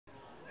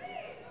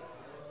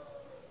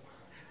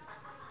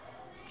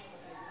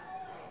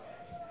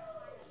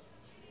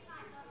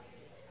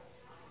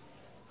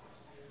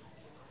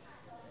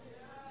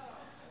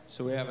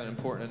So we have an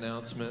important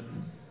announcement.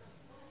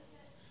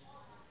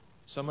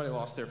 Somebody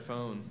lost their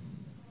phone.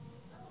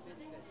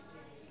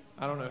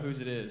 I don't know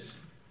whose it is,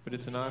 but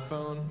it's an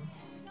iPhone.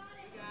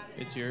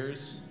 It's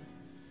yours?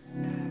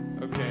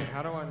 Okay,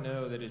 how do I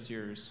know that it's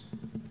yours?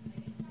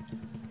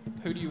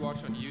 Who do you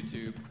watch on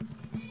YouTube?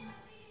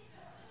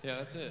 Yeah,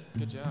 that's it.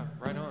 Good job.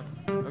 Right on.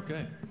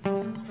 Okay.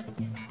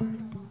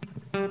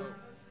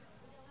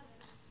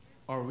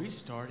 Are we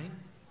starting?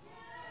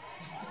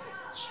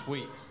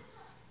 Sweet.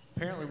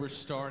 Apparently we're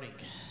starting.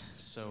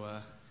 So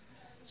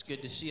it's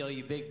good to see all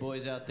you big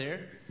boys out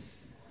there.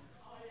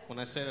 When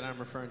I say that, I'm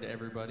referring to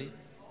everybody.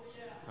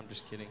 I'm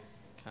just kidding,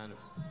 kind of.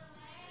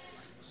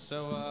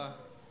 So,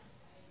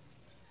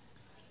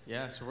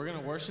 yeah, so we're going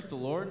to worship the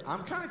Lord.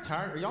 I'm kind of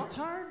tired. Are y'all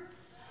tired?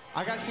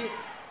 I got hit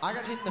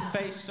in the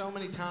face so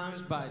many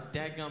times by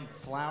dadgum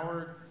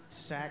flour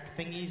sack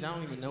thingies. I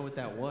don't even know what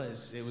that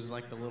was. It was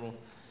like the little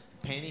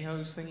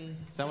pantyhose thingy.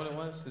 Is that what it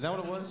was? Is that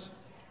what it was?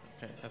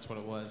 Okay, that's what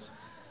it was.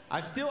 I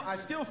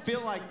still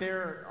feel like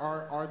there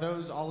are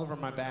those all over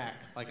my back.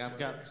 Like I've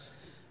got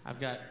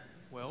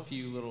a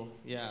few little,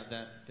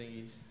 that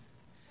thingies.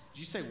 Did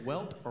you say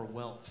whelp or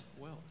welt?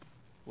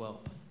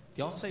 Whelp.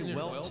 Do y'all say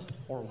welt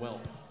or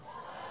whelp?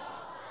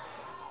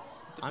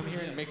 I'm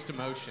hearing mixed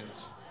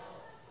emotions.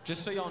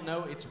 Just so y'all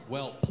know, it's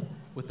whelp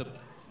with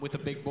a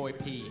big boy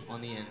P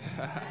on the end.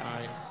 All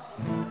right.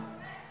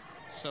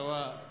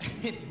 So,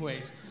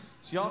 anyways,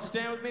 so y'all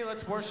stand with me.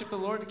 Let's worship the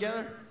Lord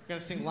together. We're gonna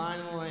sing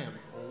 "Lion and the Lamb."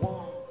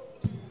 1.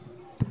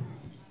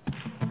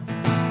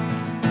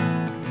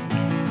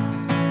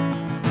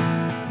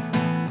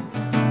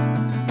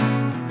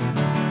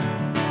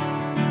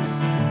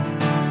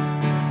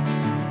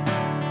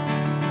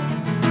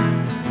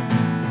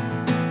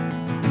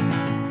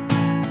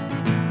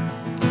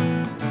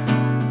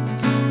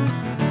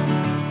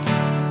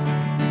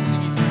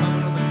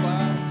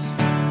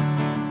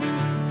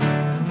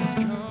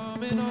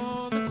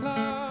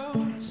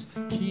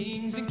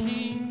 Kings and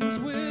kingdoms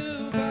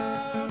will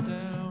bow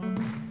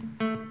down.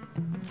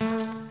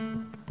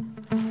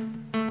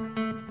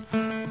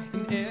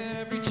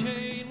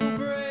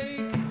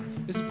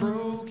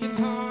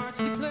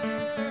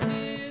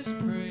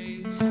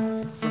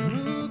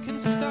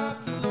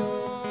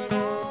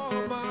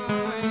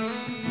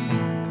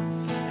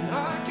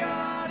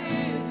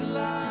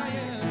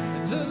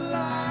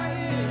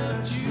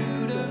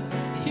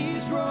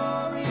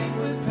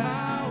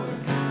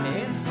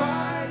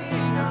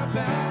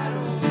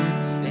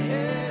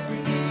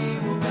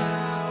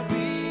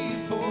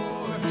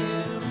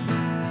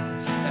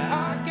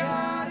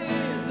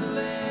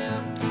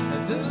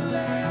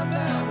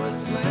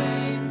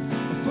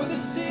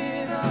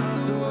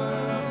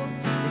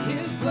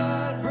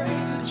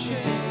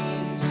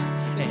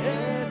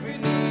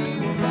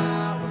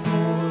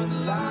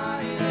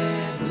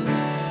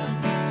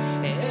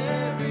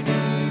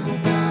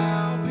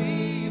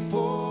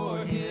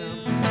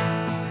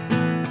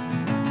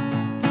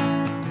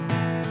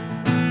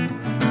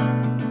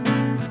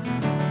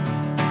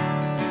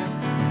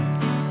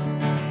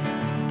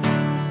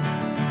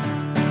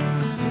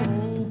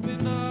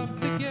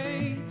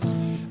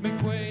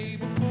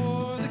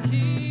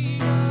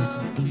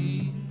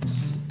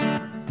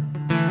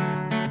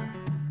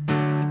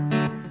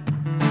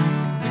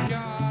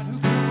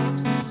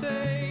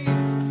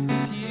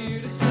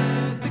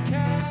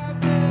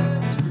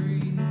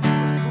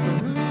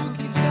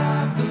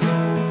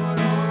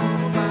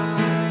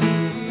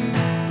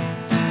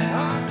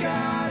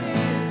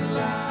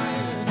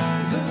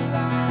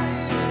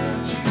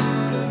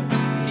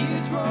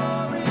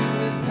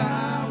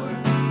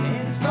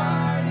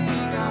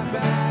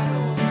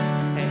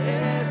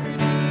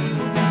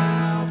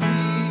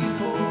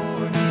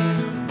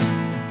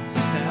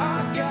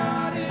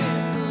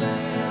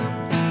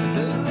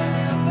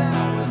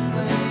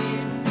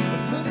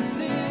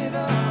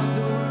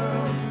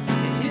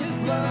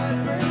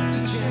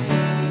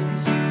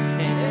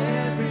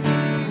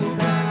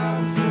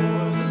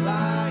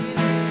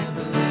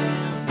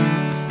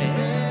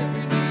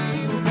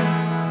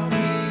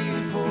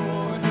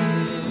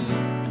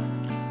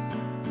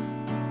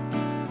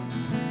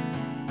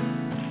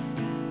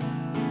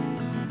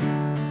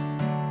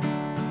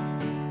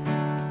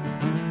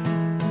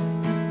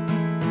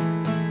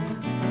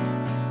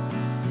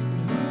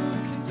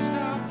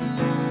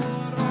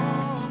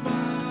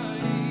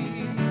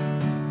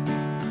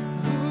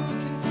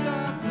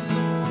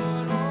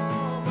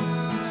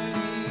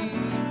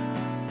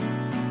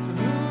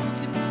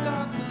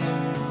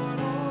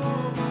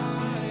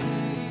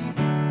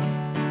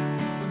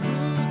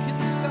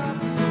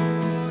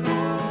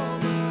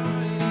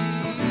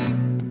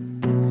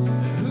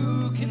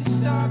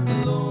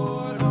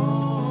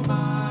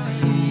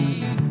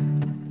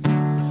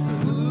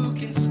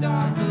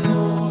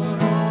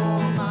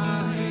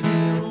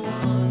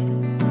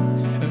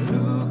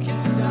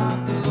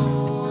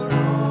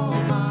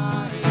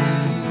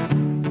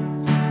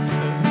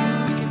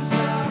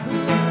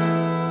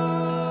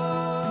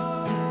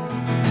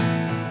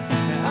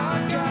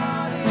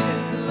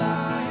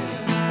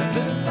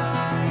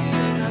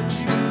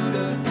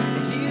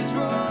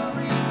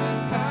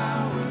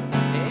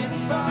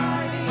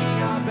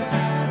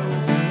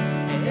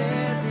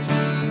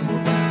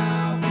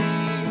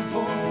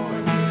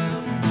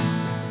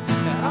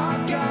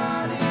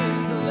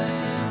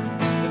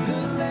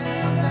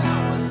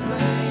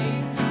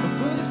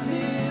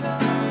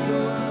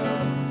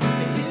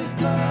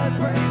 blood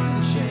breaks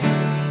the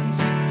chains,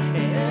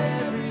 and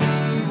every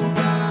knee will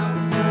bow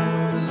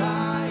before the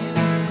Lion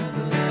and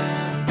the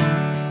Lamb,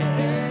 and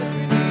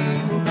every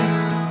knee will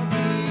bow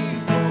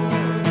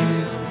before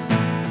Him.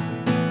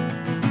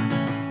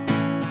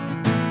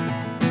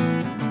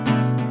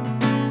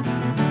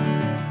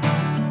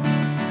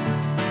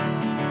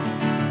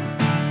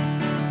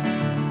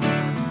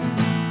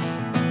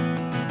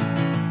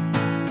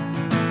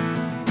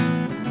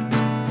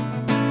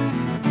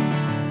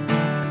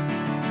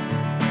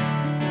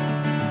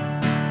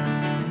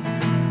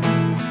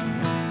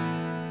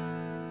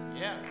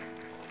 Yeah.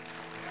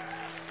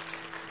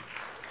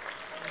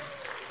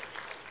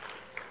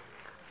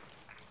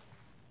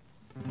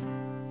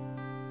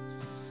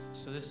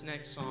 So this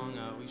next song,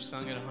 we've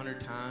sung it 100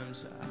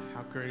 times.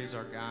 How great is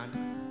our God?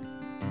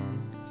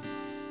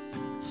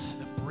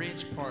 The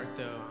bridge part,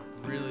 though,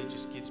 really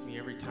just gets me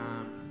every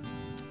time.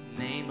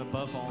 Name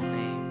above all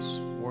names,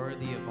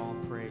 worthy of all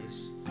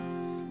praise.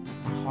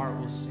 My heart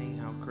will sing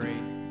how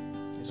great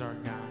is our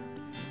God.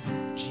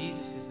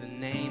 Jesus is the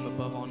name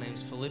above all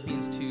names.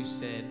 Philippians 2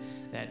 said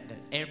that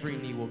every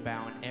knee will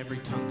bow and every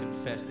tongue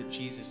confess that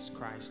Jesus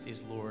Christ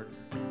is Lord.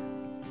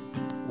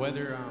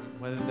 Whether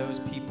those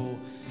people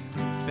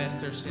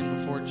confess their sin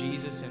before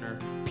Jesus and are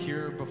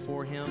pure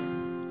before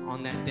Him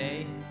on that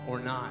day or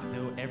not,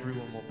 though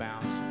everyone will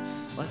bow. So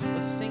let's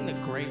sing the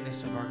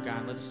greatness of our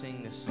God. Let's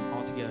sing this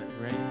all together.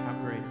 Ready? How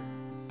great?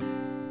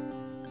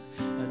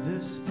 The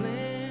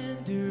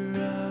splendor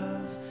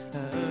of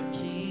a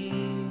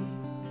king,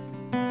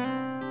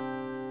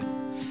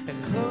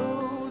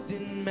 clothed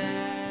in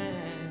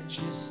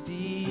majesty,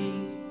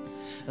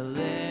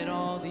 let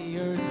all the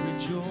earth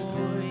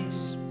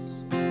rejoice,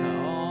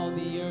 all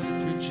the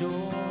earth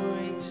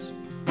rejoice.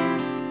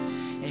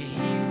 And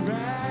He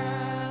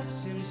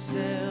wraps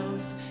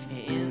Himself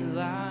in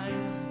light.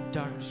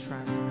 Darkness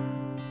tries to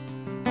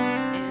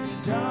hide,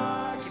 and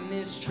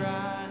darkness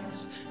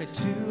tries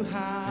to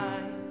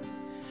hide.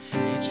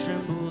 It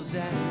trembles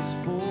at His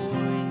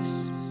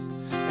voice,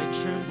 it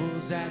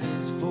trembles at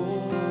His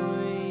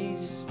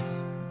voice.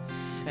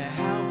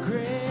 How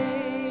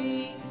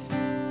great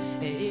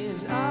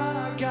is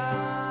our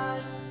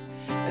God?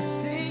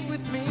 Sing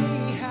with me,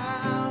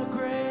 how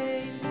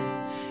great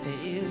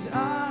is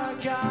our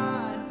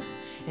God?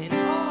 And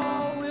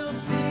all will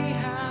see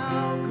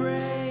how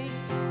great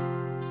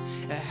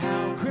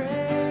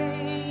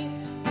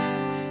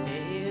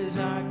is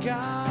our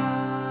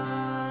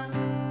God.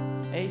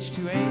 H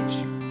to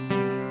H.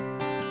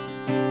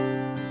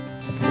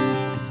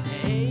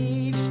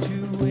 H to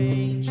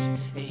H,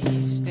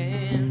 He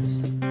stands,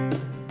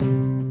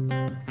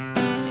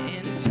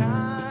 and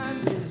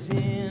time is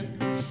in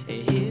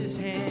His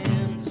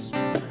hands.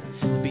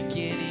 The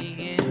beginning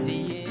and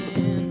the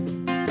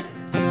end,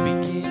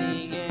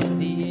 beginning and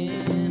the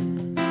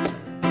end.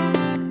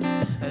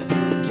 The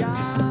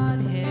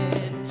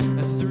Godhead,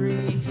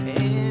 three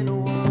in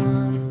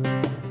one.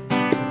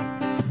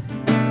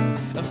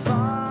 The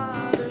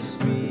Father,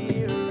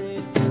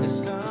 Spirit, the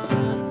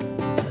Son,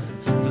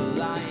 the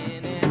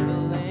Lion and the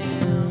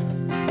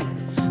Lamb,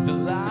 the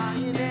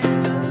Lion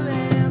and the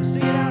Lamb.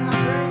 Sing it out, how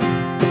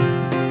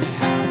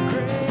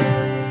great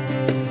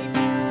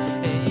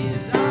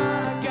is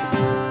our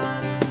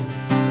God?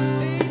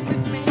 Sing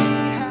with me,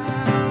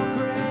 how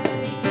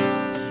great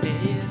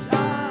is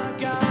our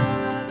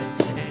God?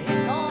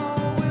 And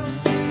all will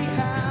see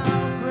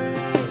how great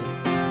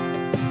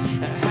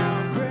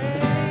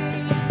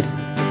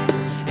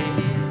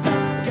is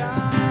our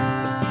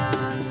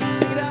God.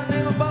 Sing it out,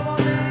 name above all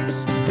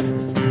names.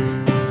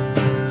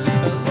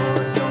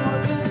 Lord, you're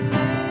the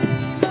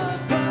name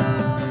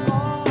above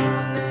all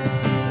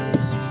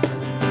names.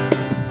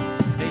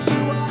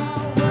 You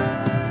are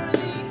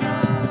worthy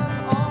of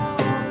all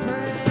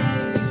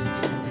praise.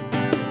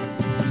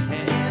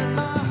 And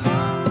my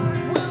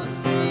heart will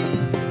sing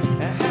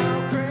how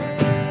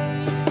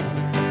great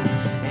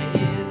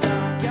is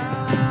our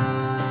God.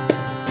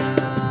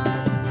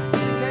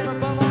 Sing name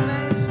above all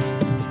names.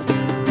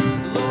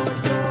 Lord,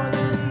 you're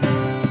the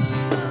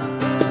name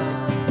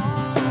above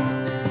all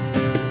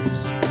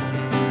names.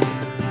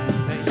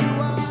 You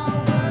are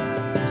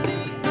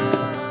worthy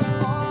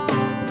of all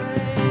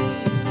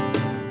praise.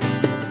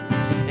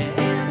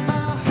 And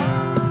my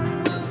heart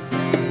will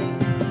sing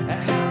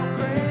how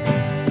great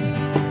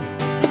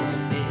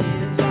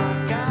is our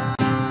God.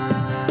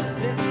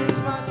 Then sings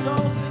my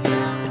soul, sing it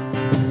out.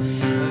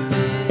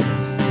 Then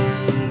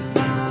sings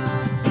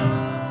my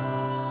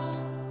soul,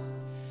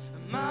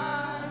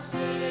 my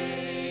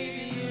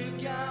Savior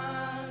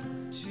God,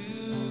 to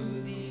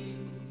Thee.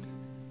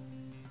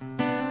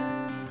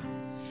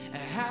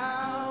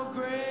 How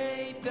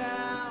great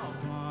Thou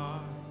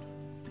art.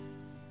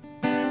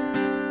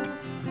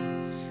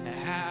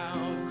 How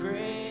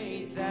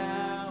great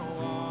Thou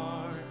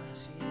art.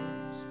 Yes, He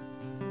is.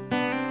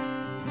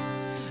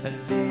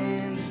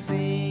 Then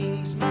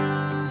sings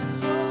my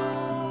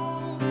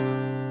soul,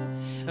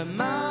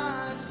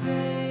 my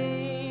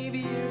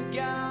Savior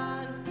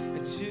God,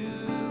 to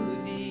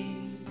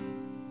Thee.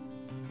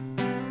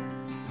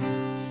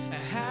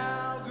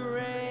 How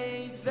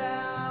great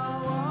Thou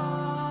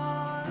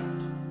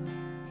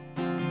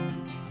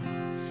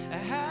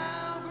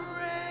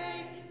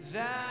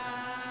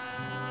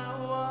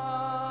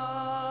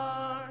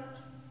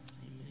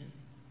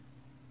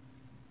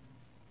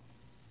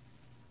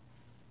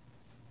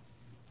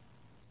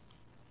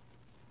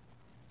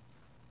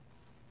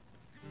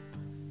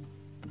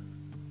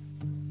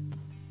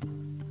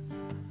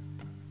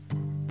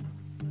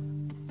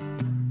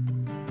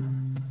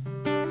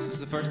This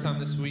is the first time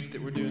this week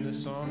that we're doing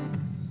this song.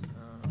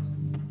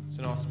 It's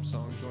an awesome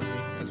song. Join me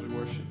as we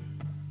worship.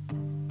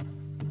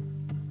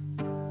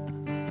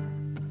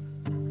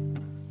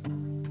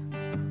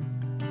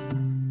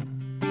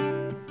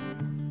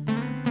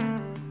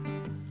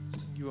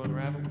 You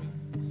unravel me.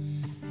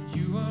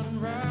 You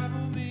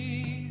unravel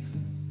me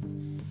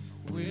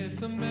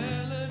with a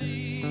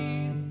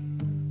melody.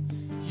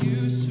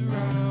 You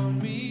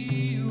surround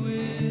me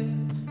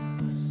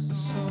with a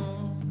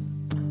song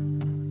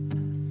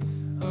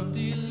of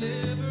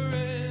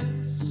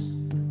deliverance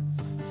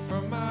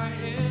from my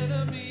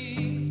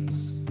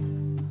enemies,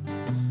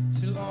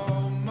 till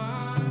all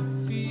my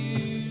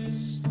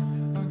fears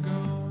are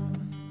gone.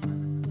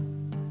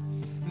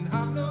 And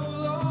I'm no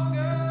longer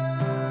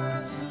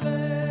a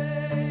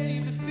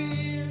slave to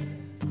fear,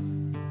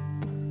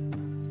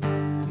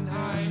 and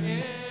I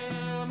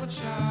am a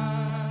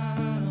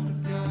child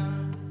of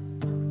God.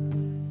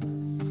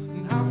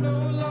 And I'm no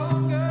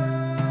longer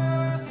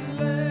a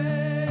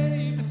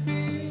slave to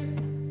fear,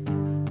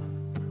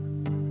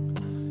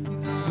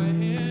 and I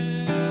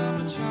am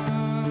a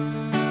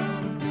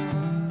child of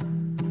God.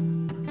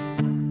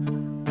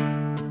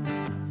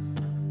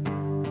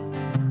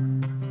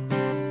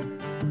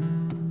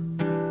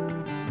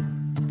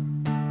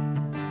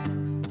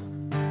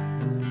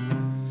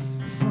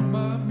 From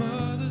my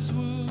mother's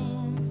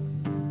womb,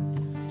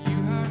 you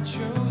have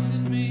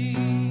chosen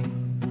me.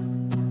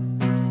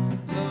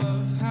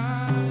 Love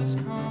has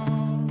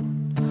called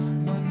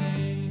my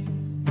name,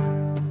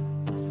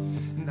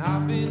 and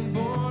I've been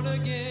born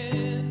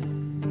again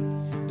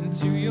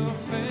into your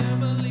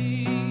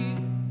family.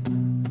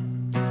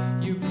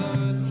 Your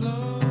blood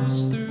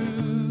flows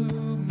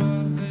through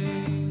my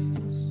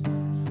veins,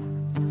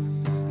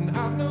 and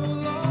I'm no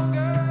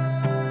longer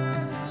a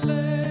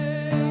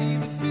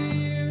slave to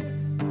fear,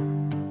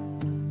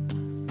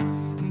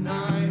 and I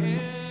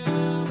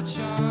am a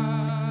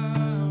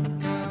child of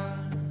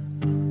God.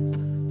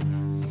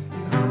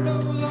 And I'm no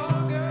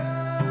longer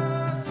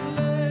a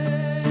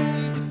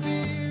slave to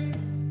fear,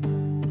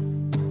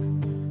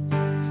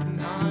 and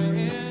I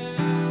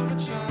am a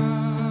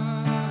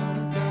child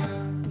of God.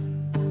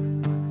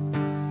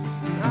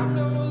 And I'm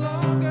no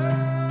longer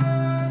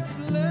a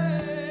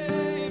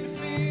slave to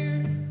fear,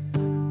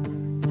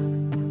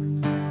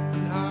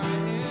 and I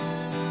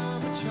am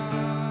a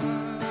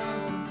child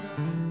of God.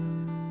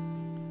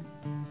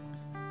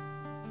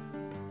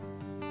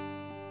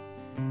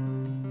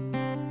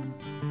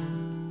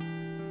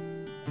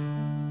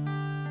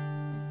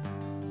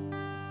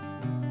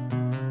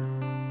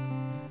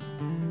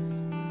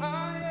 I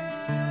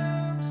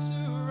am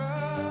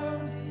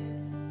surrounded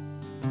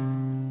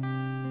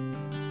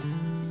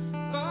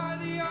by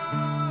the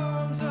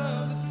arms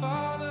of the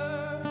Father.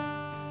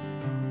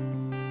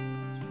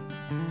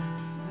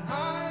 I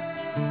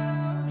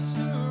am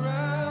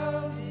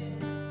surrounded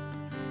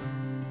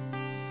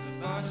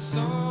by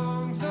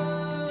songs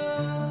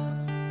of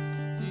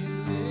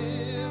deliverance.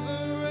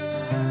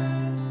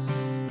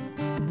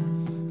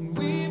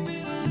 We've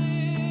been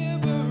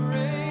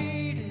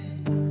liberated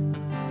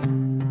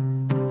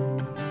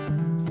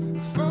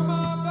from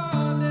our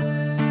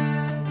bondage.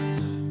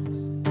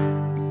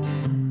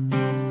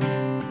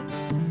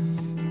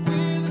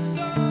 We're the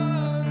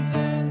sons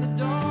and the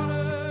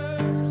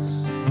daughters.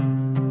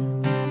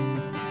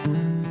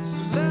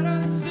 So let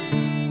us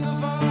sing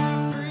of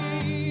our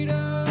freedom.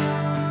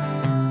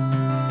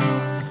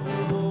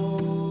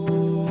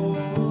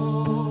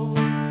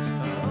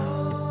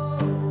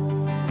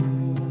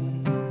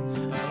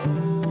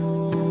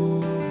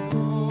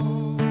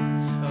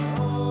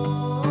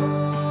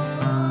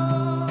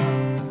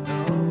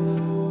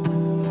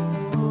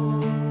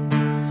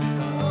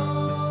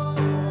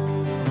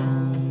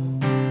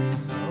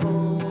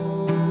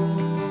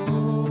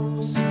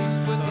 So you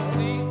split the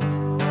sea.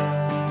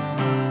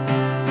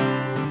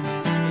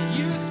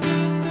 You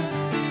split the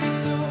sea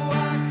so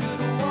I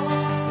could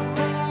walk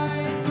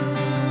right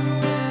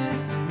through it.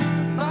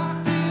 My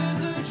fears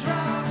are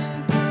drowned in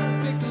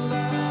perfect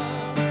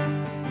love.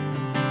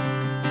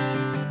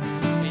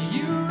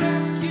 You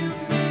rescued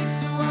me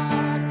so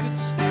I could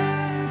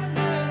stand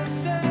and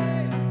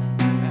say,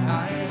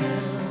 I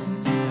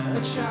am a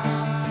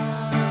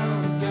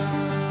child of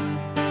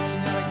God.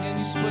 Sing that again.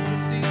 You split the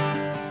sea.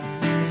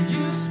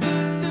 You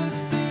split the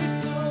sea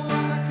so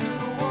I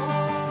could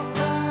walk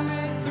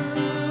right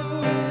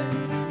through it.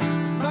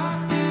 My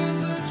fears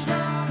are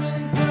drowned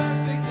in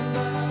perfect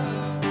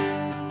love.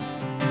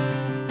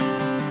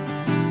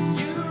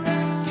 You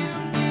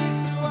rescued me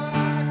so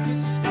I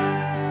could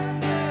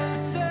stand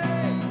and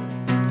say,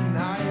 and I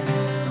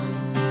am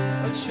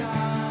a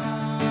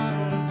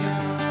child of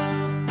God.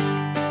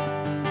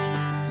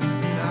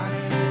 And I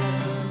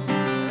am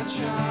a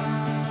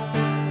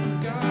child of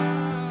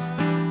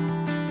God.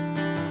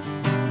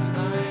 And I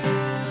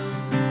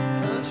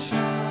am a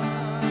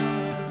child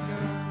of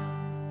God.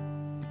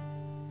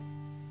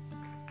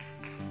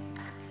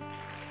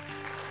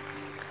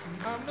 And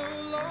I'm no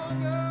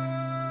longer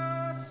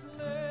a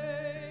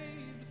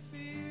slave to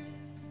fear,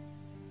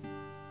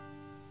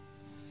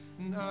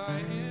 and I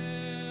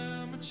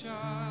am a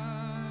child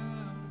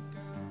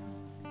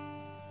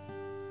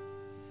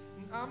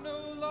I'm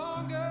no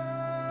longer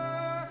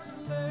a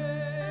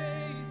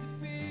slave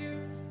to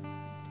fear.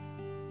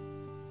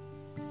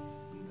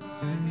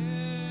 I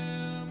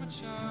am a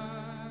child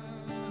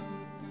of God.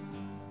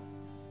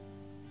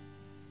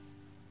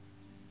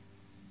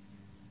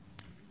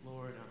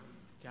 Lord,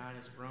 God,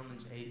 as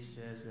Romans 8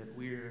 says, that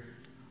we're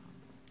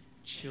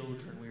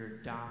children, we're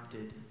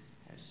adopted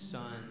as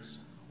sons.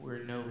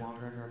 We're no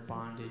longer under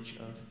bondage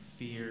of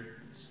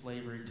fear,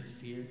 slavery to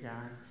fear,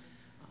 God.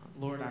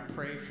 Lord, I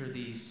pray for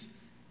these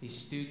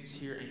students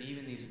here and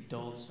even these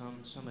adults,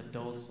 some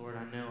adults, Lord,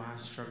 I know I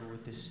struggle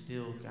with this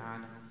still,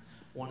 God,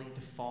 wanting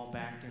to fall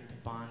back into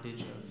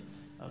bondage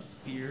of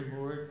fear,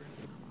 Lord.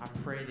 I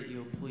pray that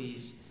you'll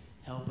please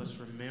help us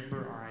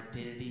remember our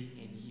identity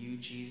in you,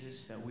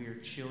 Jesus, that we are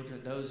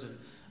children, those of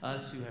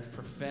us who have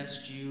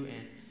professed you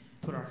and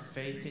put our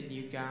faith in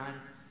you, God.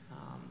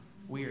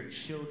 We are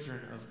children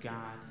of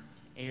God,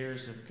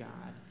 heirs of God,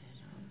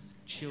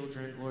 and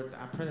children. Lord,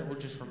 I pray that we'll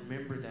just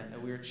remember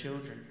that we are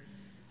children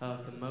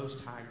of the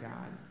Most High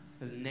God,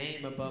 the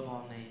name above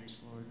all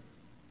names, Lord.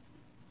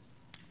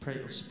 I pray that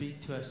you'll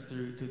speak to us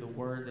through the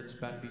word that's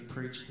about to be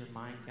preached through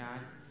my God.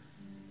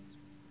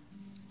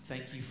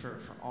 Thank you for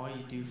all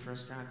you do for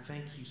us, God.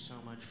 Thank you so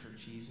much for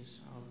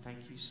Jesus. Oh,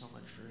 thank you so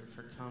much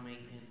for coming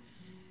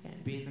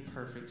and being the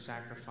perfect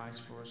sacrifice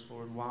for us,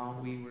 Lord, while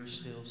we were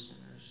still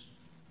sinners.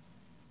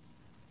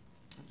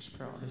 I just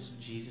pray all this in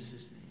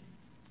Jesus' name.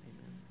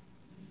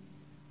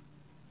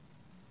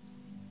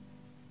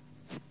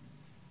 Amen.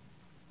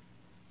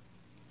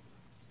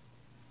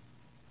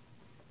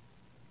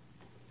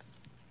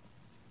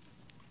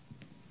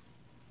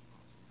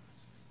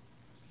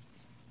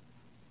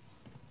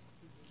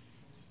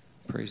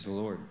 Praise the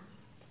Lord.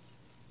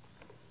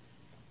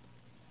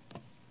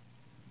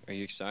 Are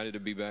you excited to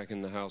be back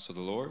in the house of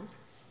the Lord?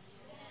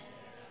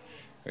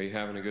 Are you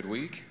having a good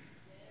week?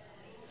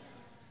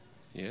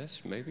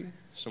 Yes, maybe.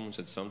 Someone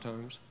said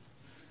sometimes.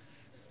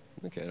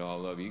 Look at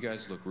all of you. You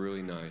guys look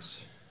really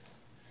nice.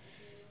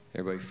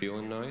 Everybody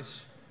feeling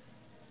nice?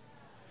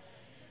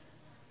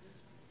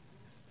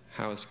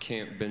 How has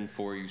camp been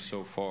for you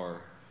so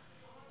far?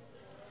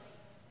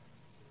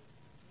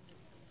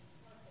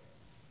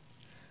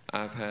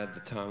 I've had the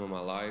time of my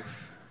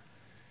life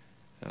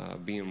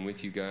being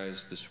with you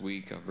guys this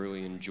week. I've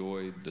really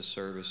enjoyed the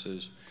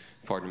services.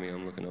 Pardon me,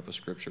 I'm looking up a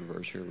scripture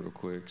verse here real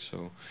quick.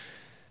 So,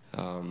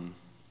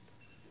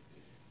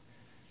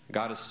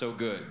 God is so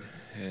good,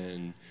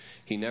 and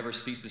he never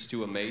ceases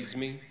to amaze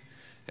me.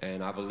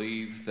 And I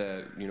believe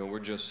that, we're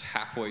just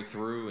halfway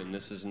through, and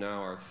this is now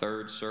our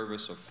third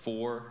service of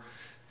 4.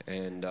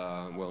 And,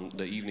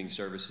 the evening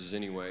services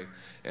anyway.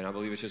 And I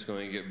believe it's just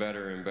going to get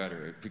better and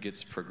better. It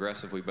gets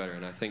progressively better.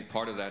 And I think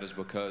part of that is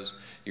because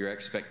your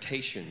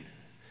expectation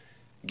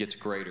gets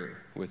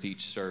greater with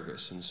each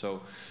service. And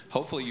so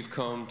hopefully you've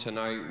come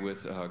tonight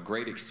with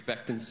great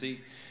expectancy,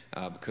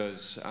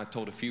 because I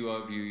told a few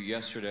of you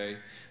yesterday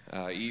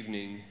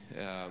evening,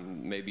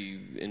 maybe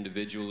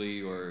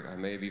individually, or I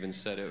may have even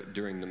said it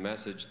during the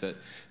message, that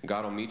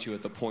God will meet you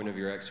at the point of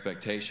your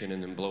expectation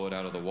and then blow it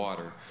out of the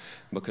water,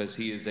 because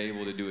he is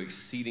able to do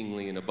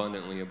exceedingly and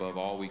abundantly above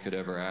all we could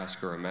ever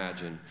ask or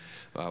imagine.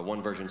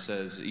 One version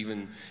says he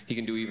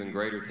can do even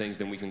greater things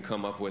than we can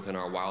come up with in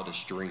our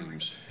wildest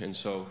dreams. And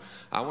so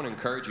I want to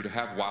encourage you to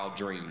have wild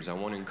dreams. I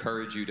want to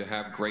encourage you to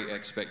have great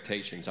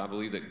expectations. I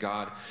believe that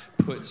God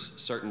puts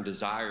certain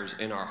desires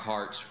in our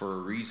hearts for a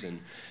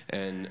reason.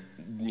 And,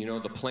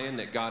 the plan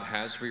that God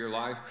has for your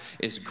life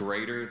is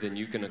greater than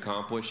you can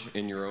accomplish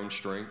in your own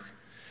strength.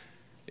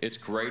 It's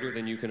greater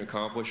than you can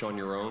accomplish on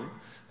your own.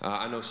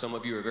 I know some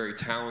of you are very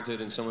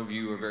talented and some of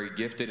you are very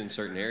gifted in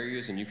certain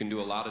areas, and you can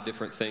do a lot of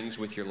different things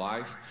with your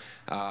life.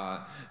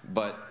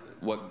 But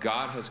what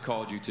God has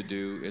called you to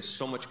do is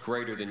so much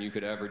greater than you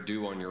could ever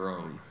do on your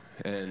own.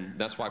 And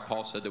that's why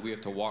Paul said that we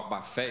have to walk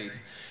by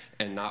faith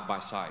and not by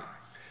sight.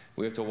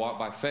 We have to walk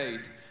by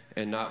faith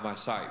and not by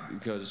sight,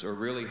 because, or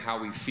really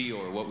how we feel,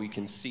 or what we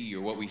can see,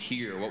 or what we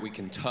hear, or what we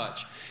can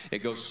touch. It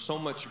goes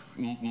so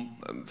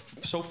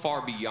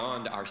far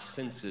beyond our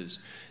senses.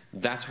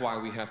 That's why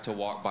we have to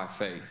walk by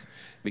faith,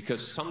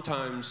 because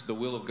sometimes the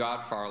will of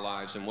God for our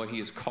lives and what he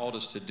has called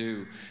us to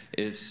do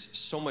is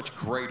so much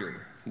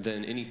greater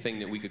than anything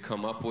that we could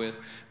come up with.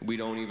 We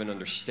don't even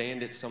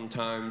understand it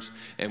sometimes,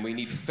 and we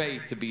need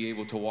faith to be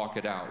able to walk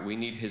it out. We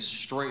need his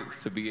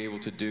strength to be able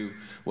to do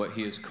what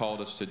he has called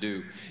us to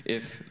do.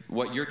 If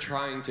what you're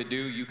trying to do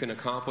you can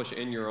accomplish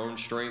in your own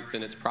strength,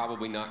 then it's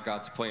probably not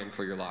God's plan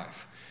for your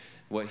life.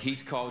 What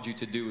he's called you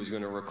to do is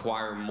going to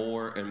require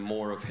more and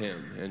more of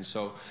him. And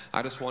so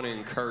I just want to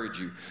encourage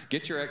you.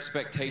 Get your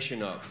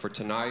expectation up for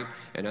tonight,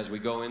 and as we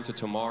go into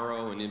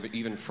tomorrow and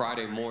even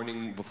Friday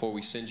morning before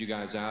we send you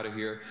guys out of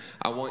here,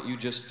 I want you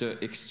just to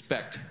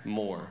expect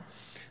more.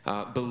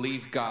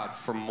 Believe God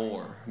for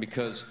more,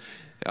 because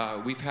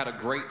we've had a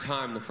great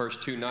time the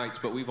first 2 nights,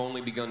 but we've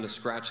only begun to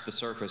scratch the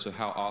surface of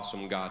how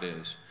awesome God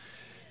is.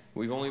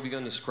 We've only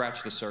begun to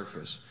scratch the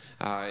surface.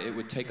 It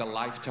would take a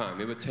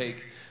lifetime. It would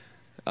take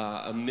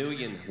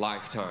 1,000,000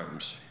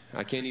 lifetimes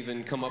I can't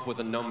even come up with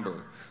a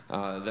number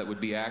that would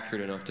be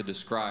accurate enough to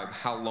describe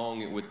how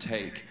long it would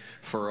take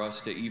for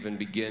us to even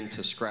begin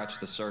to scratch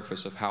the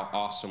surface of how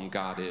awesome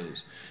God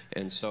is.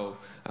 And so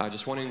I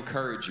just want to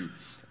encourage you,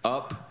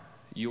 up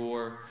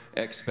your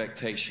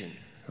expectation,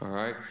 all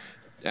right?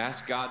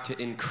 Ask God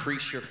to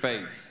increase your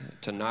faith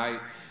tonight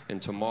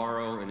and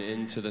tomorrow and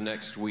into the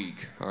next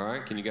week, all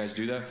right? Can you guys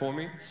do that for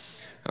me?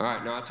 All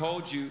right, now I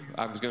told you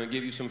I was going to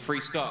give you some free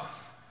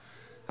stuff.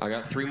 I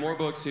got 3 more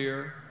books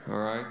here, all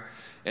right?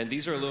 And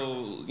these are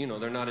little, you know,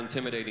 they're not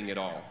intimidating at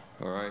all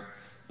right?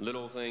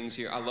 Little things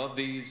here. I love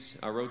these.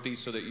 I wrote these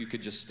so that you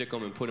could just stick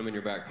them and put them in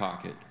your back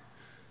pocket.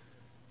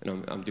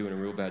 And I'm doing a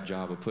real bad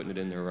job of putting it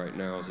in there right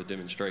now as a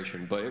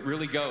demonstration. But it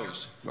really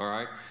goes, all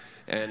right?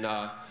 And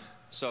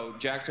so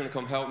Jack's going to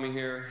come help me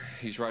here.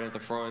 He's right at the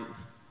front,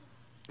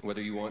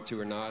 whether you want to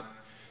or not.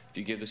 If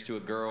you give this to a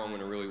girl, I'm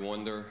going to really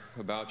wonder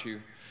about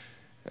you.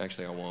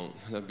 Actually, I won't.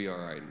 That'd be all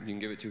right. You can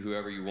give it to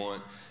whoever you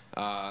want.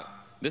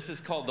 This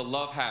is called the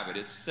Love Habit.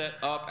 It's set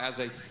up as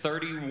a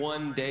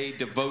 31-day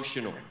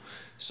devotional.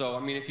 So, I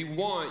mean, if you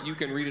want, you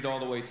can read it all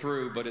the way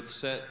through, but it's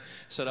set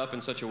up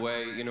in such a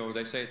way, you know,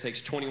 they say it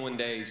takes 21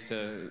 days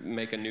to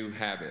make a new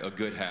habit, a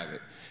good habit.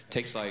 It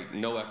takes, like,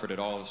 no effort at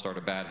all to start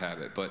a bad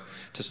habit. But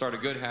to start a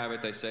good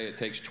habit, they say it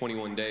takes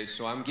 21 days.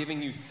 So I'm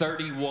giving you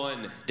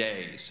 31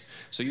 days.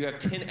 So you have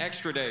 10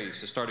 extra days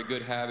to start a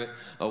good habit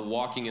of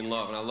walking in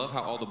love. And I love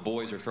how all the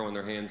boys are throwing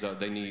their hands up.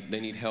 They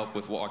need help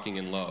with walking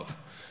in love.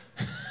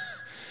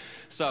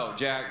 So,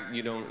 Jack,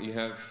 you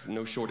have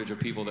no shortage of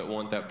people that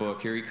want that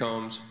book. Here he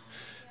comes.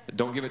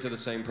 Don't give it to the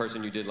same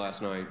person you did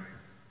last night.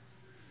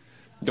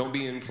 Don't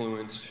be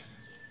influenced.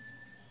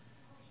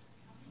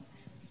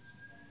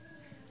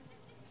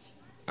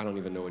 I don't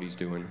even know what he's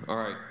doing. All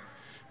right.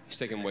 He's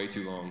taking way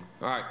too long.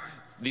 All right.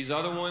 These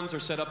other ones are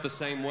set up the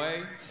same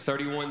way.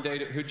 31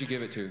 day. Who'd you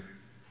give it to?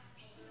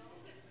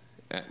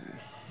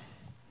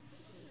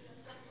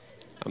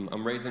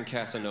 I'm raising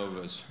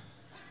Casanovas.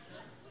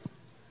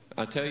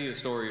 I'll tell you a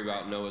story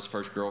about Noah's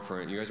first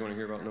girlfriend. You guys want to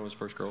hear about Noah's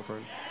first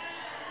girlfriend?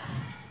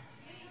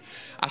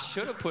 I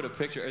should have put a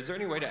picture. Is there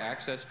any way to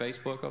access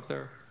Facebook up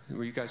there?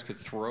 Where you guys could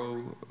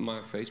throw my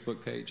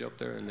Facebook page up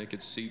there and they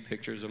could see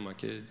pictures of my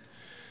kid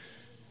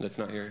that's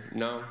not here?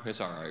 No?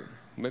 It's all right.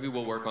 Maybe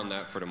we'll work on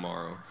that for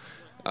tomorrow.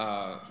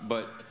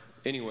 But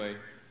anyway,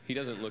 he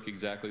doesn't look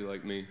exactly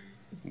like me.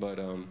 But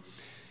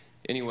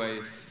anyway,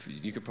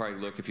 you could probably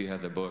look if you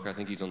had the book. I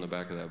think he's on the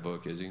back of that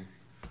book, is he?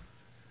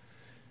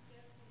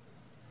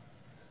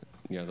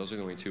 Yeah, those are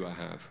the only 2 I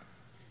have.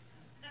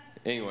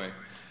 Anyway,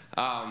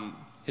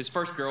 his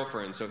first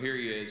girlfriend, so here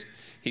he is.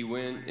 He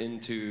went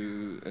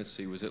into, let's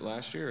see, was it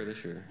last year or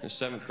this year? It's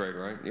 7th grade,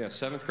 right? Yeah,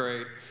 7th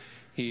grade.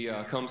 He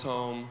comes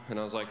home, and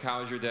I was like,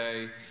 how was your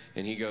day?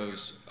 And he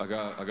goes, I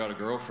got a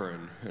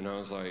girlfriend. And I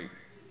was like,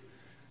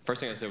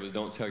 first thing I said was,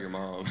 don't tell your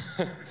mom.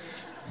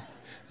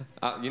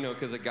 You know,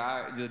 because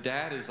the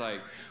dad is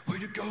like, way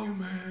to go,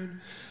 man.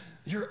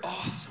 You're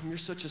awesome. You're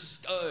such a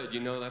stud. You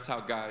know, that's how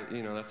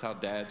that's how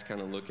dads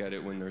kind of look at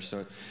it when their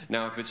son.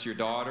 Now, if it's your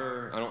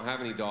daughter, I don't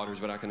have any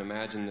daughters, but I can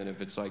imagine that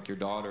if it's like your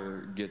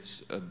daughter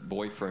gets a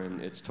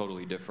boyfriend, it's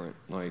totally different.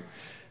 Like,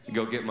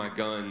 go get my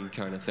gun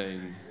kind of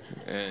thing.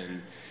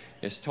 And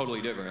it's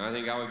totally different. I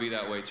think I would be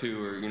that way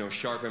too, or, you know,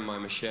 sharpen my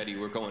machete.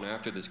 We're going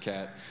after this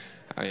cat.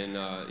 And,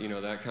 you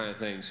know, that kind of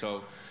thing.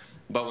 So,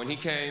 but when he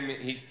came,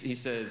 he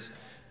says,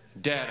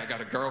 Dad, I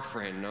got a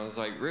girlfriend. And I was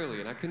like, really?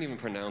 And I couldn't even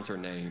pronounce her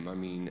name. I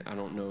mean, I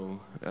don't know.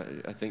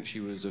 I think she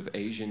was of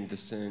Asian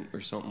descent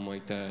or something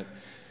like that.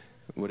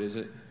 What is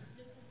it?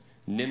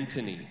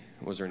 Nimtony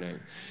was her name.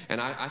 And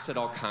I said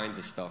all kinds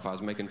of stuff. I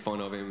was making fun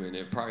of him, and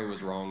it probably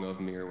was wrong of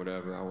me or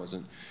whatever. I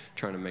wasn't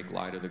trying to make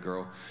light of the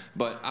girl.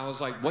 But I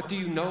was like, what do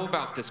you know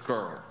about this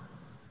girl?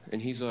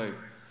 And he's like,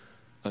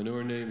 I know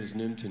her name is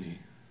Nimtony.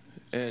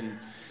 And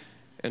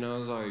I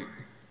was like,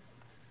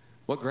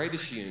 what grade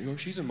is she in? Oh,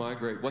 she's in my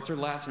grade. What's her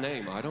last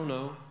name? I don't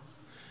know.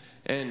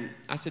 And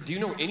I said, do you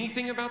know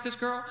anything about this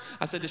girl?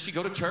 I said, does she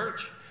go to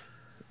church?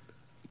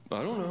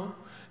 I don't know.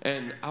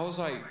 And I was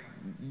like,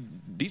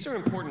 these are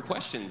important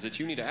questions that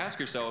you need to ask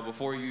yourself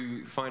before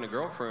you find a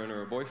girlfriend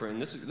or a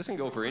boyfriend. This can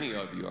go for any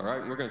of you, all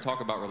right? We're going to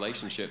talk about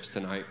relationships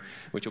tonight,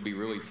 which will be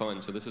really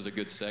fun. So this is a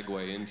good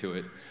segue into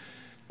it.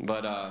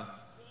 But,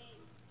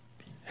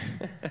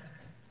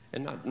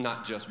 and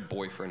not just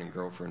boyfriend and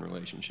girlfriend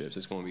relationships.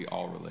 It's going to be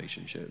all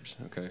relationships,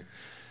 okay?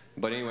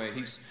 But anyway,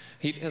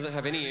 he doesn't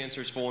have any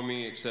answers for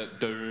me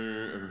except,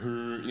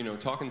 you know,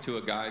 talking to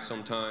a guy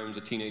sometimes,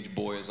 a teenage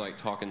boy, is like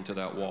talking to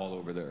that wall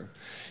over there.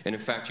 And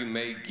in fact, you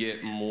may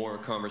get more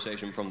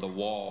conversation from the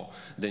wall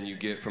than you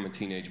get from a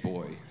teenage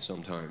boy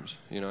sometimes.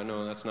 You know, I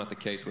know that's not the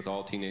case with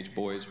all teenage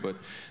boys, but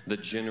the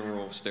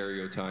general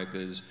stereotype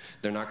is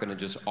they're not going to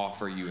just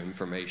offer you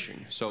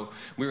information. So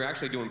we were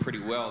actually doing pretty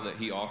well that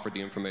he offered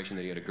the information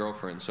that he had a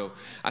girlfriend. So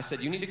I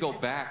said, you need to go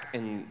back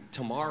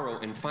tomorrow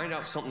and find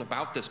out something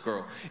about this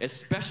girl,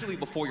 especially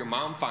before your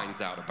mom finds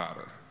out about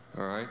her,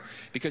 all right?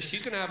 Because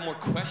she's going to have more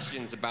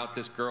questions about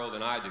this girl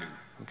than I do,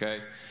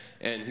 okay?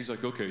 And he's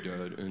like, okay,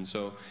 Dad. And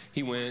so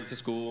he went to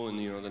school, and,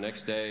 the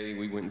next day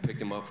we went and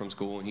picked him up from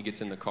school, and he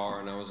gets in the car,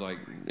 and I was like,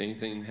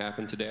 anything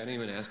happened today? I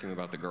didn't even ask him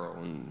about the girl,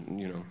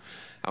 and,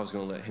 I was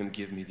going to let him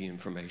give me the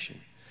information.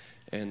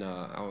 And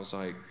I was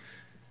like,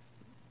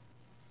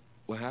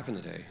 what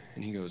happened today?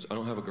 And he goes, I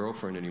don't have a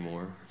girlfriend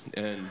anymore.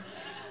 And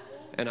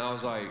I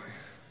was like,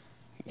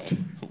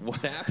 what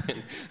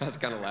happened? I was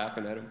kind of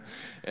laughing at him.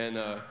 And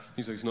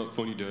he's like, it's not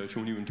funny, Dad. She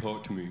won't even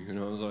talk to me. And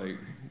I was like,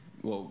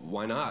 well,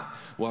 why not?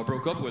 Well, I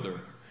broke up with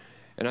her.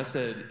 And I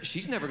said,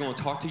 she's never going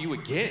to talk to you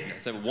again. I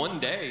said, one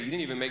day, you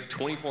didn't even make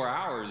 24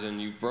 hours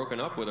and you've broken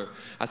up with her.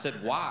 I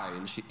said, why?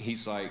 And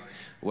he's like,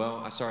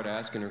 well, I started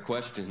asking her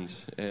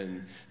questions,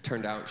 and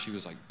turned out she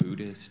was like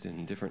Buddhist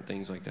and different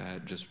things like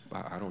that. Just,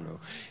 I don't know.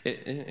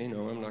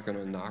 I'm not going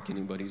to knock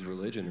anybody's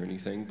religion or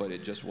anything, but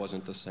it just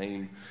wasn't the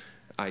same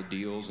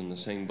ideals and the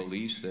same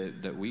beliefs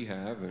that we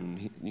have,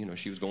 and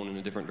she was going in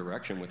a different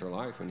direction with her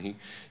life, and he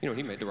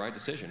made the right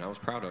decision. I was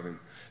proud of him.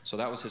 So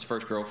that was his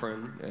first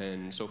girlfriend,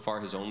 and so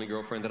far his only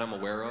girlfriend that I'm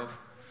aware of.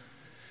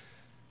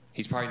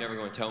 He's probably never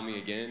going to tell me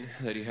again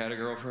that he had a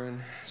girlfriend.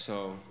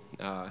 So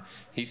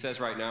he says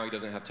right now he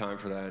doesn't have time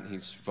for that.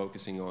 He's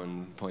focusing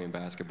on playing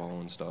basketball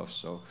and stuff,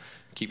 so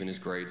keeping his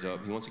grades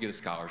up. He wants to get a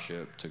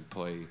scholarship to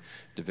play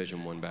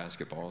Division I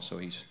basketball, so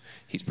he's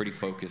pretty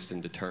focused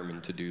and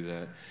determined to do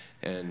that.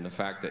 And the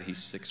fact that he's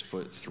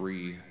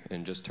 6'3"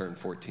 and just turned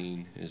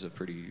 14 is a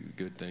pretty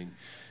good thing.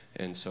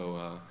 And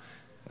so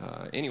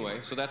anyway,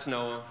 so that's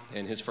Noah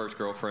and his first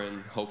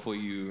girlfriend. Hopefully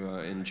you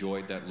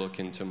enjoyed that look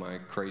into my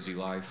crazy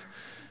life.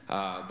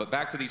 But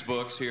back to these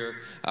books here.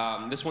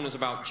 This one is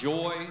about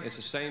joy. It's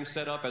the same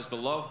setup as the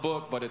love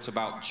book, but it's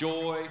about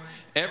joy.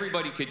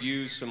 Everybody could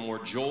use some more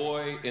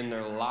joy in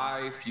their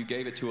life. You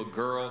gave it to a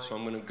girl, so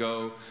I'm going to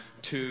go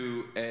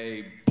to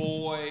a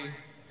boy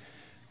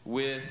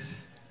with...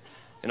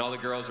 And all the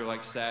girls are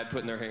like sad,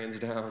 putting their hands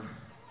down.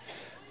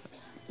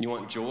 You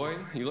want joy?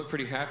 You look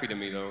pretty happy to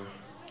me, though.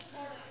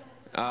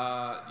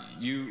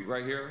 You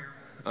right here,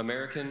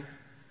 American?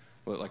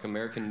 What, like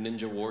American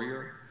Ninja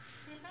Warrior?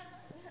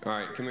 All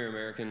right, come here,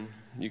 American.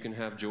 You can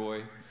have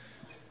joy.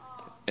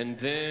 And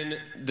then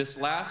this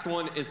last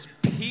one is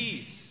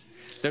peace.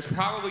 There's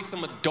probably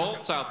some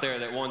adults out there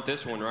that want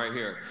this one right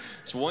here.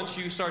 So once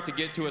you start to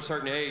get to a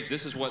certain age,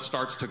 this is what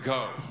starts to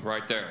go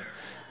right there.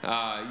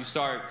 You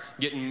start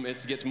getting,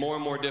 it gets more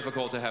and more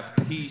difficult to have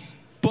peace,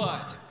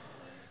 but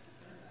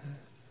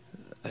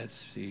let's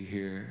see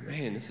here.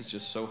 Man, this is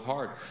just so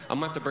hard. I'm going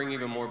to have to bring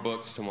even more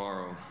books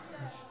tomorrow.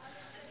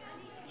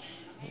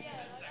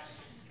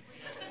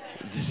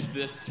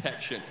 This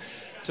section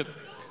to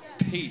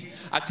peace.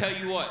 I tell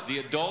you what, the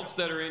adults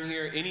that are in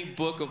here, any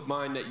book of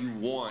mine that you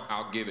want,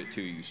 I'll give it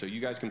to you. So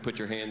you guys can put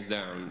your hands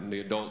down.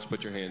 The adults,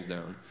 put your hands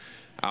down.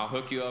 I'll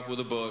hook you up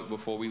with a book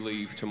before we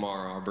leave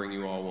tomorrow. I'll bring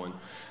you all one.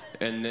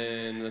 And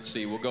then, let's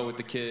see, we'll go with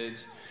the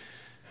kids.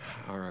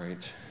 All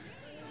right.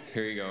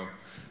 Here you go.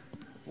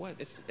 What?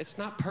 It's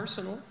not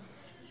personal.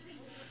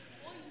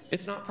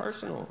 It's not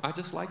personal. I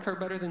just like her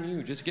better than you.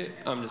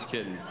 I'm just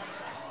kidding.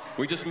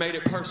 We just made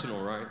it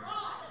personal, right?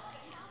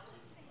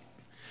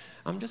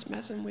 I'm just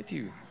messing with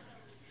you.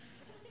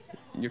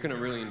 You're going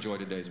to really enjoy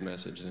today's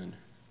message then.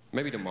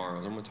 Maybe tomorrow.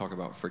 I'm going to talk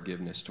about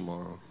forgiveness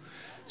tomorrow.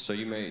 So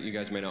you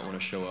guys may not want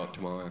to show up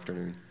tomorrow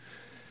afternoon.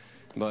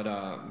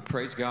 But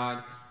praise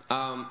God.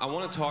 I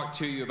want to talk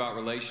to you about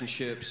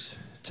relationships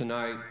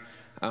tonight.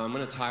 I'm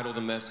going to title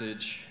the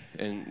message,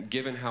 and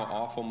given how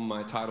awful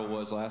my title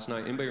was last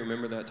night, anybody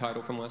remember that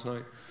title from last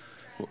night?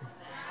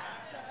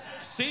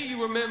 See,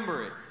 you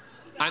remember it.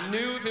 I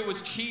knew if it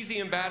was cheesy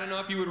and bad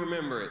enough, you would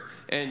remember it.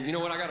 And you know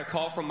what? I got a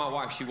call from my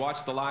wife. She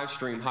watched the live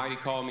stream. Heidi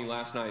called me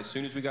last night. As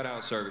soon as we got out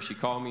of service, she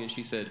called me and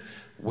she said,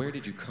 where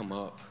did you come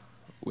up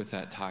with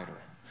that title?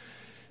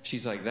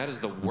 She's like, that is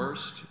the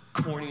worst,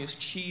 corniest,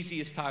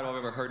 cheesiest title I've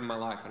ever heard in my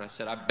life. And I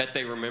said, I bet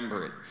they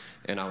remember it.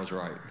 And I was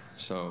right.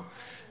 So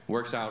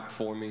works out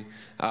for me.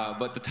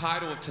 But the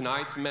title of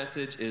tonight's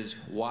message is,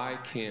 Why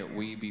Can't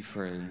We Be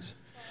Friends?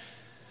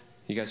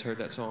 You guys heard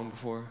that song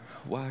before?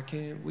 Why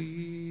can't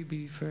we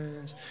be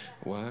friends?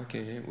 Why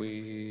can't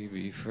we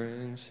be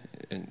friends?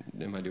 And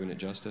am I doing it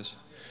justice?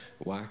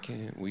 Why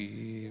can't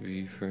we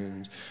be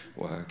friends?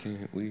 Why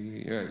can't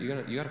we? All right,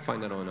 you gotta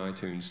find that on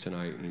iTunes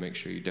tonight and make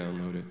sure you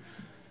download it.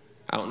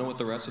 I don't know what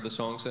the rest of the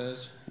song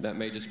says. That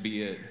may just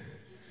be it.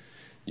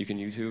 You can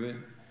YouTube it.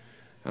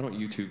 I don't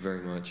YouTube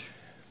very much.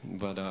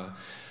 But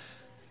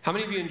how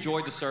many of you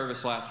enjoyed the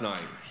service last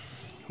night?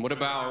 What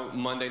about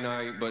Monday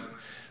night? But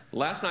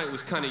last night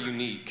was kind of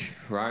unique,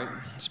 right?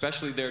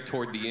 Especially there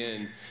toward the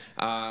end.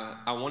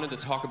 I wanted to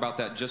talk about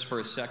that just for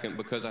a second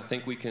because I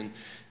think we can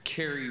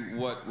carry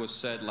what was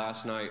said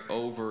last night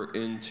over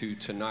into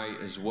tonight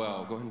as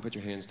well. Go ahead and put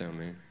your hands down,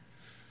 man.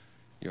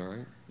 You all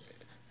right?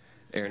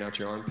 Airing out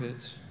your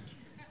armpits?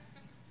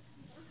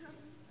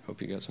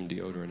 Hope you got some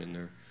deodorant in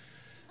there.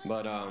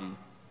 But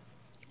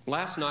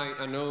Last night,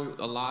 I know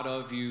a lot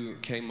of you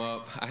came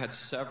up. I had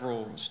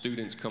several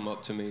students come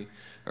up to me,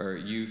 or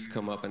youth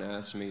come up and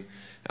ask me,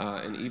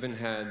 and even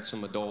had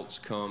some adults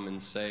come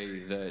and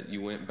say that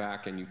you went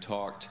back and you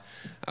talked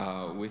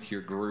with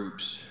your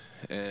groups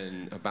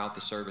and about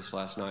the service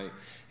last night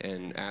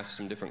and asked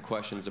some different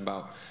questions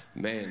about,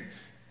 man,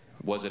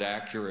 was it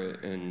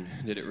accurate and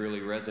did it really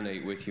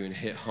resonate with you and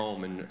hit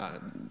home?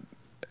 And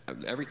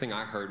everything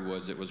I heard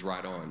was it was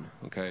right on,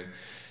 okay?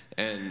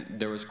 And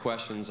there was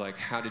questions like,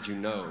 how did you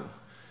know?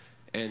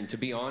 And to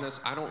be honest,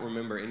 I don't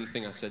remember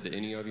anything I said to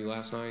any of you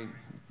last night.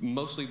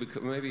 Mostly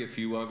because, maybe a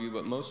few of you,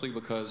 but mostly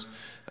because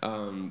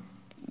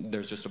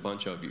there's just a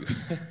bunch of you.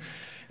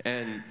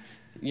 And,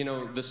 you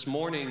know, this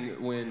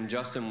morning when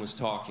Justin was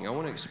talking, I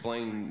want to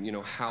explain, you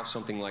know, how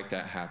something like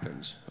that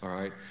happens, all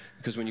right?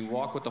 Because when you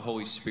walk with the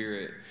Holy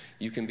Spirit,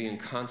 you can be in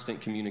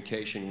constant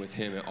communication with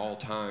Him at all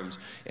times.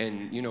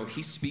 And, you know,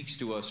 He speaks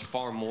to us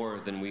far more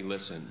than we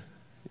listen.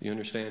 You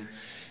understand?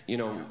 You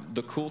know,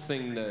 the cool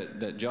thing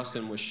that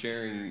Justin was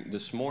sharing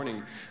this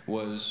morning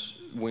was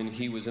when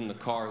he was in the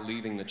car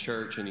leaving the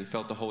church and he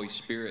felt the Holy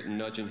Spirit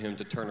nudging him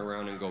to turn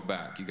around and go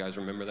back. You guys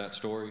remember that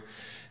story?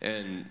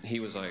 And he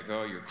was like,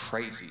 oh, you're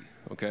crazy,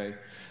 okay?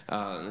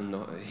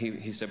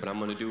 He said, but I'm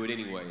going to do it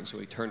anyway. And so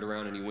he turned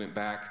around and he went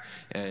back,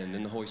 and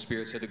then the Holy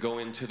Spirit said to go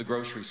into the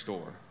grocery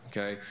store,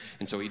 okay?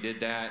 And so he did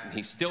that, and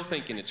he's still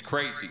thinking it's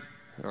crazy.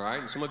 All right?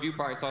 And some of you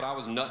probably thought I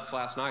was nuts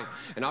last night.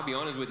 And I'll be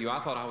honest with you, I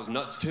thought I was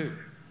nuts too.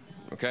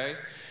 Okay?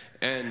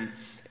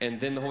 And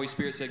then the Holy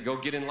Spirit said, go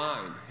get in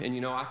line. And,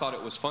 you know, I thought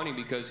it was funny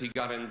because he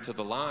got into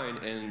the line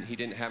and he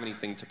didn't have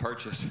anything to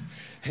purchase.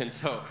 And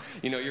so,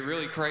 you know, you're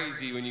really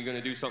crazy when you're going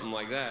to do something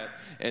like that.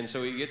 And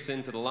so he gets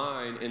into the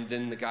line, and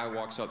then the guy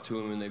walks up to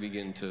him and they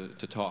begin to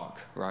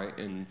talk, right?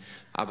 And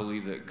I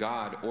believe that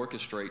God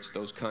orchestrates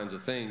those kinds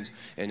of things.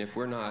 And if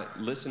we're not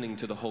listening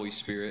to the Holy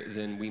Spirit,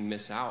 then we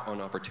miss out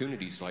on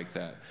opportunities like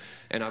that.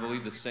 And I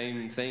believe the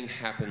same thing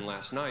happened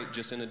last night,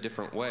 just in a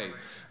different way.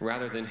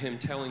 Rather than him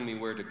telling me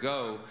where to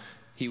go,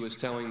 he was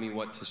telling me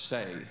what to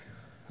say.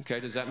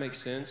 Okay, does that make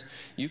sense?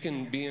 You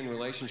can be in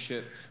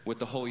relationship with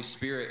the Holy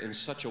Spirit in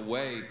such a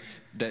way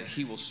that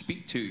He will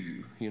speak to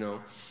you, you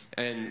know.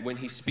 And when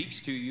He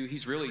speaks to you,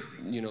 He's really,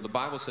 you know, the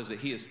Bible says that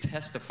He is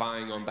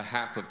testifying on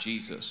behalf of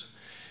Jesus.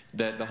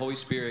 That the Holy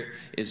Spirit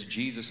is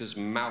Jesus'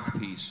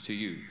 mouthpiece to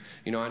you.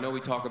 You know, I know we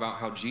talk about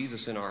how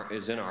Jesus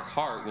is in our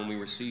heart when we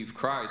receive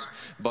Christ,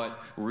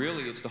 but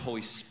really it's the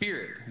Holy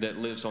Spirit that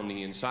lives on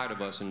the inside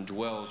of us and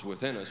dwells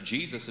within us.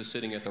 Jesus is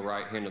sitting at the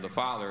right hand of the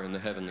Father in the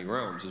heavenly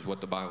realms, is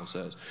what the Bible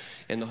says.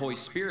 And the Holy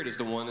Spirit is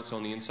the one that's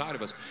on the inside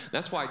of us.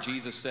 That's why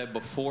Jesus said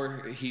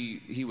before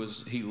he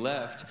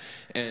left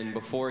and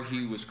before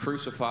He was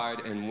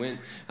crucified and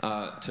went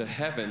to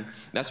heaven,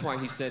 that's why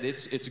He said,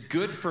 it's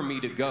good for me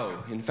to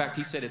go. In fact,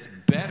 He said, it's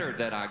better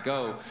that I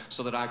go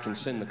so that I can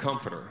send the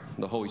Comforter,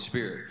 the Holy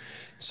Spirit,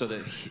 so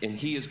that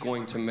He is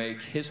going to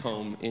make His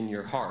home in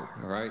your heart,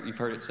 all right? You've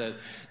heard it said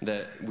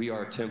that we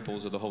are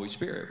temples of the Holy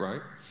Spirit,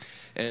 right?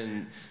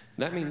 And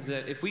that means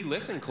that if we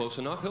listen close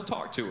enough, He'll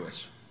talk to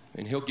us.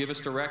 And He'll give us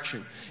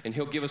direction, and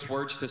He'll give us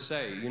words to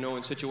say. You know,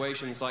 in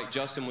situations like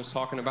Justin was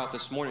talking about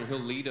this morning, He'll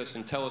lead us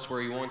and tell us where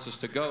He wants us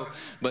to go,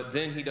 but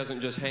then He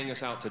doesn't just hang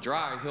us out to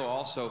dry. He'll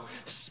also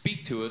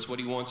speak to us what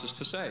He wants us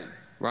to say,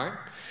 right?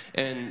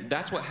 And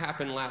that's what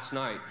happened last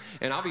night.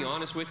 And I'll be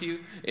honest with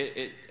you,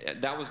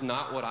 that was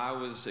not what I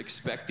was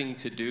expecting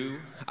to do.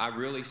 I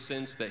really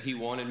sensed that He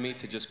wanted me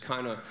to just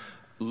kind of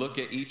look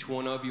at each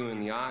one of you in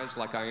the eyes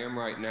like I am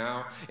right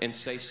now and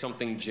say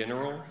something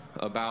general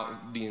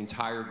about the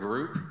entire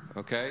group,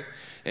 okay,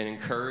 and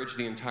encourage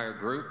the entire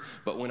group.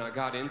 But when I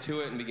got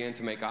into it and began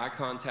to make eye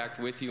contact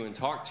with you and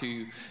talk to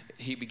you,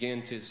 He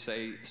began to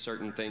say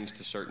certain things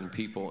to certain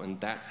people,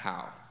 and that's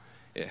how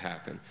it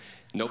happened.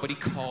 Nobody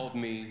called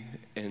me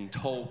and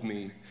told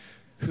me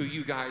who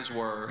you guys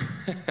were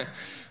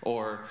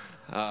or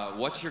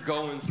what you're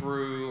going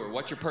through or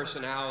what your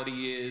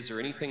personality is or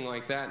anything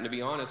like that. And to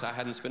be honest, I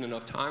hadn't spent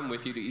enough time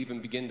with you to even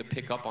begin to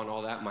pick up on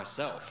all that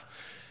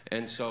myself.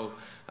 And so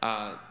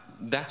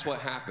that's what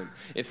happened.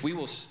 If we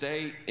will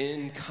stay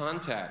in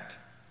contact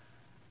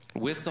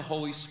with the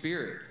Holy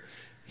Spirit,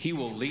 He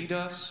will lead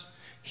us,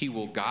 He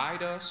will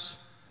guide us,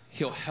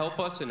 He'll help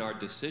us in our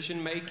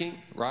decision making,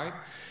 right?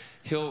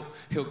 He'll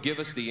give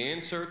us the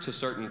answer to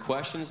certain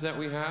questions that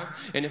we have.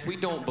 And if we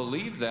don't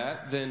believe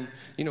that, then,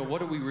 you know,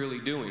 what are we really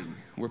doing?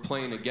 We're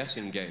playing a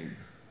guessing game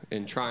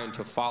and trying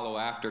to follow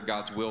after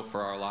God's will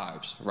for our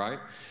lives, right?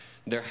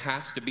 There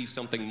has to be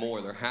something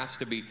more. There has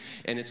to be,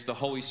 and it's the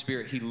Holy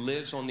Spirit. He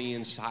lives on the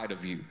inside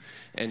of you,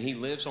 and He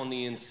lives on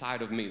the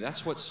inside of me.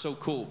 That's what's so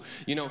cool.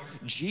 You know,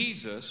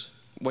 Jesus,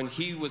 when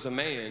He was a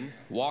man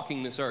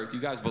walking this earth, you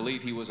guys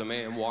believe He was a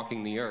man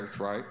walking the earth,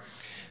 right?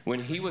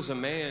 When He was a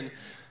man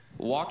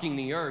walking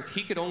the earth,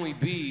 He could only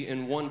be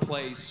in one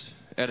place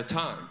at a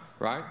time,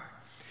 right?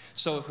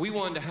 So if we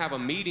wanted to have a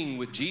meeting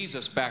with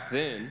Jesus back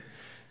then,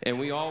 and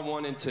we all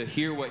wanted to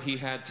hear what He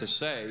had to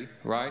say,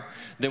 right,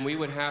 then we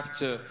would have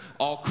to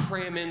all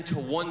cram into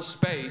one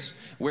space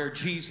where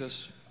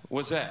Jesus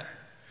was at.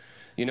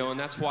 You know, and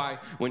that's why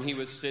when he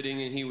was sitting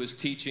and he was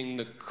teaching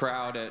the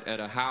crowd at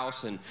a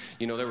house, and,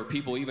 you know, there were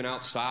people even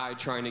outside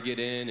trying to get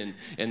in,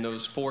 and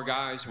those 4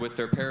 guys with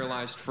their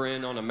paralyzed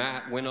friend on a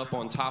mat went up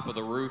on top of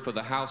the roof of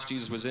the house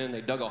Jesus was in.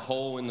 They dug a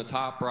hole in the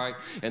top, right,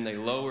 and they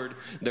lowered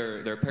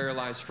their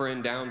paralyzed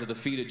friend down to the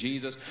feet of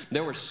Jesus.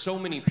 There were so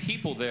many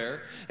people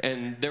there,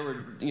 and there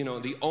were, you know,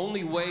 the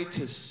only way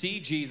to see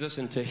Jesus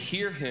and to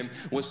hear him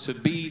was to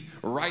be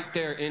right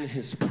there in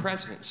his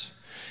presence.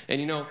 And,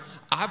 you know,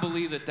 I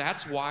believe that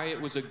that's why it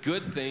was a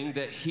good thing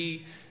that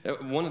he,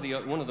 one of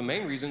the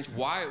main reasons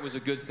why it was a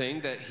good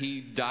thing that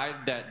he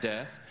died that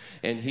death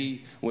and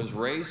he was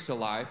raised to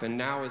life and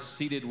now is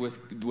seated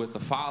with the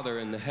Father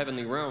in the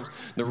heavenly realms.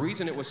 The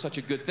reason it was such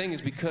a good thing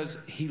is because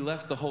he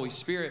left the Holy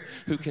Spirit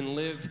who can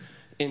live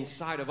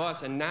inside of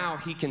us, and now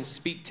he can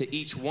speak to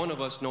each one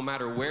of us no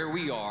matter where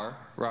we are,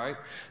 right?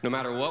 No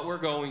matter what we're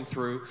going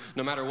through,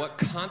 no matter what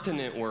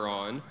continent we're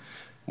on.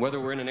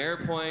 Whether we're in an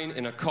airplane,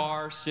 in a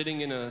car,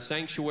 sitting in a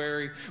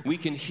sanctuary, we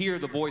can hear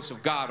the voice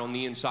of God on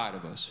the inside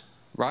of us,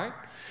 right?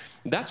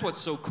 That's what's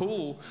so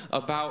cool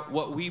about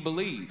what we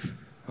believe,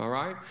 all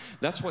right?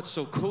 That's what's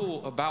so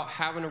cool about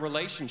having a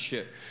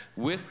relationship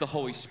with the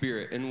Holy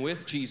Spirit and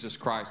with Jesus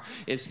Christ,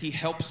 is he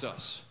helps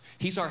us.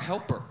 He's our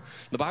helper.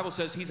 The Bible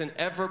says he's an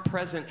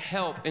ever-present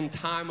help in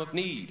time of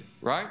need,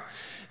 right?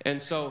 And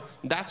so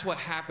that's what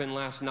happened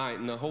last night,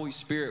 and the Holy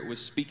Spirit was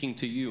speaking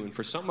to you. And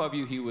for some of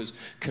you, he was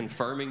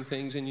confirming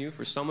things in you.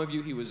 For some of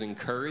you, he was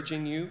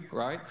encouraging you,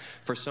 right?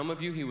 For some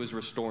of you, he was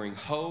restoring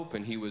hope,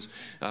 and he was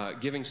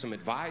giving some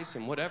advice,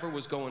 and whatever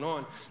was going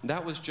on,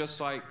 that was just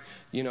like,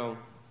 you know,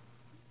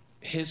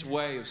 his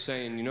way of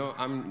saying, you know,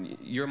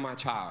 you're my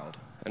child,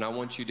 and I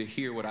want you to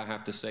hear what I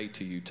have to say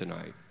to you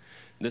tonight.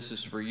 This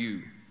is for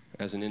you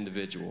as an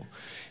individual.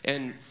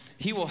 And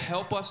he will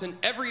help us in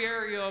every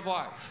area of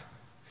life,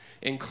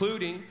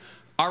 including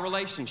our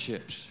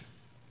relationships.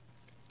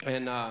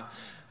 And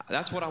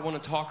that's what I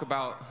want to talk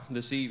about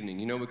this evening,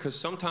 you know, because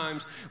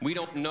sometimes we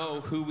don't know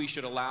who we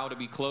should allow to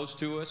be close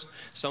to us.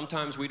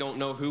 Sometimes we don't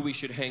know who we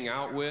should hang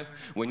out with.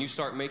 When you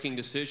start making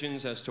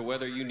decisions as to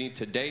whether you need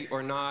to date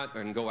or not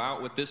and go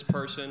out with this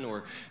person,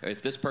 or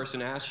if this person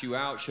asks you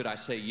out, should I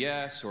say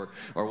yes, or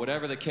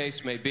whatever the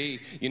case may be,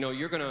 you know,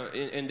 you're going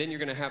to, and then you're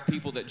going to have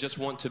people that just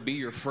want to be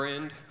your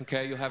friend,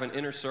 okay? You'll have an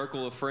inner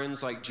circle of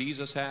friends like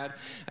Jesus had,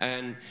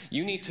 and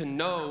you need to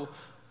know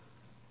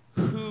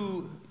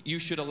who you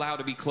should allow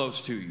to be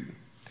close to you.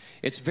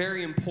 It's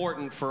very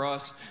important for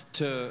us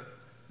to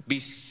be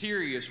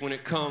serious when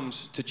it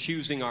comes to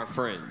choosing our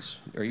friends.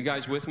 Are you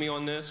guys with me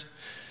on this?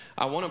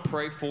 I want to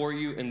pray for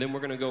you, and then we're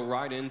going to go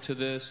right into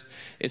this.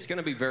 It's going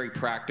to be very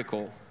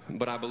practical,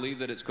 but I believe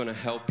that it's going to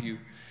help you.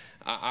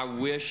 I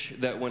wish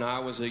that when I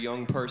was a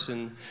young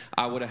person,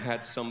 I would have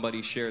had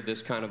somebody share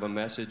this kind of a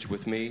message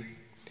with me.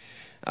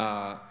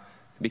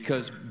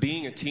 Because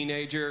being a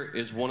teenager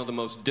is one of the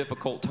most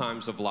difficult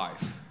times of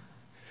life.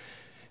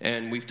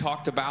 And we've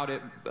talked about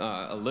it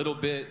a little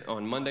bit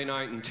on Monday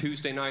night and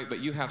Tuesday night, but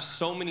you have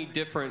so many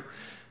different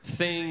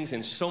things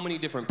and so many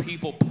different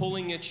people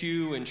pulling at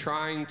you and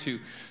trying to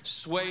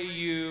sway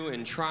you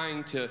and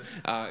trying to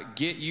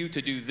get you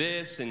to do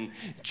this and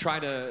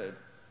try to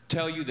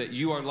tell you that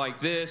you are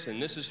like this,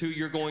 and this is who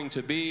you're going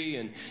to be,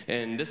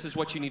 and this is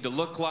what you need to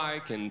look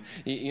like, and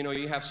you know,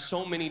 you have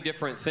so many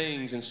different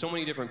things and so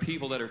many different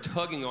people that are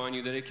tugging on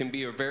you that it can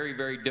be a very,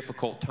 very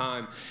difficult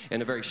time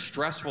and a very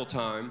stressful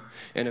time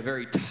and a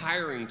very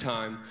tiring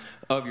time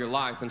of your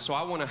life. And so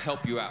I want to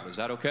help you out. Is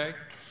that okay?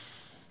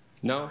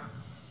 No?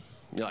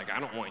 You're like, I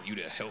don't want you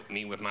to help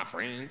me with my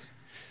friends.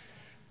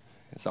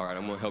 It's all right.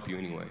 I'm going to help you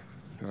anyway.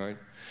 All right?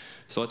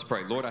 So let's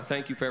pray. Lord, I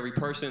thank you for every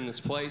person in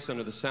this place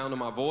under the sound of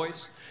my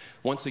voice.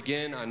 Once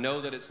again, I know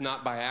that it's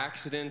not by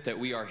accident that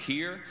we are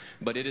here,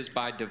 but it is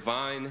by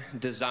divine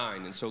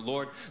design. And so,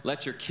 Lord,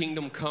 let your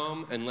kingdom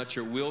come and let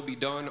your will be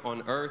done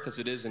on earth as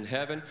it is in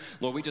heaven.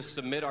 Lord, we just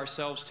submit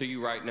ourselves to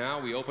you right now.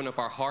 We open up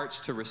our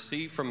hearts to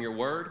receive from your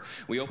word.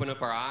 We open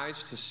up our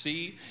eyes to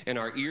see and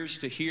our ears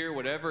to hear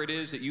whatever it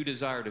is that you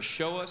desire to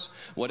show us,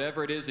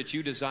 whatever it is that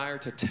you desire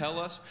to tell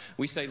us.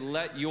 We say,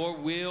 let your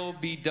will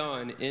be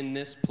done in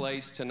this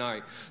place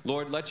tonight.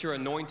 Lord, let your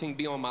anointing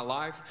be on my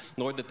life.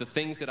 Lord, that the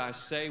things that I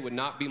say would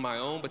not be my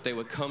own, but they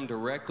would come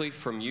directly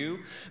from you.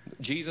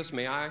 Jesus,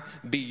 may I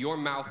be your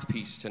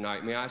mouthpiece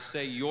tonight. May I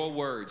say your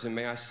words, and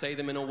may I say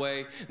them in a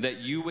way that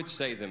you would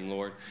say them,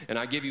 Lord. And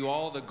I give you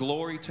all the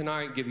glory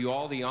tonight, give you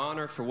all the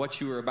honor for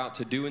what you are about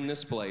to do in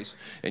this place,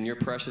 in your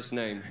precious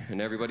name.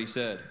 And everybody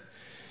said,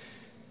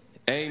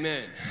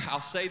 amen.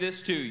 I'll say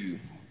this to you.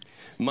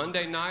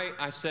 Monday night,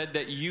 I said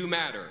that you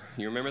matter.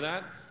 You remember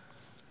that?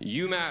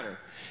 You matter.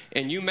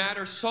 And you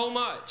matter so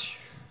much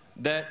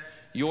that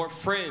your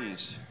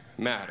friends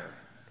matter.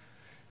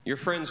 Your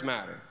friends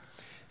matter.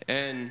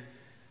 And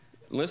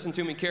listen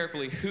to me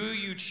carefully. Who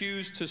you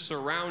choose to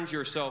surround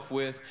yourself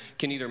with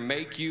can either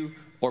make you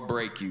or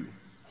break you.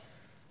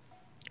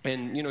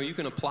 And, you know, you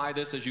can apply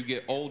this as you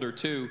get older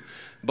too,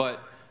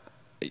 but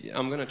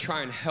I'm going to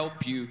try and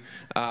help you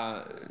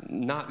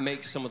not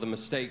make some of the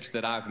mistakes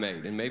that I've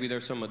made. And maybe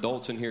there's some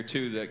adults in here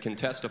too that can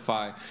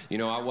testify, you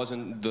know, I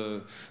wasn't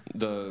the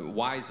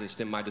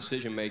wisest in my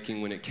decision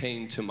making when it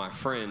came to my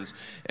friends.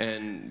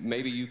 And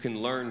maybe you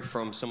can learn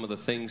from some of the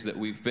things that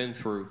we've been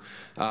through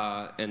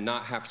and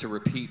not have to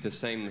repeat the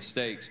same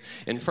mistakes.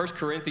 In 1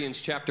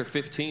 Corinthians chapter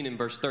 15 and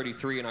verse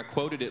 33, and I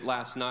quoted it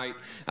last night,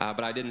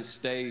 but I didn't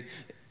stay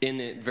in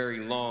it very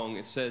long.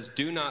 It says,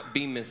 "Do not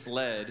be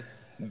misled.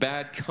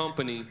 Bad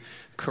company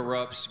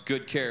corrupts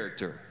good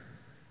character."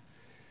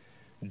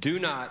 Do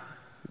not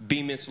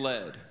be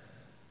misled.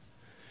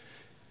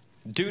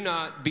 Do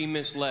not be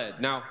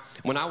misled. Now,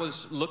 when I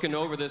was looking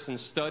over this and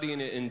studying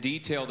it in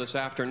detail this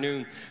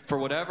afternoon, for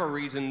whatever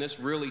reason, this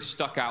really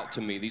stuck out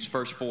to me, these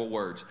first 4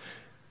 words.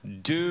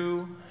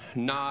 Do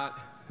not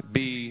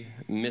be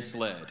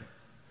misled.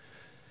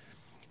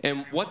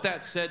 And what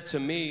that said to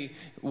me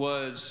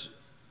was,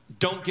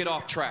 don't get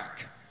off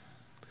track.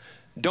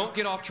 Don't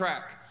get off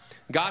track.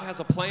 God has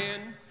a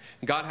plan.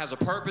 God has a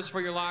purpose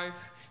for your life.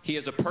 He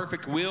has a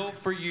perfect will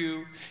for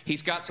you.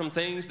 He's got some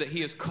things that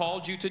He has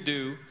called you to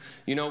do.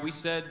 You know, we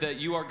said that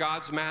you are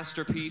God's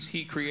masterpiece.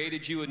 He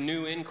created you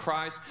anew in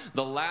Christ.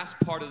 The last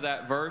part of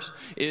that verse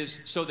is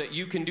so that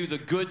you can do the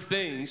good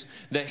things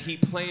that He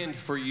planned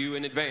for you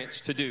in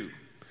advance to do.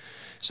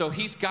 So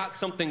He's got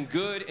something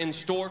good in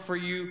store for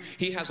you.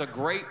 He has a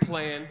great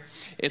plan.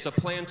 It's a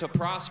plan to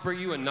prosper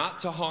you and not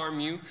to harm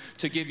you,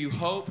 to give you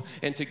hope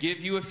and to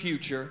give you a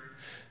future.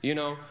 You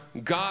know,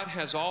 God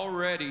has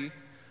already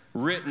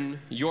written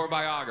your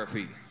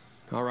biography,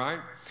 all right?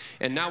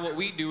 And now what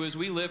we do is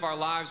we live our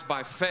lives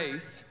by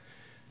faith,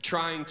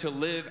 trying to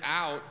live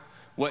out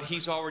what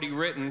He's already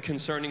written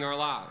concerning our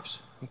lives,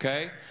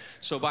 okay?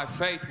 So by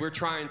faith, we're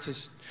trying to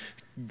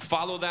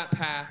follow that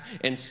path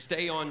and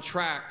stay on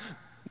track.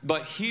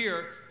 But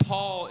here,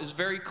 Paul is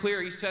very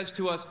clear. He says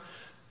to us,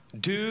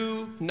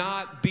 do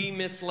not be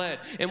misled.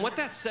 And what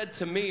that said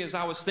to me as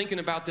I was thinking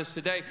about this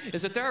today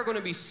is that there are going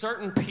to be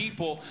certain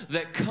people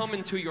that come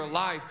into your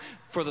life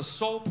for the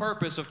sole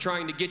purpose of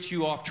trying to get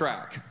you off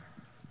track.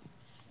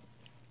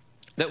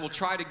 That will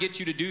try to get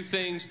you to do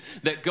things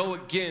that go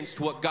against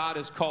what God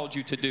has called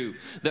you to do.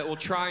 That will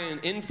try and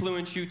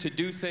influence you to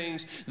do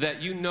things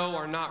that you know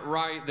are not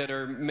right, that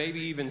are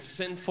maybe even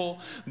sinful.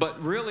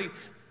 But really,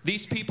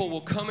 these people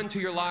will come into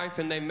your life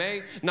and they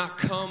may not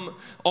come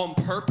on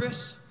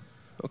purpose.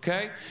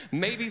 Okay?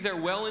 Maybe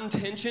they're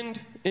well-intentioned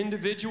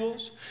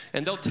individuals,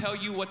 and they'll tell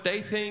you what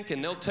they think,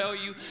 and they'll tell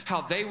you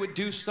how they would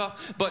do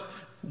stuff. But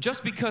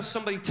just because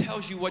somebody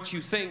tells you what you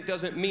think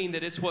doesn't mean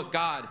that it's what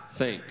God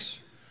thinks.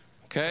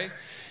 Okay?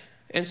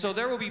 And so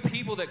there will be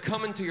people that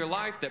come into your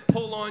life that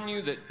pull on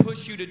you, that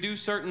push you to do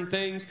certain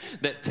things,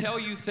 that tell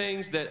you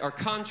things that are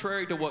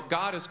contrary to what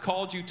God has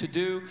called you to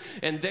do,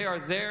 and they are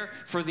there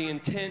for the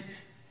intent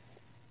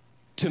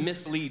to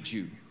mislead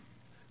you,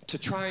 to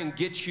try and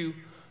get you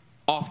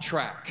off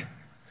track.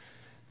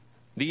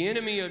 The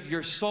enemy of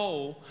your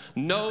soul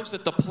knows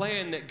that the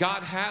plan that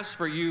God has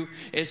for you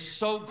is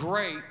so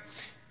great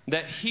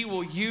that he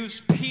will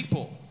use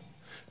people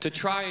to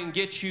try and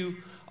get you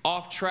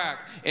off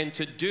track and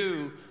to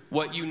do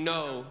what you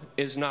know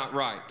is not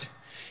right.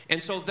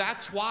 And so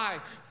that's why,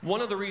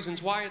 one of the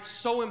reasons why it's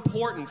so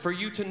important for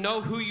you to know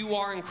who you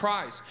are in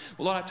Christ.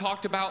 What I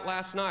talked about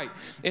last night.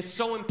 It's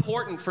so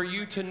important for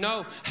you to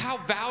know how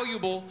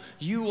valuable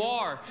you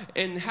are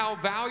and how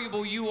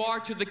valuable you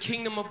are to the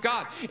kingdom of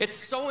God. It's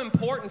so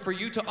important for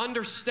you to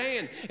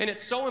understand, and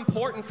it's so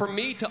important for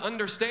me to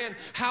understand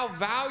how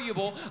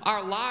valuable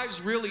our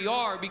lives really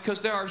are,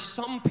 because there are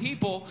some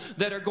people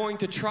that are going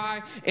to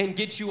try and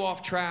get you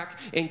off track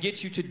and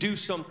get you to do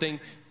something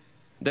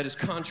that is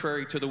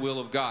contrary to the will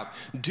of God.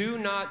 Do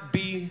not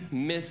be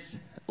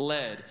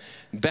misled.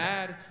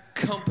 Bad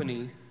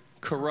company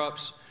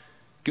corrupts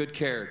good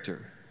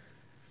character.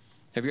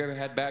 Have you ever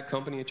had bad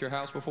company at your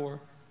house before?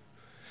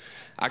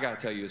 I got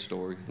to tell you a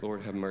story.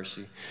 Lord have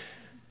mercy.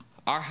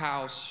 Our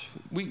house,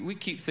 we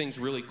keep things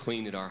really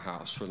clean at our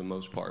house for the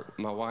most part.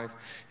 My wife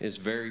is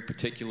very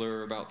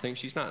particular about things.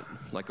 She's not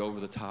like over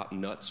the top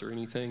nuts or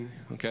anything,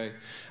 okay?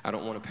 I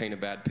don't want to paint a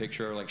bad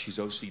picture like she's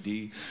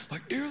OCD.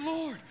 Like, dear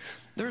Lord,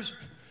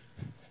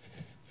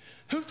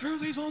 who threw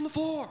these on the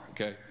floor?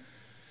 Okay.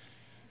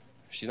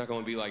 She's not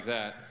going to be like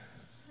that.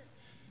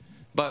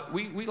 But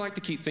we like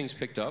to keep things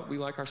picked up. We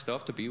like our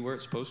stuff to be where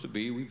it's supposed to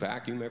be. We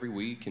vacuum every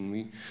week, and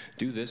we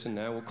do this and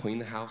that. We'll clean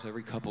the house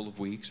every couple of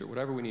weeks or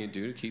whatever we need to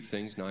do to keep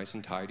things nice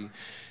and tidy.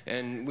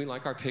 And we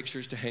like our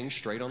pictures to hang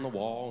straight on the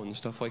wall and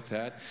stuff like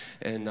that.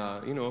 And,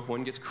 you know, if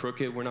one gets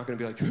crooked, we're not going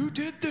to be like, who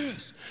did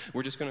this?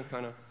 We're just going to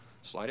kind of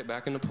slide it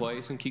back into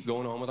place and keep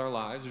going on with our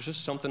lives. There's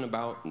just something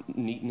about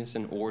neatness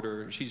and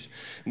order.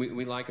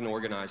 We like an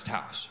organized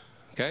house,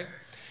 okay?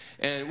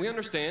 And we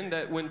understand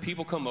that when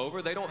people come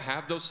over, they don't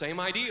have those same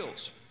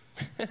ideals.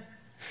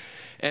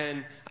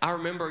 And I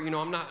remember, you know,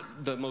 I'm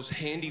not the most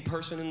handy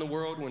person in the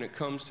world when it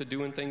comes to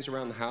doing things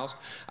around the house.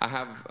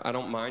 I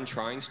don't mind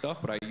trying stuff,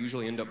 but I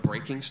usually end up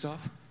breaking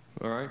stuff,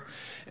 all right?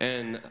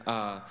 And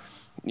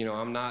you know,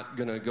 I'm not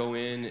going to go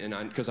in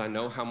and because I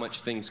know how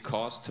much things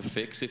cost to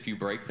fix if you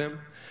break them.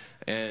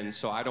 And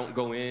so I don't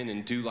go in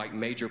and do like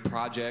major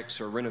projects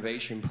or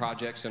renovation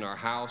projects in our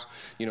house.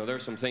 You know,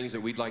 there's some things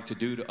that we'd like to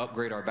do to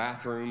upgrade our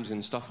bathrooms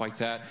and stuff like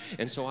that.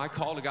 And so I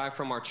called a guy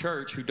from our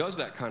church who does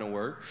that kind of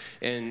work.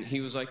 And he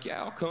was like,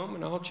 yeah, I'll come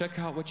and I'll check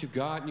out what you've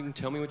got. And you can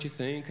tell me what you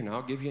think. And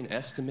I'll give you an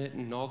estimate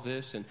and all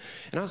this. And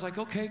I was like,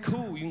 okay,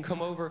 cool. You can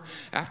come over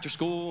after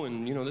school.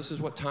 And, you know, this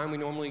is what time we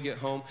normally get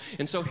home.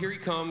 And so here he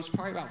comes,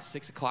 probably about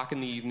 6 o'clock in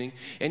the evening.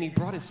 And he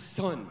brought his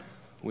son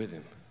with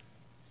him.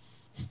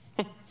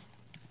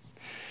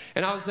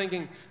 And I was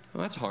thinking,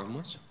 well, that's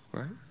harmless,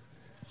 right?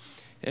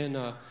 And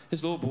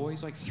his little boy,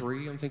 he's like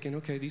 3. I'm thinking,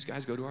 okay, these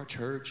guys go to our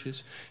church.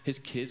 His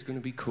kid's going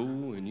to be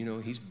cool. And, you know,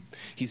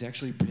 he's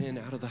actually been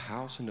out of the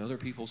house in other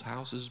people's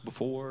houses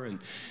before. And,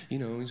 you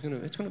know, it's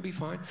going to be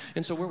fine.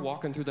 And so we're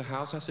walking through the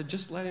house. I said,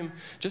 just let him,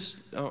 I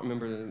don't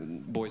remember the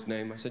boy's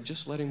name. I said,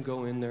 just let him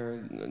go in there.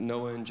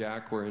 Noah and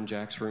Jack were in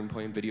Jack's room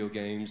playing video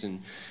games.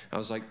 And I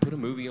was like, put a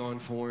movie on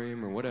for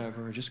him or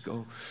whatever. Or just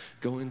go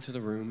into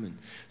the room. And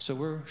so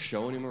we're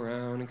showing him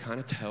around and kind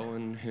of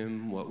telling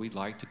him what we'd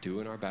like to do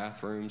in our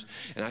bathrooms.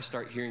 And I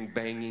start hearing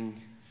banging,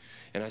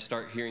 and I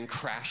start hearing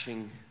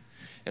crashing,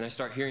 and I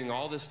start hearing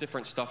all this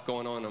different stuff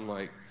going on. I'm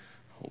like,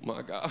 oh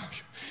my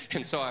gosh.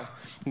 And so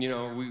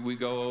we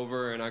go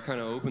over, and I kind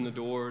of open the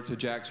door to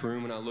Jack's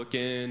room, and I look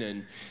in,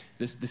 and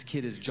this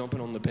kid is jumping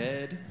on the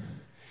bed.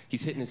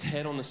 He's hitting his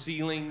head on the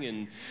ceiling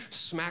and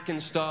smacking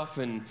stuff,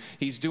 and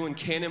he's doing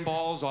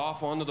cannonballs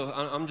off onto the,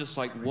 I'm just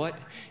like, what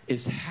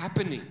is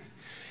happening?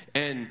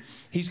 And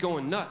he's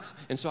going nuts.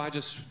 And so I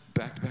just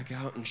backed back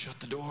out and shut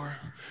the door.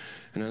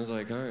 And I was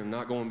like, I am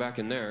not going back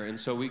in there. And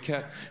so we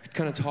kept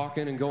kind of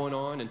talking and going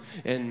on.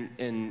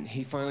 And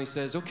he finally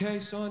says, okay,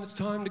 son, it's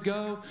time to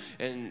go.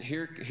 And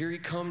here he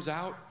comes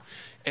out.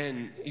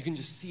 And you can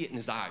just see it in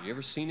his eye. You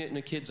ever seen it in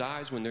a kid's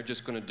eyes when they're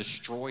just going to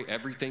destroy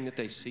everything that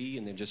they see?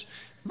 And they're just,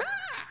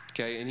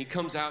 okay, and he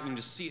comes out and you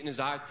just see it in his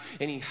eyes,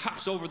 and he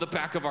hops over the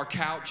back of our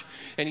couch,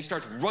 and he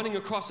starts running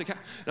across the couch,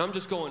 and I'm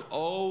just going,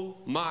 oh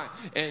my,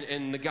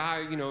 and the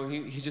guy, you know,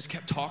 he just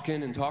kept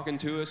talking and talking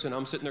to us, and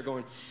I'm sitting there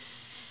going,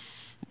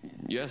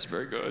 yes,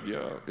 very good,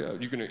 yeah,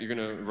 you're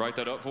gonna write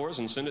that up for us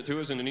and send it to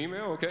us in an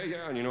email, okay,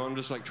 yeah, and you know, I'm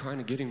just like trying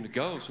to get him to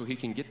go so he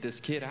can get this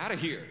kid out of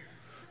here,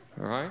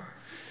 all right,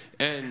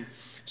 and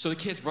so the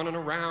kid's running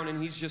around,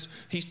 and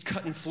he's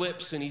cutting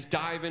flips, and he's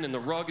diving, and the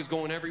rug is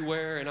going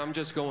everywhere, and I'm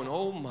just going,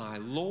 oh my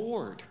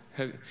Lord.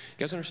 You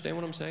guys understand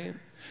what I'm saying?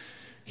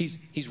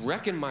 He's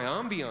wrecking my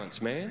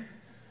ambiance, man.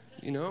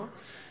 You know?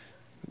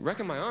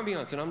 Wrecking my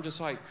ambiance, and I'm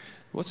just like,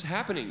 what's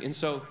happening? And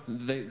so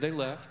they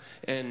left,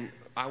 and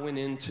I went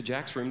into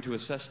Jack's room to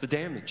assess the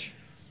damage.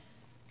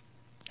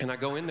 And I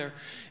go in there,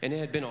 and it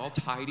had been all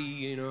tidy,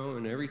 you know,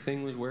 and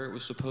everything was where it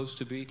was supposed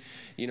to be.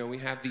 You know, we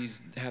have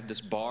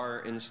this bar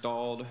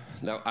installed.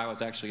 I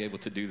was actually able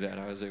to do that.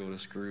 I was able to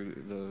screw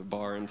the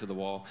bar into the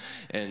wall.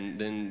 And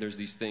then there's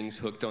these things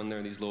hooked on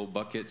there, these little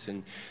buckets,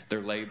 and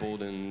they're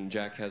labeled. And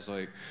Jack has,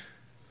 like,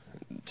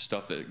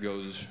 stuff that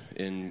goes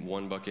in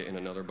one bucket and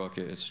another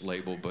bucket. It's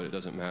labeled, but it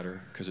doesn't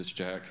matter because it's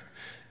Jack.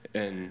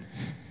 And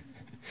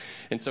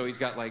so he's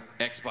got like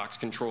Xbox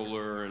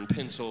controller and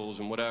pencils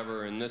and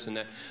whatever and this and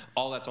that.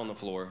 All that's on the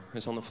floor.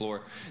 It's on the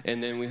floor.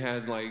 And then we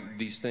had like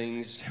these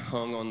things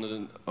hung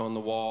on the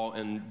wall,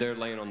 and they're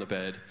laying on the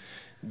bed.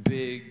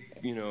 Big,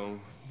 you know,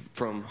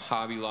 from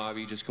Hobby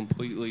Lobby, just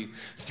completely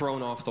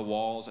thrown off the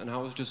walls. And I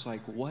was just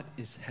like, what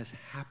has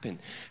happened?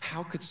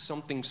 How could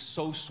something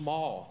so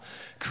small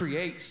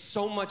create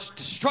so much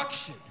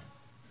destruction?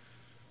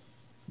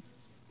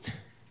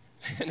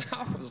 And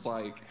I was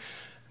like,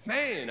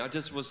 man, I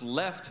just was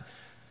left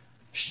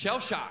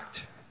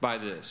shell-shocked by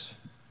this.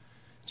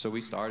 So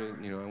we started,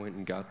 you know, I went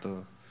and got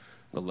the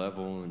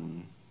level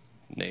and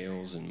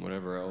nails and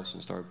whatever else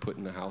and started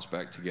putting the house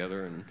back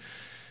together.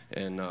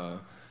 And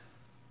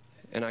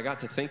I got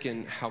to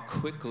thinking how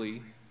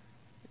quickly,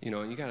 you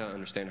know, and you got to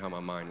understand how my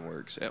mind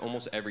works.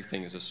 Almost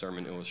everything is a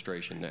sermon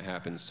illustration that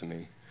happens to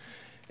me.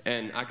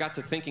 And I got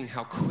to thinking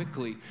how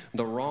quickly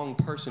the wrong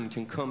person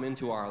can come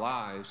into our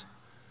lives.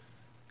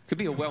 Could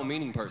be a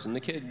well-meaning person.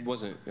 The kid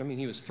wasn't, I mean,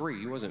 he was 3.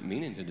 He wasn't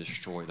meaning to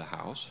destroy the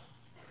house.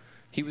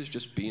 He was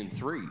just being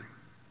 3,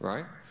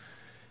 right?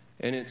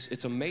 And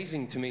it's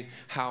amazing to me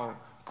how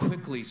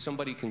quickly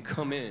somebody can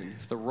come in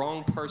if the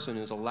wrong person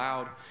is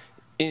allowed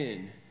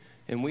in,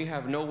 and we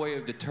have no way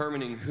of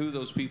determining who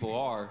those people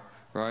are,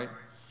 right?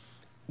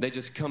 They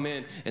just come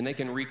in, and they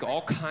can wreak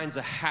all kinds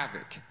of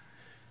havoc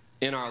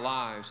in our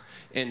lives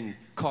and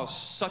cause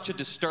such a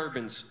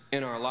disturbance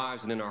in our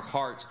lives and in our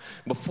hearts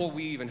before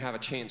we even have a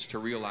chance to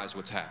realize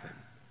what's happened.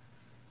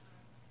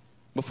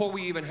 Before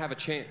we even have a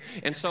chance.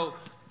 And so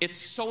it's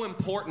so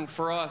important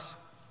for us,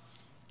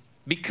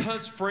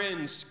 because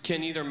friends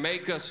can either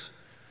make us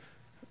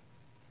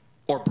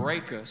or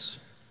break us.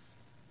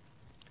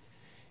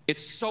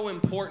 It's so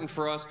important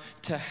for us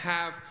to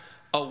have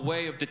a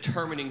way of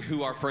determining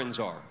who our friends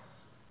are.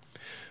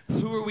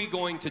 Who are we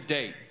going to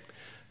date?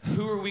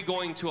 Who are we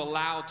going to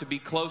allow to be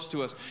close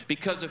to us?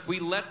 Because if we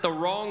let the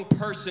wrong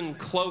person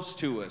close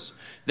to us,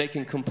 they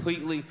can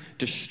completely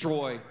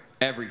destroy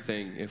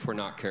everything if we're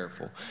not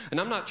careful. And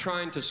I'm not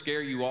trying to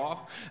scare you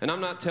off, and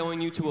I'm not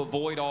telling you to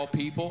avoid all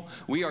people.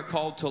 We are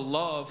called to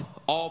love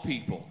all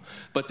people.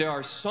 But there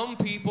are some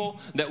people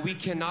that we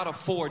cannot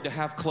afford to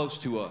have close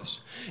to us.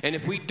 And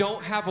if we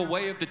don't have a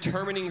way of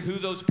determining who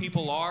those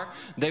people are,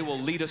 they will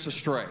lead us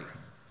astray.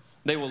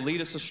 They will lead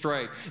us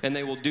astray, and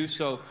they will do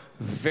so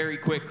very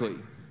quickly.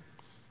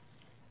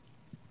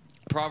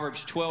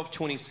 Proverbs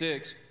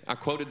 12:26, I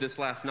quoted this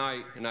last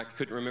night, and I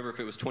couldn't remember if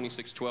it was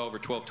 26:12 or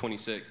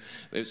 12:26.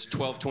 It was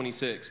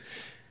 12:26.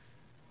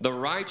 The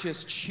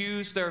righteous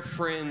choose their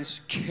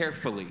friends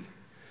carefully.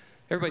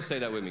 Everybody say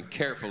that with me,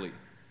 carefully.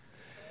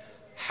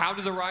 How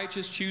do the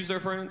righteous choose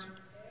their friends?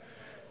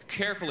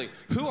 Carefully.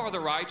 Who are the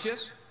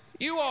righteous?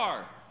 You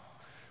are.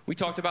 We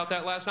talked about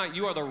that last night.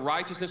 You are the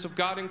righteousness of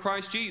God in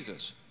Christ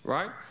Jesus,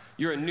 right?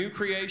 You're a new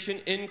creation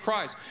in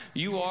Christ.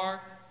 You are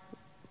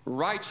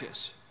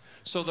righteous.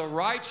 So the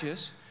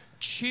righteous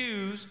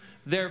choose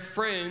their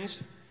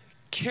friends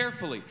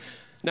carefully.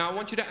 Now, I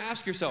want you to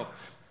ask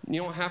yourself, you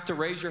don't have to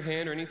raise your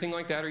hand or anything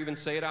like that or even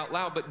say it out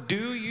loud, but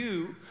do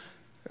you,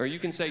 or you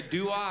can say,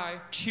 do I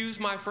choose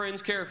my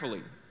friends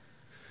carefully?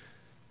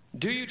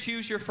 Do you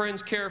choose your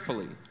friends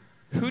carefully?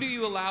 Who do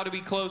you allow to be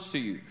close to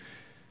you?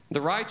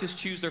 The righteous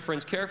choose their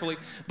friends carefully,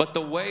 but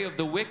the way of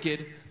the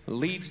wicked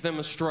leads them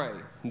astray.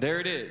 There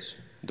it is.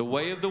 The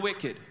way of the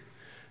wicked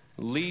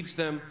leads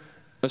them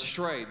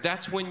astray.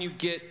 That's when you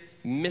get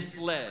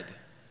misled.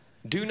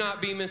 Do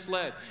not be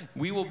misled.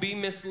 We will be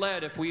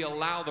misled if we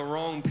allow the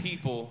wrong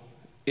people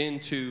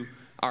into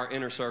our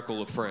inner circle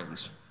of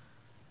friends.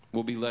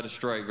 We'll be led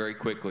astray very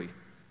quickly.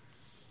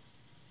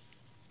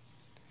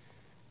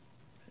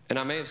 And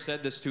I may have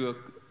said this to a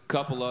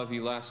couple of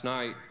you last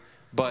night,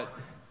 but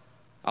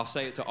I'll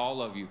say it to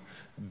all of you.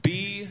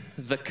 Be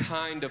the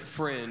kind of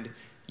friend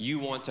you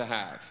want to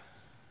have.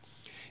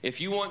 If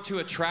you want to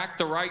attract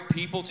the right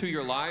people to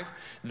your life,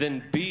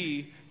 then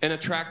be an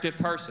attractive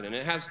person. And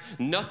it has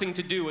nothing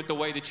to do with the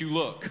way that you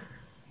look.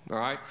 All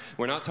right?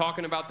 We're not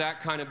talking about that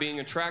kind of being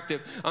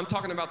attractive. I'm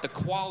talking about the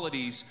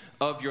qualities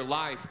of your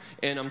life.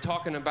 And I'm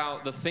talking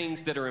about the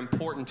things that are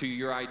important to you,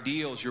 your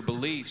ideals, your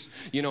beliefs.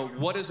 You know,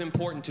 what is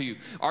important to you?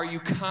 Are you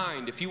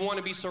kind? If you want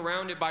to be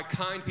surrounded by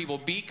kind people,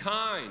 be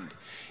kind.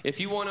 If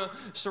you want to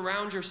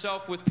surround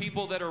yourself with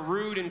people that are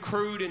rude and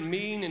crude and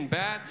mean and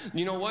bad,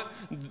 you know what?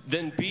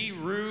 Then be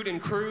rude and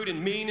crude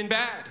and mean and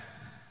bad.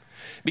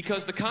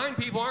 Because the kind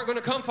people aren't going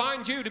to come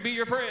find you to be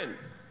your friend.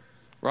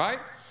 Right?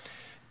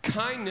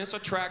 Kindness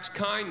attracts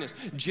kindness.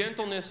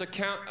 Gentleness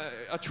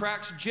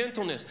attracts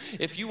gentleness.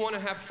 If you want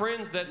to have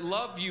friends that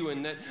love you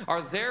and that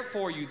are there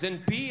for you,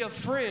 then be a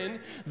friend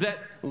that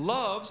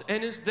loves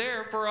and is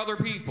there for other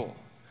people.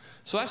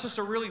 So that's just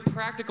a really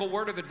practical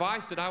word of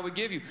advice that I would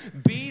give you.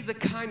 Be the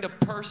kind of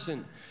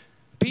person,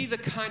 be the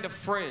kind of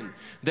friend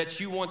that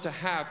you want to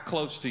have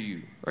close to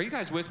you. Are you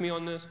guys with me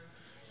on this?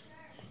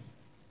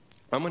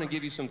 I'm going to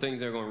give you some things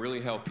that are going to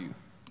really help you.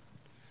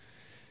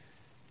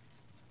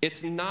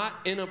 It's not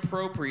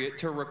inappropriate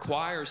to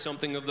require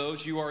something of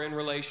those you are in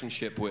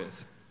relationship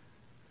with.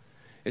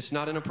 It's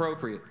not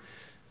inappropriate.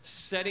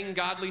 Setting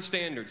godly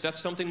standards, that's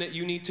something that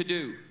you need to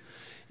do.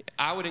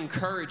 I would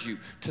encourage you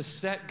to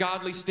set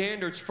godly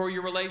standards for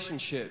your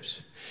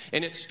relationships.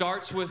 And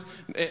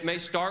it may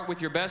start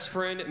with your best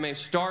friend. It may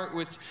start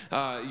with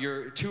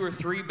your 2 or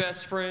 3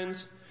 best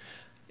friends.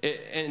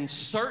 And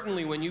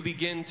certainly when you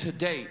begin to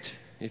date,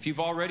 if you've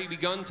already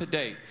begun to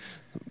date,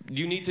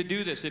 you need to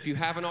do this if you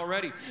haven't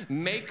already.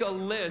 Make a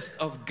list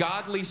of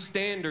godly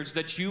standards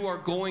that you are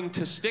going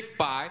to stick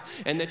by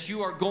and that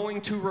you are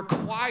going to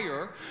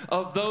require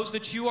of those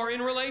that you are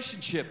in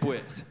relationship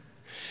with.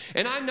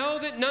 And I know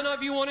that none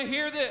of you want to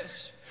hear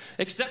this,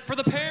 except for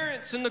the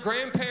parents and the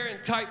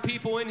grandparent type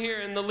people in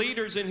here and the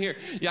leaders in here.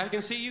 Yeah, I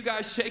can see you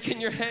guys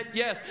shaking your head.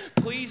 Yes,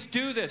 please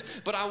do this.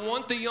 But I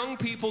want the young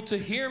people to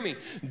hear me.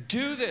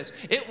 Do this.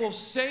 It will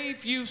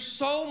save you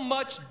so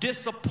much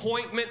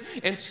disappointment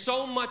and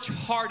so much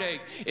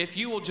heartache if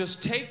you will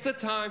just take the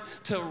time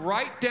to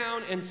write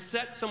down and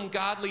set some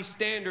godly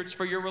standards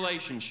for your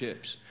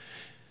relationships.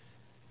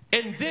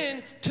 And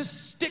then to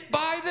stick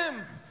by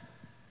them.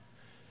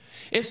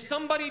 If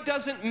somebody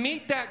doesn't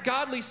meet that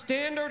godly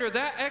standard or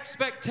that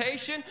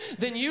expectation,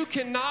 then you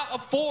cannot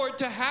afford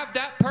to have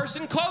that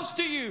person close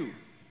to you.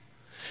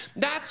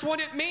 That's what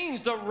it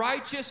means. The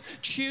righteous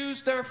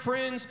choose their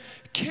friends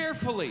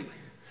carefully,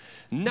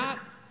 not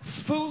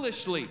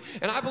foolishly.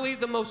 And I believe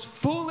the most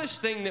foolish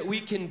thing that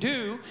we can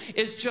do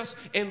is just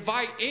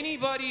invite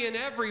anybody and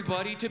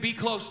everybody to be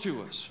close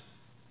to us.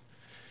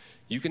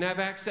 You can have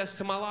access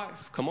to my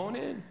life. Come on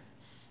in.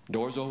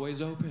 Door's always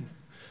open.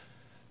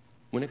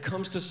 When it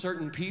comes to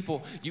certain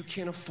people, you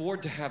can't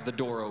afford to have the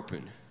door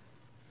open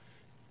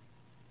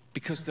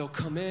because they'll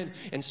come in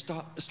and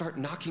start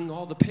knocking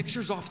all the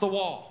pictures off the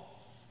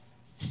wall.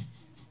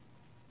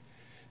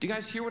 Do you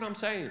guys hear what I'm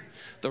saying?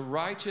 The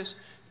righteous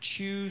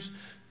choose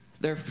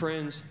their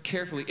friends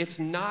carefully. It's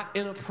not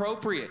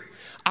inappropriate.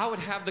 I would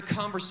have the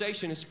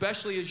conversation,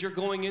 especially as you're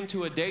going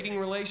into a dating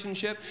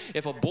relationship.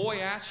 If a boy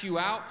asks you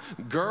out,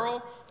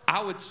 girl,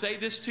 I would say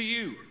this to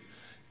you.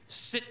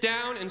 Sit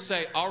down and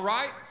say, all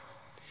right,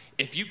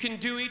 if you can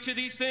do each of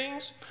these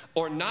things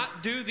or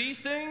not do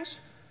these things,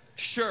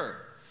 sure.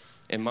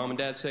 And mom and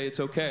dad say it's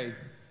okay.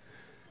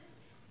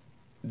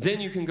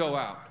 Then you can go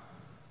out.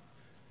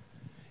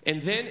 And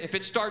then if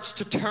it starts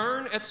to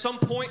turn at some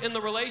point in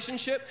the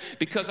relationship,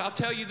 because I'll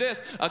tell you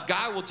this, a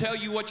guy will tell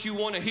you what you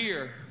want to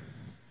hear.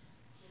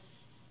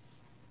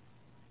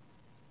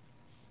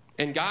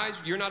 And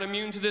guys, you're not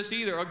immune to this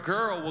either. A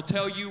girl will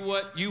tell you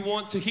what you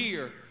want to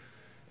hear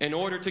in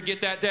order to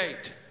get that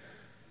date.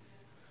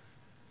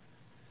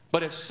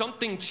 But if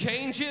something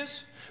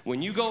changes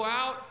when you go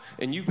out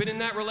and you've been in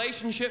that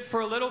relationship for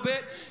a little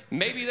bit,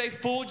 maybe they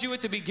fooled you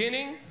at the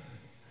beginning.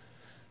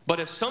 But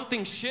if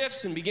something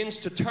shifts and begins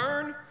to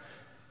turn,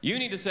 you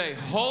need to say,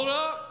 hold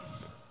up,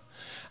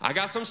 I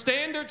got some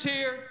standards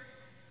here.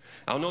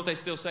 I don't know if they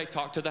still say,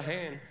 talk to the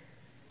hand.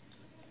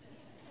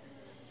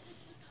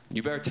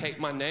 You better take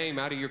my name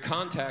out of your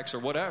contacts or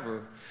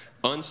whatever.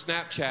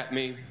 Unsnapchat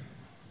me.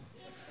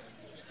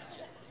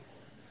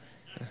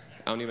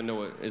 I don't even know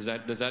what, is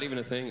that even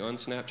a thing,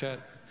 unsnapchat?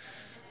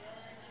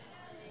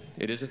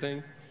 It is a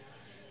thing?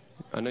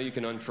 I know you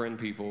can unfriend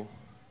people.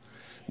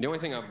 The only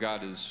thing I've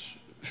got is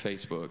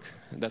Facebook.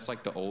 That's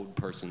like the old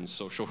person's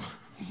social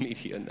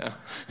media now.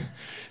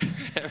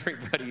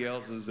 Everybody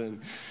else is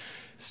in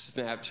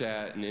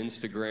Snapchat and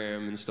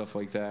Instagram and stuff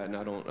like that, and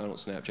I don't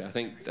Snapchat.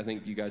 I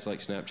think you guys like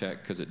Snapchat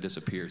because it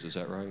disappears. Is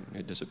that right?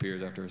 It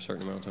disappears after a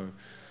certain amount of time.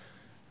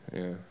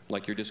 Yeah,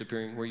 like you're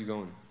disappearing. Where are you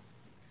going?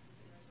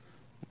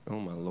 Oh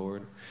my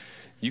Lord,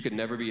 you could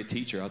never be a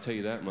teacher. I'll tell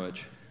you that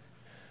much.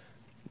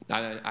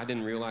 I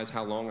didn't realize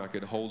how long I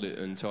could hold it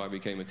until I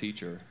became a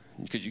teacher.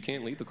 Because you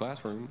can't leave the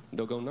classroom.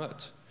 They'll go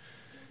nuts.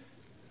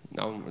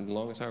 Now, the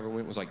longest I ever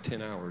went was like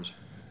 10 hours.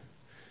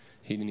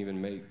 He didn't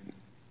even make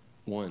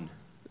one.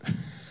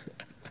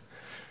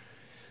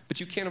 But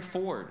you can't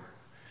afford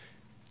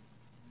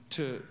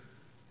to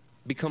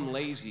become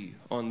lazy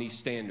on these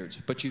standards.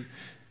 But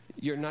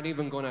you're not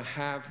even going to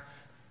have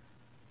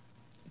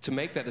to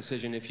make that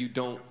decision if you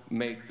don't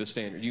make the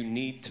standard. You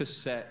need to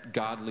set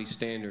godly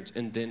standards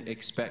and then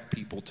expect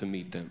people to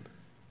meet them.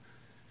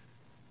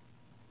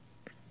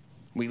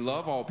 We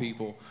love all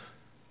people,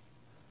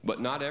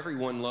 but not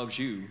everyone loves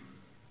you.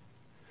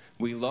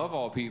 We love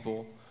all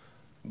people,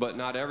 but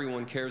not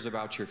everyone cares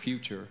about your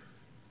future.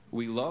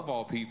 We love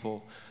all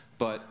people,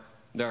 but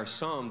there are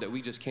some that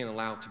we just can't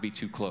allow to be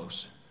too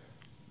close.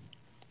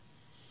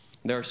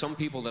 There are some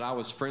people that I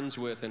was friends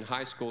with in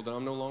high school that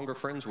I'm no longer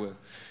friends with.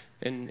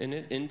 And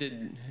it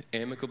ended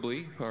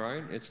amicably, all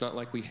right? It's not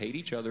like we hate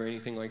each other or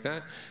anything like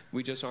that.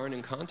 We just aren't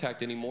in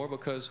contact anymore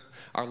because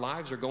our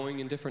lives are going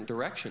in different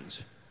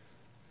directions.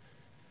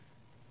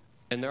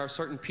 And there are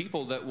certain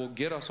people that will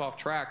get us off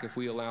track if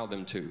we allow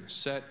them to.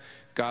 Set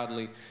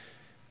godly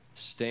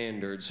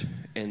standards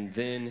and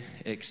then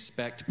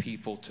expect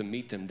people to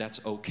meet them.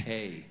 That's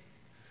okay.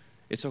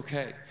 It's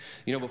okay.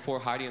 You know, before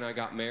Heidi and I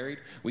got married,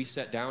 we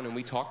sat down and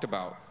we talked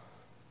about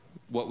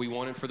what we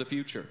wanted for the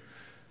future,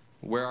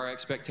 where our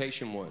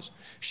expectation was.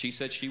 She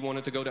said she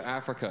wanted to go to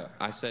Africa.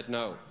 I said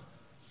no.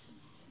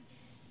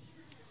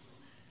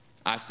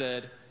 I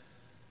said,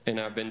 and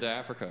I've been to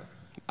Africa.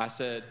 I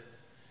said,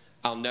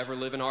 I'll never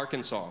live in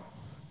Arkansas.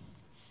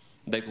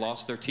 They've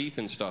lost their teeth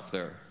and stuff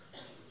there.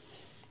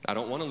 I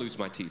don't want to lose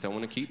my teeth. I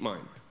want to keep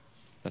mine.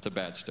 That's a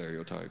bad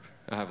stereotype.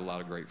 I have a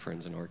lot of great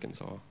friends in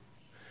Arkansas.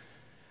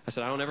 I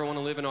said, I don't ever want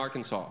to live in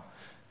Arkansas.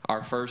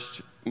 Our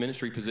first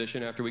ministry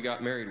position after we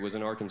got married was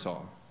in Arkansas.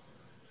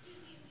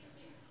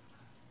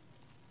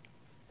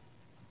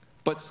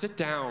 But sit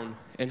down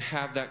and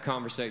have that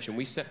conversation.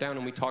 We sat down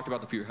and we talked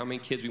about the future, how many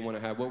kids we want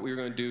to have, what we were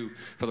going to do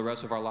for the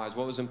rest of our lives,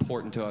 what was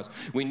important to us.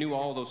 We knew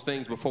all those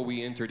things before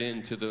we entered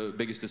into the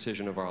biggest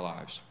decision of our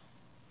lives.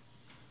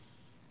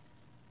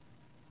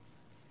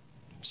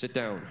 Sit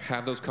down,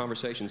 have those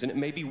conversations. And it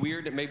may be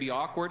weird, it may be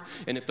awkward,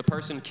 and if the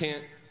person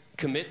can't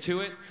commit to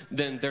it,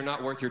 then they're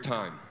not worth your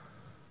time,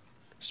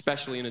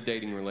 especially in a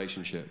dating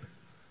relationship.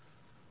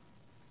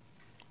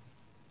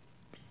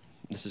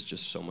 This is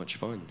just so much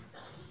fun.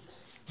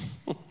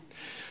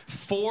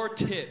 4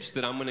 tips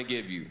that I'm going to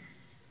give you.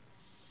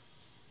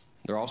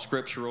 They're all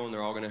scriptural and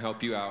they're all going to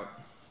help you out.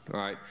 All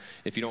right.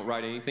 If you don't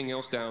write anything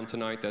else down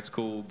tonight, that's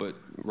cool, but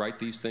write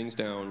these things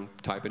down,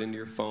 type it into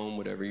your phone,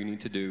 whatever you need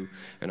to do,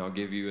 and I'll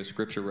give you a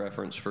scripture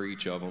reference for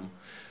each of them.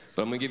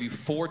 But I'm going to give you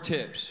 4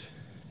 tips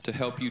to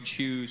help you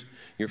choose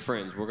your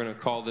friends. We're going to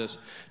call this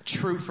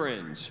true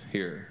friends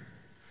here.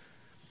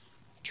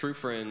 True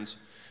friends.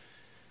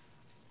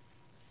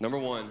 Number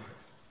 1.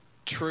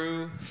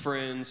 True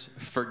friends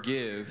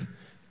forgive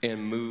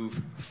and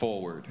move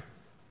forward.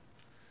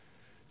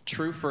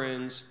 True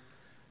friends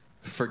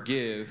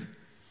forgive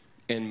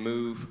and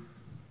move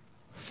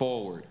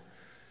forward.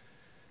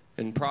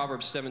 In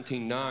Proverbs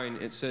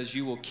 17:9, it says,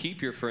 you will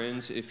keep your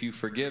friends if you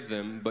forgive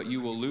them, but you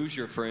will lose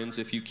your friends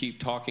if you keep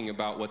talking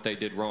about what they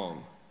did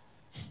wrong.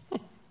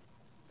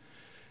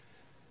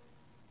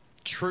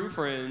 true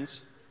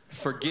friends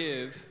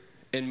forgive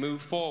and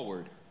move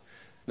forward.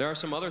 There are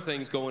some other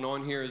things going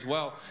on here as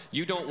well.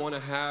 You don't want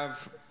to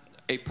have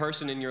a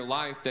person in your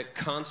life that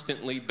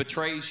constantly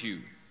betrays you.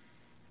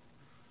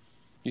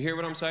 You hear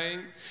what I'm saying?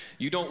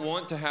 You don't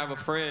want to have a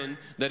friend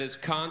that is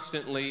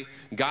constantly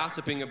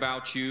gossiping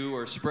about you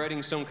or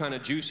spreading some kind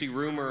of juicy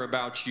rumor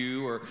about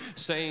you or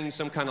saying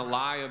some kind of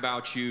lie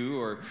about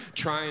you or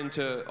trying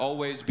to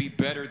always be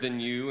better than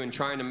you and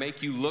trying to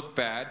make you look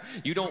bad.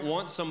 You don't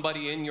want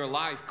somebody in your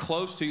life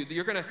close to you.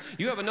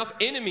 You have enough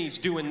enemies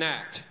doing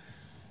that.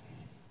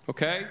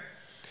 Okay?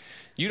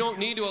 You don't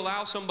need to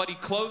allow somebody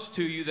close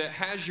to you that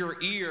has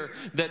your ear,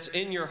 that's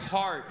in your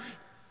heart,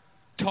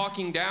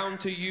 talking down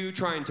to you,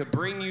 trying to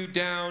bring you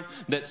down,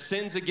 that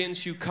sins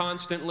against you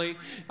constantly.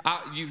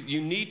 You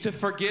need to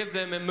forgive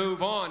them and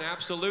move on,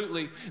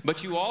 absolutely.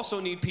 But you also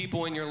need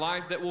people in your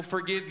life that will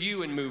forgive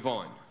you and move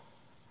on.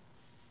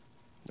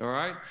 All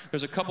right?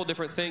 There's a couple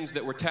different things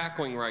that we're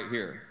tackling right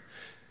here.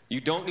 You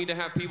don't need to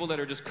have people that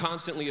are just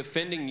constantly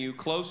offending you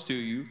close to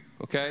you,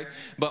 okay?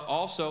 But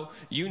also,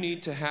 you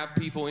need to have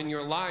people in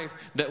your life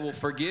that will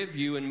forgive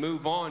you and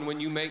move on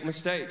when you make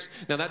mistakes.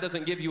 Now, that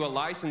doesn't give you a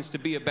license to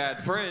be a bad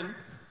friend,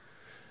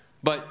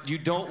 but you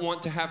don't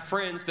want to have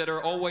friends that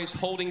are always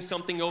holding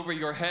something over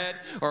your head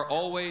or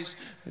always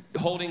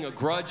holding a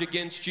grudge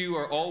against you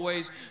or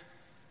always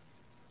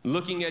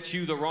looking at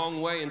you the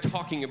wrong way and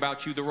talking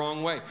about you the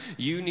wrong way.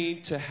 You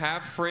need to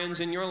have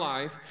friends in your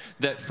life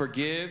that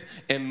forgive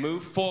and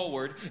move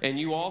forward, and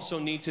you also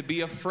need to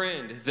be a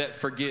friend that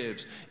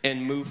forgives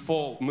and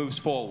moves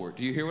forward.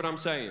 Do you hear what I'm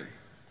saying?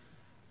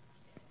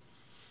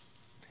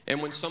 And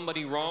when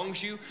somebody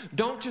wrongs you,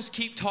 don't just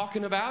keep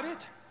talking about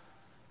it.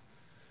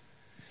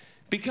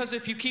 Because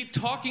if you keep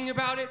talking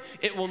about it,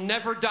 it will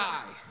never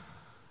die.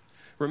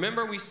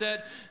 Remember we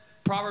said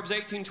Proverbs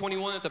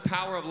 18:21 that the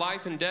power of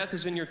life and death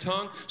is in your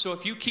tongue. So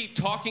if you keep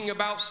talking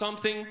about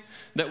something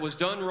that was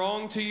done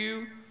wrong to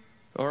you,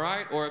 all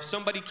right, or if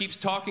somebody keeps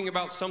talking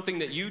about something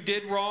that you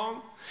did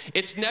wrong,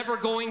 it's never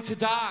going to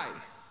die.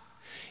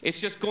 It's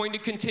just going to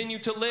continue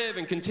to live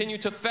and continue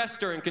to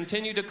fester and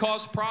continue to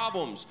cause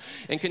problems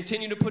and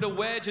continue to put a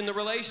wedge in the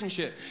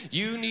relationship.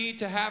 You need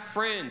to have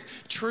friends.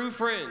 True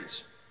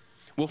friends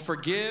will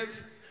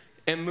forgive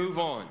and move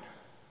on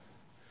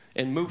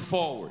and move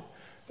forward.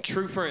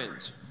 True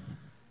friends.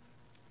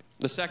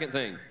 The second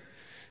thing,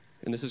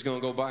 and this is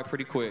going to go by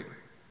pretty quick,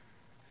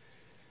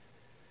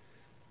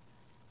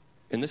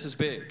 and this is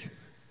big.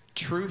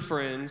 True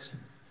friends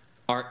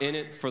are in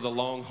it for the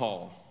long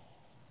haul.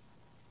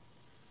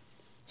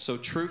 So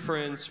true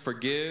friends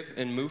forgive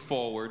and move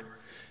forward.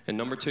 And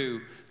number two,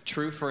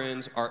 true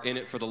friends are in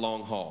it for the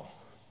long haul.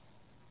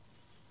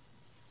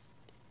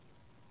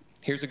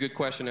 Here's a good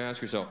question to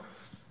ask yourself.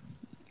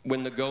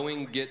 When the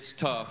going gets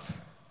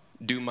tough,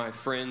 do my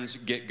friends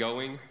get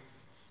going?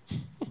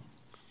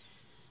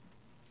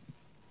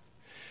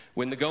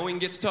 When the going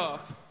gets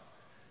tough,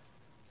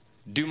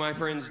 do my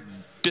friends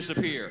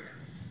disappear?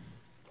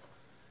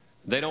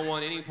 They don't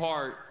want any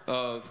part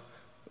of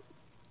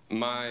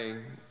my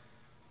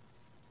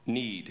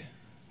need.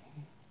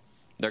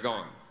 They're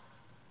gone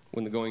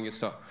when the going gets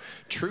tough.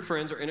 True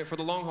friends are in it for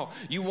the long haul.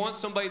 You want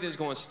somebody that's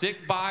going to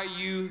stick by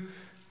you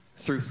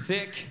through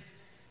thick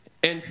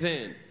and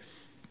thin.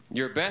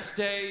 Your best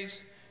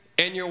days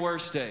and your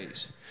worst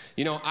days.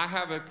 You know, I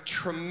have a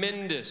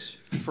tremendous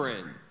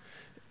friend.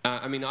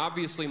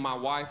 Obviously my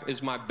wife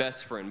is my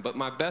best friend, but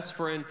my best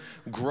friend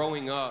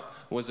growing up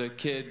was a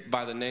kid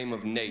by the name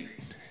of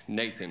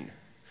Nathan.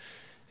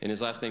 And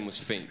his last name was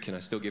Fink, and I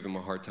still give him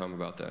a hard time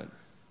about that.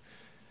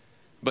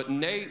 But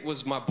Nate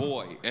was my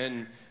boy,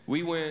 and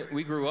we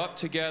grew up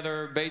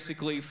together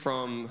basically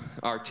from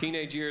our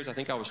teenage years. I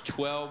think I was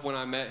 12 when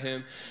I met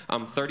him.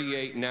 I'm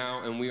 38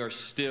 now, and we are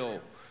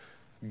still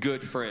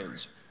good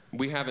friends.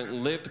 We haven't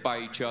lived by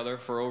each other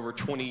for over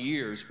 20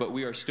 years, but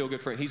we are still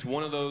good friends. He's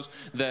one of those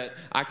that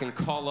I can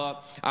call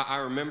up. I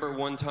remember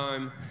one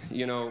time,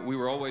 you know, we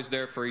were always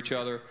there for each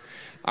other.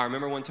 I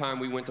remember one time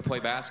we went to play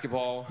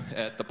basketball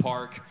at the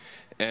park,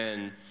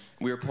 and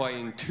we were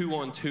playing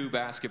 2-on-2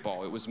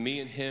 basketball. It was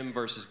me and him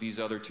versus these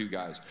other two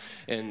guys.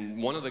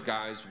 And one of the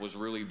guys was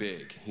really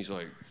big. He's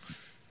like,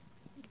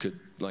 could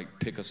like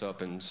pick us up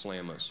and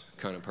slam us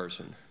kind of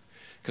person.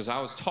 Because I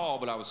was tall,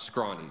 but I was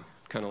scrawny,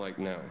 kind of like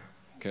now,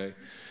 okay?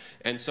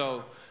 And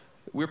so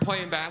we were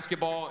playing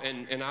basketball,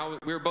 and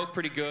we were both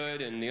pretty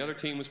good, and the other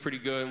team was pretty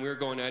good, and we were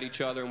going at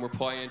each other, and we're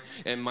playing.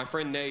 And my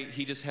friend Nate,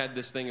 he just had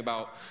this thing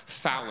about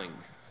fouling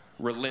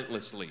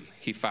relentlessly.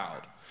 He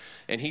fouled.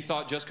 And he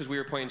thought just because we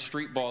were playing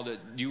street ball that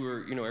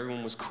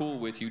everyone was cool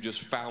with you just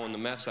fouling the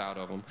mess out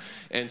of them.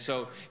 And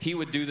so he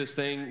would do this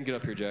thing. Get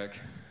up here, Jack.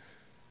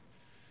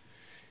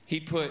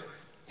 He'd put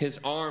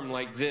his arm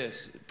like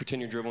this.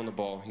 Pretend you're dribbling the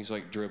ball. He's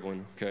like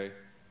dribbling, okay?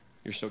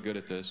 You're so good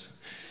at this.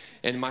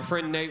 And my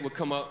friend Nate would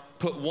come up,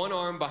 put one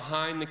arm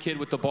behind the kid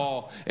with the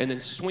ball, and then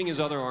swing his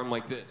other arm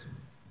like this.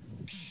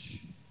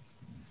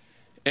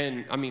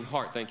 And,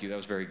 Hart, thank you. That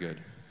was very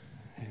good.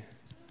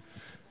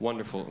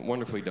 Wonderful,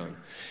 wonderfully done.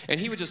 And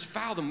he would just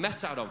foul the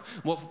mess out of him.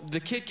 Well, the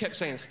kid kept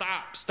saying,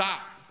 stop,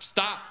 stop,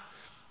 stop.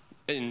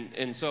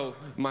 And so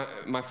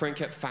my friend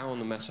kept fouling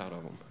the mess out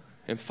of him.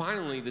 And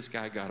finally, this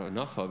guy got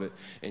enough of it,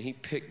 and he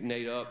picked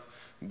Nate up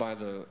by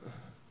the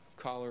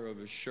collar of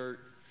his shirt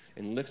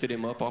and lifted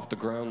him up off the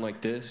ground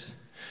like this.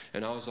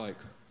 And I was like,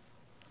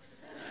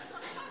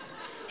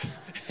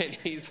 and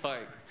he's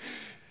like,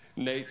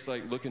 Nate's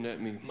like looking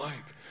at me,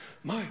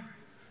 Mike,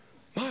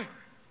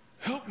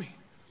 help me.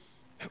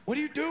 What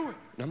are you doing?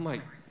 And I'm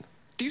like,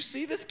 do you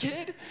see this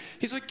kid?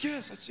 He's like,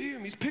 yes, I see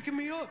him. He's picking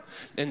me up.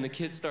 And the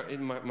kid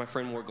started, my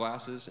friend wore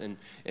glasses,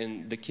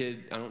 and the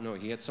kid, I don't know,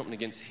 he had something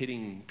against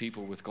hitting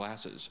people with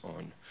glasses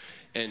on.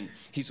 And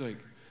he's like,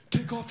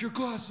 take off your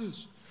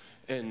glasses.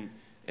 And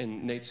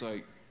Nate's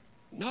like,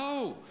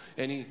 no.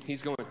 And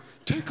he's going,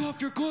 take off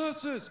your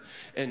glasses.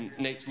 And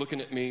Nate's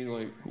looking at me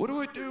like, what do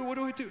I do? What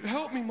do I do?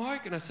 Help me,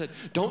 Mike. And I said,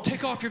 don't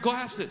take off your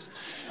glasses.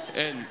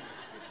 And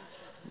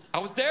I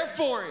was there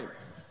for him.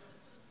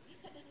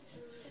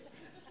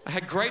 I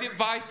had great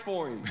advice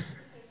for him.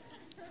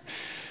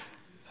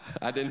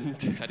 I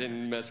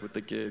didn't mess with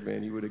the kid,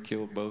 man. He would have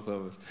killed both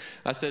of us.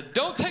 I said,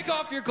 don't take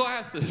off your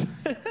glasses.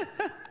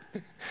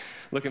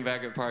 Looking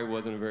back, it probably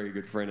wasn't a very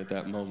good friend at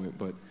that moment,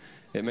 but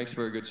it makes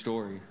for a good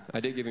story. I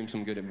did give him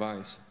some good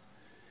advice.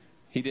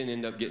 He didn't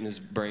end up getting his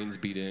brains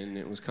beat in.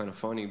 It was kind of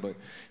funny, but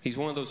he's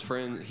one of those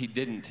friends, he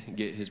didn't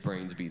get his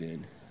brains beat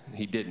in.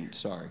 He didn't,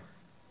 sorry.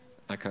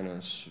 I kind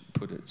of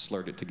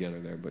slurred it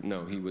together there, but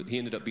no, he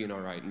ended up being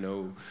all right.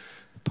 No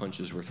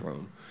punches were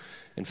thrown.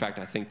 In fact,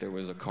 I think there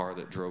was a car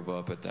that drove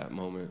up at that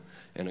moment,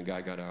 and a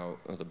guy got out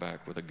of the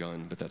back with a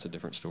gun, but that's a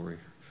different story.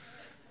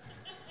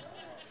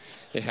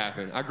 It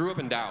happened. I grew up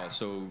in Dallas,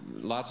 so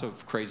lots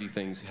of crazy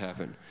things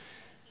happened.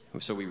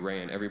 So we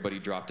ran. Everybody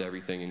dropped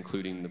everything,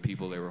 including the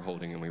people they were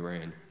holding, and we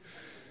ran.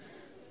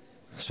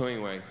 So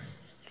anyway,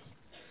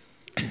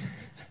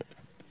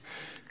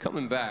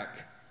 coming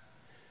back,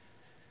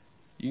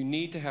 you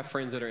need to have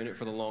friends that are in it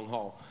for the long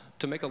haul.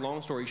 To make a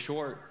long story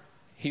short,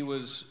 he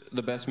was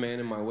the best man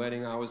in my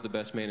wedding. I was the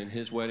best man in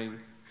his wedding.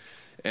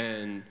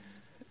 And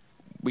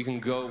we can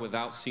go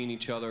without seeing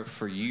each other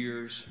for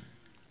years,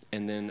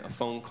 and then a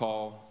phone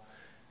call,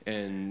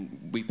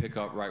 and we pick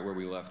up right where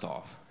we left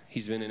off.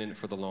 He's been in it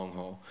for the long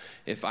haul.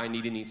 If I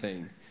need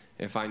anything,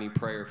 if I need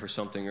prayer for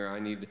something or I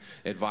need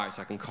advice,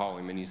 I can call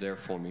him, and he's there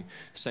for me.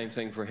 Same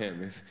thing for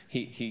him. If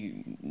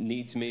he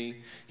needs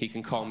me, he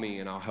can call me,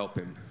 and I'll help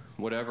him.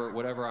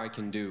 Whatever I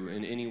can do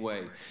in any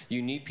way.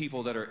 You need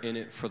people that are in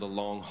it for the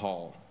long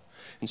haul.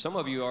 And some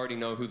of you already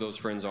know who those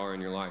friends are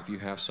in your life. You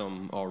have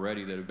some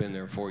already that have been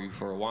there for you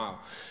for a while.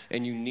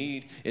 And you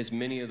need as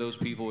many of those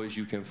people as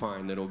you can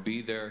find that'll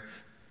be there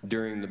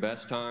during the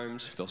best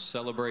times. They'll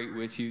celebrate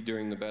with you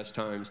during the best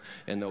times,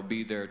 and they'll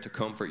be there to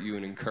comfort you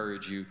and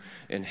encourage you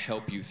and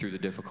help you through the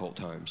difficult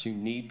times. You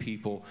need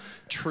people.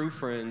 True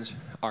friends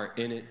are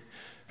in it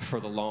for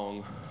the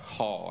long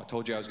haul. I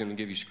told you I was going to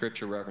give you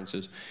scripture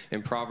references.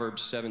 In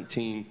Proverbs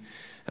 17,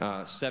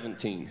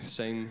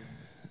 same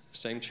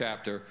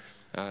chapter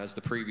as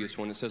the previous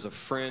one, it says, a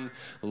friend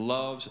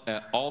loves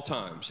at all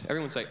times.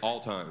 Everyone say all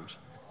times.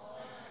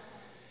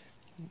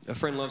 A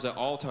friend loves at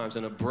all times,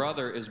 and a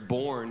brother is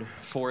born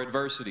for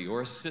adversity,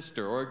 or a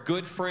sister or a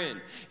good friend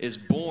is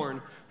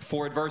born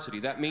for adversity.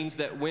 That means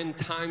that when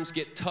times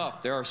get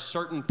tough, there are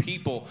certain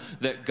people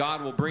that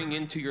God will bring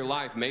into your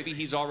life. Maybe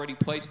he's already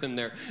placed them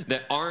there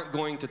that aren't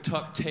going to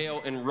tuck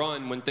tail and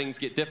run when things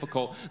get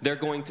difficult. They're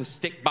going to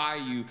stick by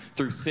you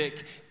through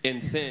thick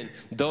and thin.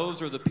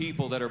 Those are the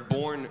people that are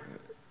born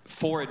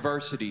for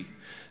adversity.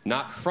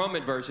 Not from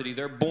adversity.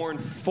 They're born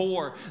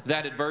for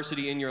that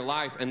adversity in your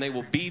life, and they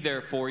will be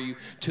there for you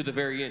to the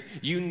very end.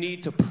 You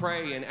need to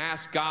pray and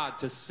ask God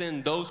to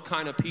send those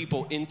kind of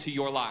people into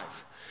your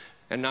life.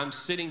 And I'm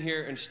sitting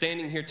here and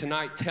standing here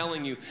tonight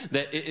telling you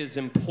that it is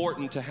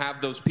important to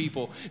have those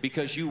people,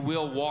 because you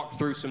will walk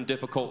through some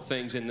difficult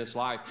things in this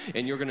life,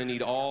 and you're going to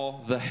need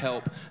all the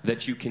help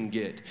that you can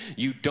get.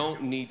 You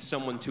don't need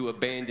someone to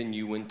abandon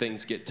you when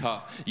things get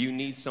tough. You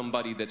need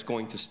somebody that's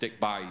going to stick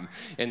by you.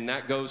 And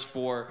that goes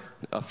for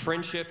a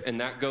friendship, and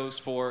that goes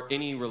for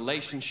any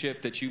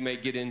relationship that you may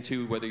get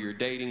into, whether you're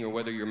dating or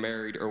whether you're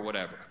married or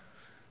whatever.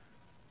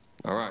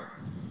 All right.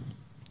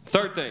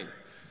 Third thing.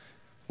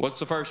 What's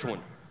the first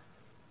one?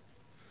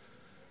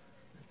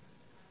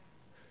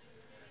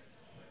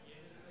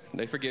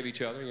 They forgive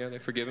each other. Yeah, they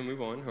forgive and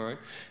move on. All right.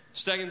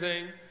 Second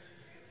thing,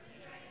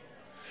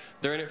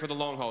 they're in it for the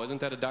long haul. Isn't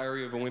that a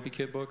Diary of a Wimpy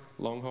Kid book?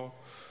 Long haul?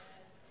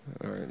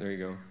 All right, there you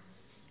go.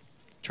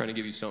 Trying to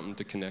give you something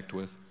to connect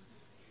with.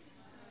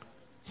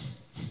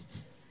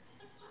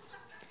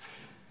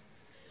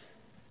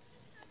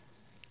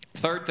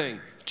 Third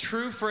thing,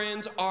 true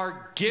friends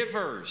are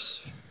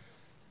givers.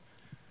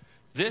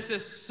 This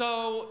is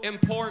so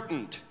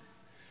important.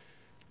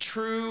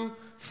 True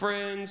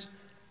friends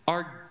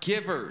are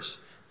givers.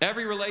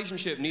 Every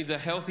relationship needs a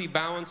healthy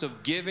balance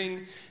of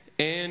giving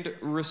and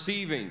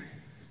receiving.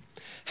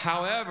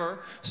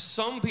 However,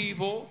 some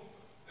people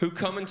who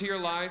come into your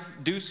life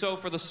do so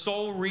for the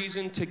sole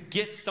reason to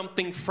get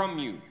something from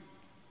you.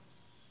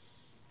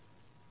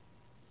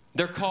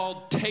 They're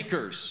called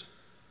takers.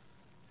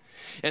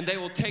 And they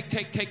will take.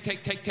 They'll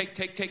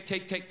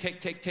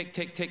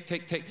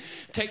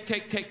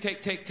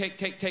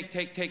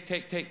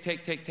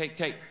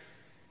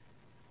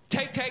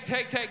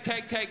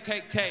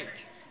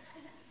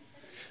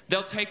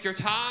take your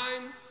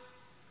time.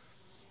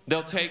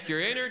 They'll take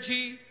your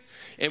energy.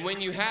 And when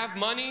you have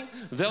money,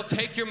 they'll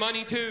take your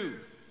money too.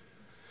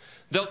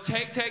 They'll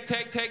take.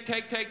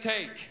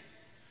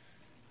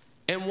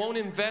 And won't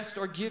invest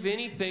or give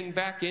anything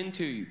back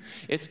into you.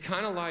 It's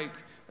kind of like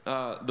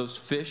those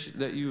fish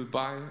that you would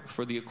buy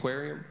for the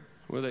aquarium.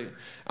 Where I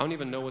don't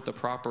even know what the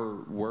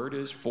proper word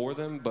is for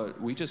them, but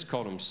we just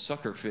called them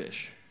sucker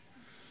fish.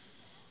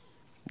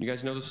 You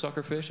guys know the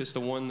sucker fish? It's the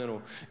one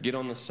that'll get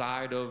on the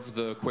side of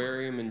the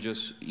aquarium and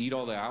just eat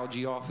all the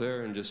algae off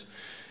there and just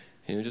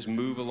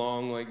move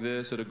along like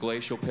this at a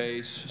glacial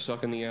pace,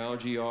 sucking the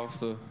algae off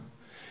the,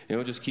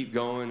 just keep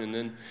going. And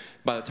then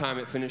by the time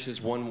it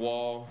finishes one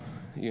wall,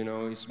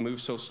 it's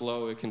moved so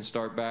slow it can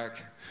start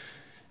back.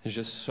 It's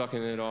just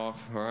sucking it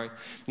off, all right?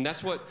 And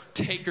that's what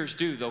takers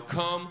do. They'll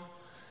come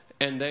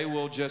and they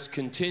will just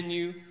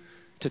continue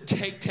to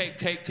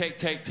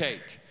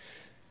take.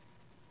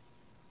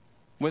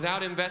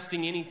 Without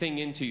investing anything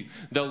into you.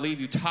 They'll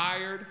leave you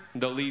tired.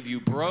 They'll leave you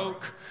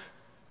broke.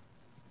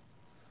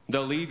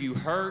 They'll leave you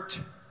hurt.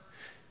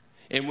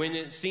 And when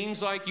it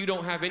seems like you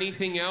don't have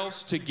anything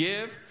else to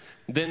give,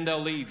 then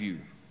they'll leave you.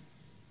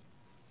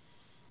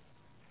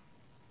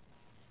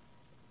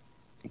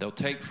 They'll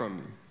take from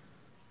you.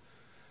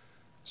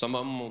 Some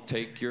of them will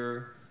take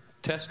your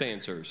test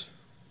answers.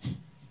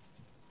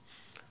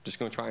 Just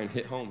going to try and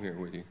hit home here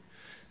with you.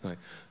 Like,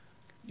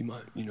 you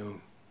might,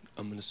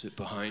 I'm going to sit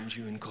behind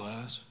you in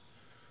class,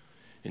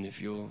 and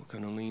if you'll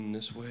kind of lean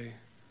this way,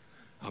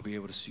 I'll be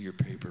able to see your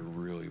paper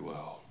really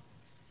well.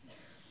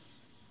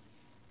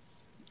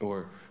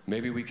 Or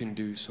maybe we can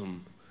do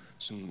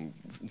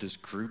this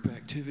group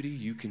activity.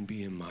 You can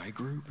be in my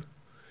group,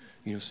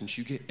 since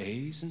you get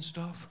A's and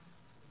stuff.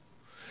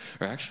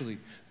 Or actually,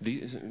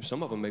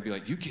 some of them may be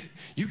like, you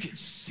get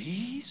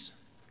C's?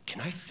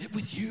 Can I sit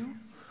with you?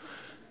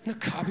 I'm going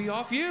to copy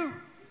off you.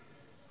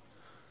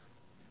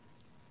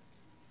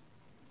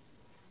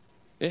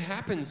 It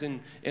happens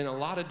in a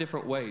lot of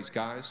different ways,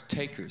 guys.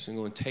 Takers are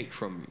going to take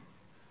from you.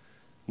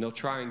 And they'll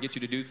try and get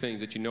you to do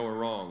things that are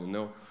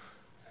wrong.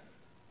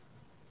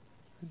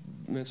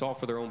 And it's all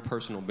for their own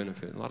personal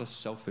benefit. A lot of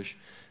selfish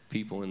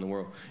people in the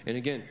world. And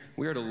again,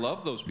 we are to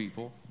love those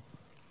people.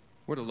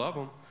 We're to love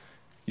them.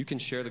 You can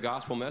share the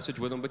gospel message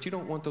with them, but you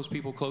don't want those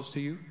people close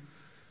to you.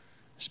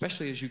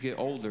 Especially as you get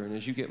older and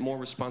as you get more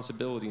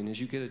responsibility and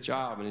as you get a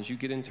job and as you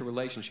get into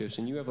relationships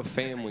and you have a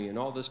family and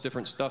all this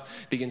different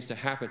stuff begins to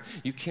happen.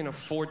 You can't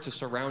afford to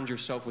surround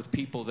yourself with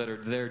people that are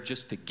there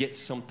just to get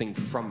something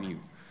from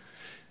you.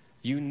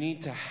 You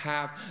need to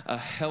have a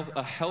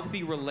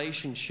healthy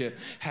relationship,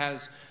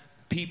 has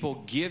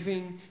people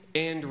giving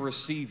and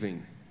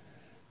receiving.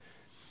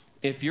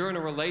 If you're in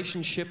a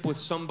relationship with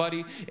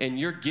somebody and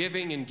you're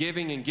giving and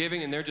giving and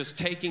giving and they're just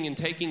taking and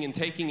taking and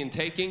taking and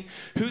taking,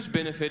 who's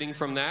benefiting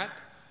from that?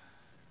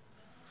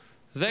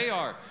 They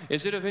are.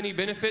 Is it of any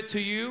benefit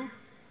to you?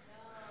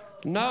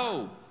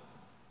 No.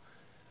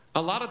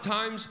 A lot of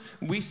times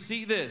we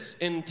see this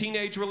in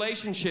teenage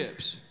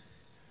relationships.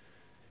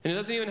 And it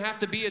doesn't even have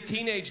to be a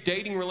teenage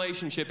dating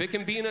relationship. It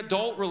can be an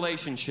adult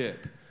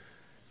relationship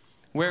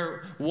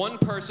where one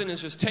person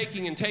is just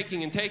taking and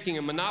taking and taking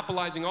and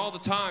monopolizing all the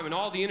time and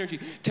all the energy,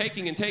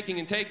 taking and taking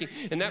and taking,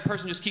 and that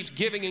person just keeps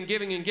giving and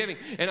giving and giving.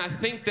 And I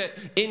think that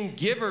in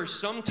givers,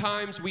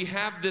 sometimes we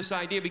have this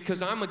idea,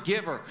 because I'm a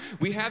giver,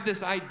 we have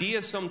this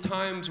idea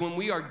sometimes when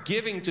we are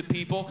giving to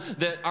people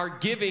that our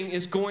giving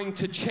is going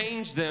to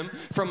change them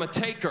from a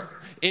taker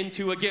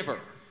into a giver.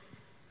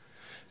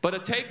 But a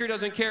taker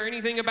doesn't care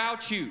anything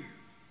about you.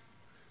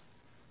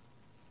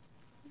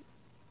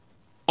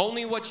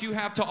 Only what you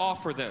have to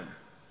offer them.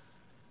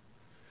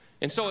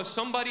 And so if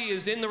somebody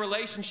is in the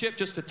relationship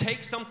just to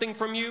take something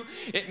from you,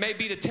 it may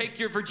be to take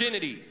your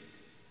virginity.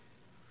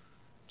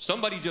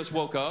 Somebody just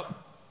woke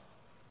up.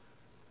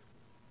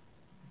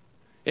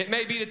 It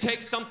may be to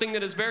take something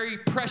that is very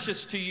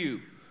precious to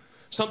you,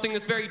 something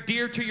that's very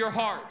dear to your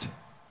heart.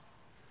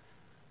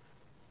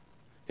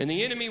 And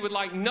the enemy would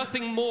like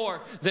nothing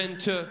more than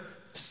to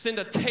send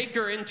a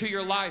taker into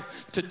your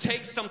life, to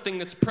take something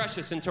that's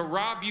precious and to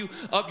rob you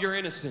of your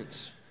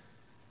innocence.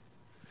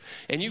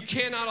 And you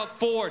cannot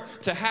afford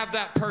to have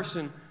that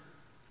person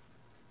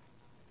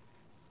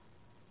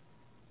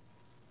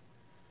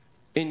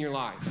in your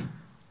life.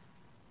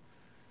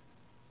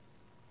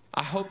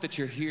 I hope that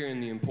you're hearing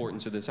the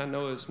importance of this. I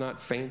know it's not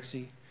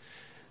fancy.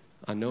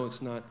 I know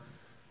it's not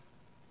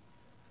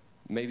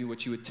maybe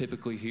what you would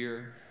typically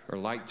hear or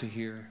like to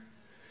hear.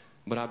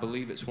 But I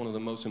believe it's one of the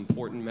most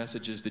important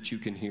messages that you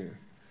can hear.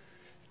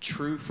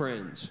 True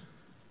friends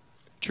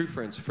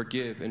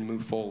forgive and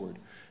move forward.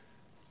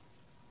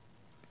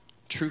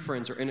 True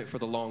friends are in it for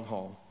the long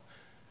haul.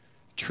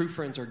 True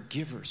friends are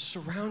givers.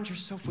 Surround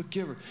yourself with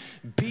givers.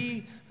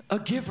 Be a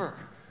giver.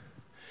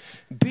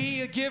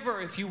 Be a giver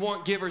if you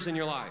want givers in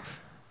your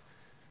life.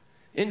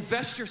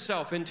 Invest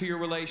yourself into your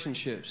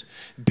relationships.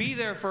 Be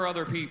there for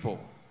other people.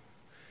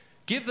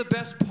 Give the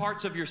best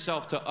parts of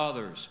yourself to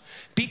others.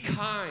 Be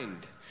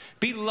kind.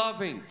 Be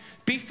loving.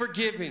 Be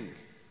forgiving.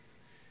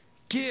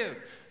 Give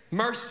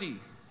mercy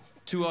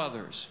to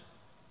others.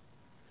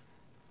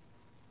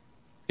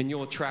 And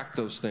you'll attract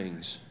those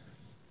things.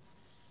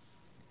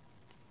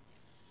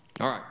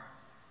 All right.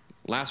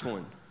 Last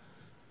one.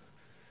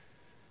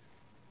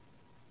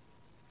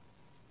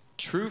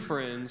 True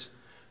friends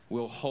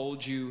will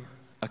hold you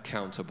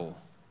accountable.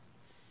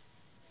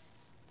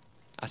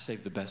 I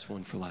saved the best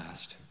one for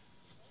last.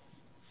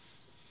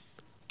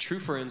 True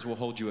friends will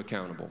hold you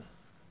accountable.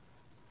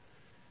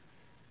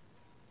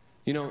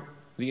 You know,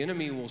 the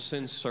enemy will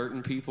send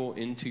certain people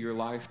into your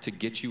life to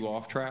get you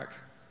off track,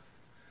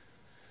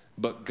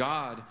 but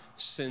God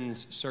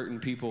sends certain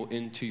people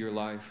into your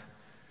life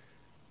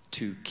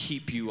to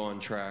keep you on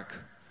track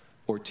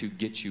or to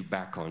get you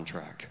back on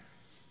track.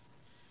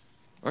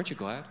 Aren't you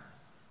glad?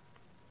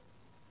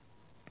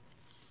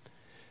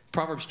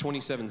 Proverbs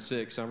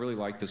 27:6, I really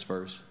like this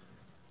verse.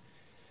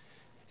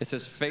 It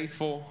says,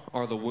 faithful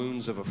are the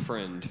wounds of a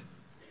friend,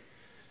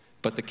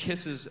 but the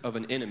kisses of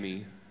an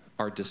enemy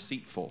are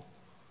deceitful.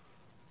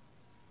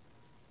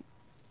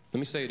 Let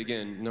me say it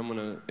again, and I'm going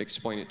to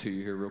explain it to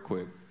you here real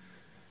quick.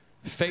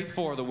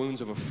 Faithful are the wounds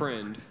of a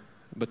friend,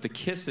 but the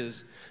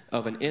kisses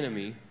of an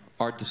enemy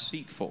are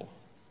deceitful.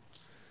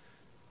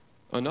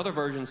 Another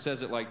version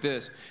says it like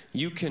this: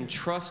 you can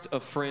trust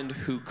a friend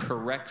who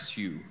corrects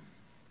you,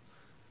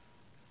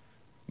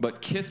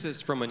 but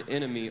kisses from an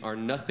enemy are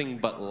nothing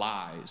but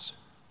lies.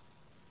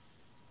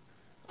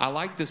 I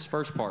like this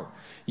first part.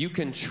 You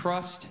can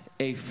trust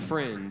a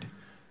friend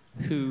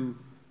who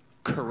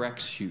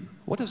corrects you.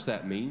 What does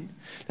that mean?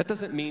 That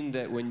doesn't mean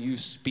that when you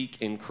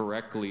speak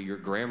incorrectly, your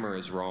grammar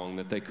is wrong,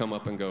 that they come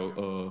up and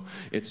go,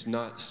 it's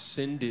not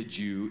sended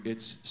you,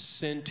 it's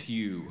sent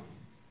you.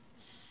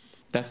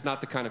 That's not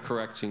the kind of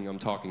correcting I'm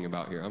talking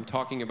about here. I'm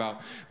talking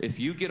about if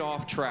you get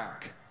off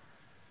track,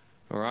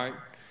 all right?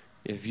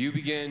 If you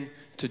begin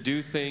to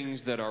do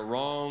things that are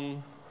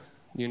wrong,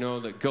 you know,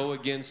 that go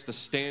against the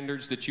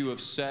standards that you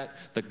have set,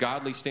 the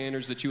godly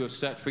standards that you have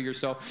set for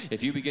yourself,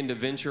 if you begin to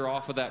venture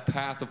off of that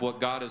path of what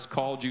God has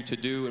called you to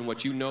do and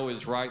what you know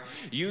is right,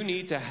 you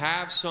need to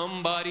have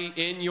somebody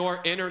in your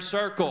inner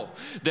circle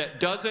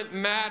that doesn't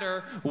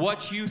matter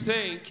what you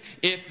think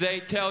if they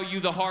tell you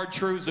the hard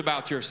truths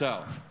about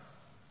yourself.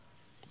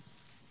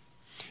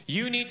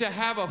 You need to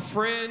have a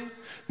friend,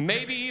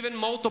 maybe even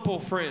multiple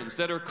friends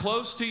that are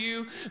close to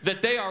you,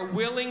 that they are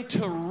willing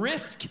to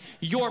risk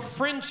your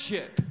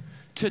friendship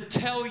to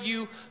tell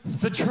you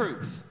the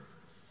truth.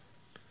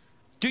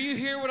 Do you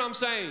hear what I'm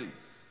saying?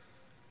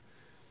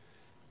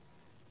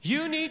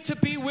 You need to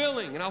be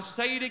willing, and I'll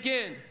say it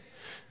again.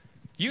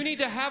 You need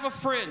to have a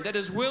friend that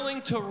is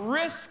willing to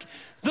risk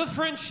the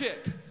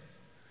friendship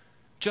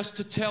just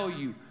to tell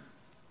you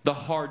the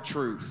hard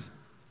truth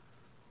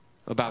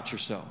about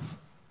yourself.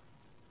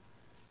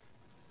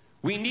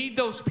 We need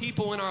those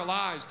people in our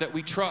lives that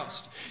we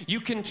trust. You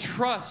can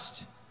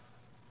trust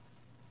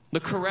the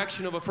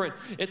correction of a friend.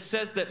 It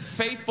says that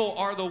faithful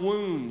are the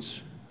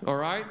wounds, all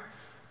right?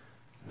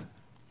 It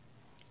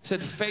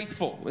said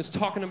faithful. It's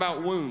talking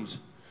about wounds.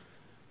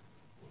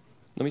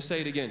 Let me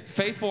say it again.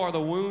 Faithful are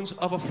the wounds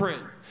of a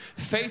friend.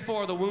 Faithful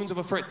are the wounds of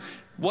a friend.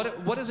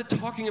 What is it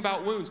talking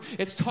about wounds?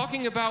 It's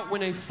talking about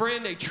when a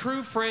friend, a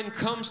true friend,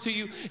 comes to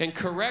you and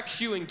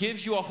corrects you and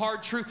gives you a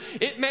hard truth.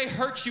 It may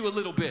hurt you a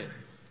little bit.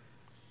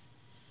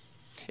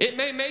 It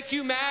may make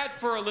you mad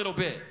for a little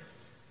bit.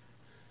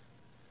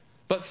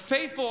 But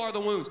faithful are the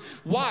wounds.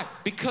 Why?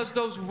 Because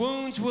those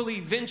wounds will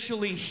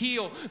eventually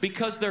heal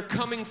because they're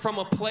coming from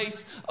a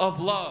place of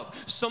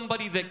love.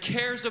 Somebody that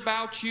cares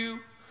about you,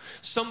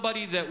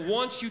 somebody that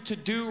wants you to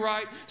do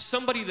right,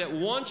 somebody that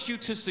wants you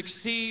to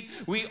succeed.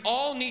 We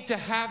all need to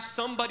have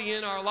somebody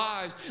in our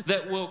lives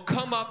that will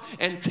come up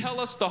and tell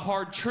us the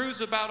hard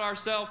truths about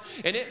ourselves.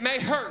 And it may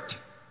hurt.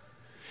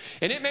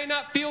 And it may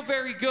not feel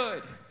very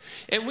good.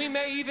 And we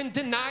may even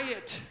deny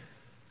it.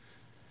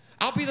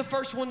 I'll be the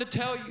first one to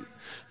tell you,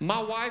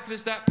 my wife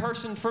is that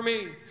person for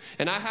me,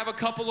 and I have a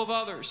couple of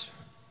others.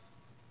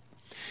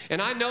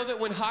 And I know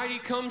that when Heidi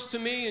comes to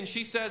me and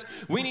she says,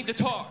 we need to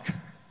talk,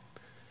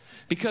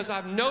 because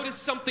I've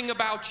noticed something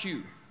about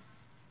you.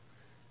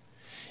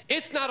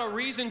 It's not a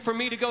reason for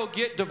me to go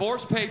get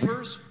divorce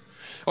papers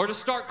or to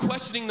start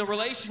questioning the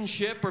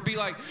relationship or be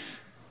like,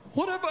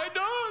 what have I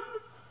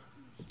done?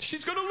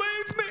 She's going to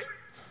leave me.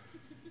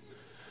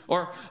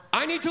 Or,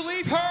 I need to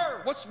leave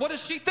her. What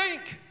does she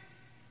think?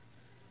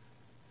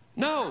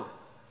 No.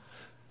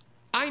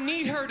 I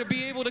need her to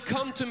be able to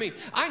come to me.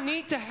 I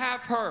need to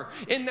have her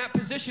in that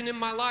position in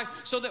my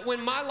life so that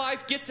when my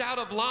life gets out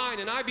of line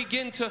and I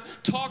begin to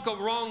talk a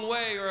wrong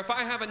way, or if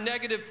I have a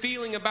negative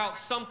feeling about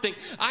something,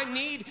 I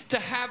need to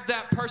have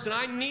that person.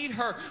 I need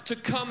her to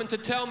come and to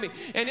tell me.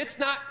 And it's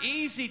not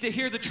easy to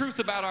hear the truth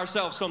about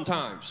ourselves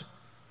sometimes.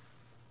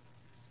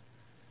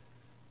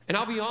 And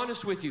I'll be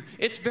honest with you,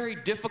 it's very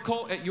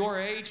difficult at your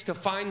age to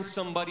find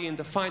somebody and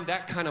to find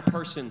that kind of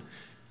person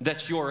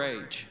that's your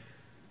age.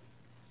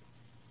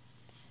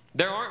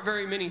 There aren't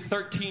very many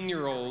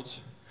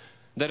 13-year-olds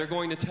that are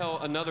going to tell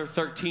another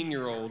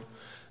 13-year-old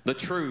the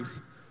truth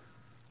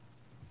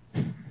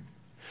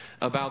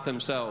about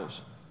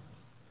themselves.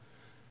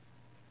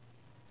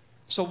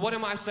 So what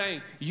am I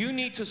saying? You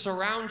need to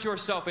surround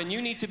yourself and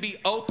you need to be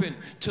open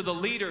to the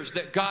leaders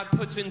that God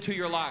puts into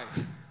your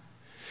life.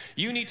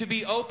 You need to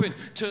be open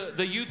to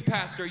the youth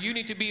pastor. You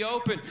need to be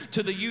open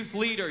to the youth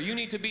leader. You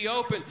need to be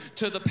open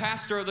to the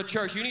pastor of the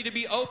church. You need to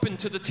be open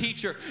to the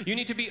teacher. You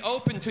need to be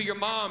open to your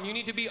mom. You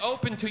need to be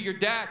open to your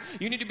dad.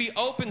 You need to be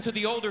open to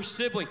the older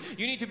sibling.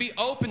 You need to be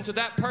open to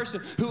that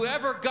person.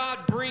 Whoever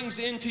God brings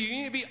into you, you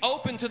need to be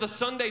open to the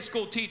Sunday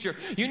school teacher.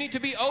 You need to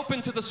be open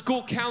to the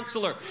school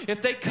counselor.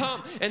 If they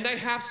come and they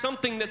have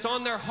something that's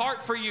on their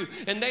heart for you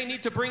and they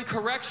need to bring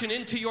correction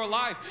into your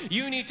life,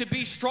 you need to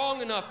be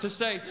strong enough to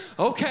say,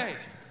 okay,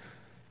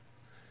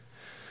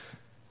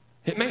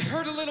 it may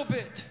hurt a little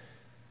bit,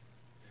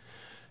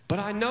 but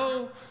I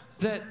know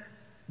that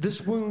this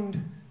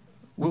wound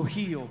will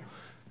heal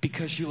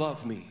because you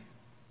love me.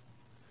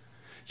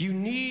 You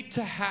need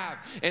to have,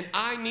 and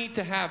I need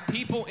to have,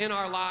 people in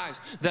our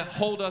lives that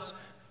hold us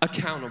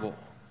accountable.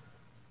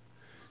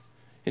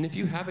 And if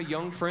you have a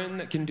young friend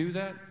that can do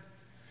that,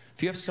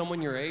 if you have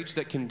someone your age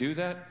that can do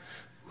that,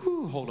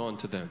 hold on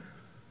to them.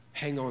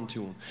 Hang on to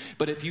them.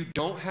 But if you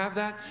don't have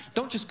that,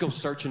 don't just go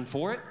searching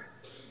for it.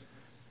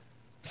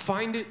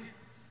 Find it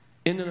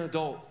in an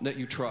adult that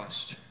you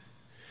trust,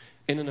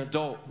 in an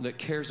adult that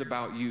cares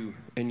about you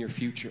and your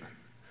future,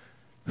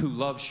 who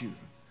loves you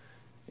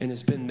and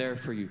has been there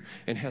for you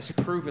and has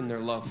proven their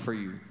love for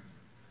you.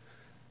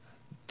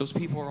 Those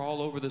people are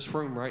all over this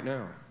room right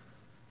now.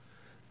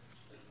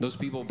 Those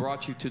people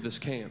brought you to this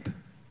camp.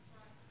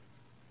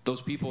 Those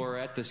people are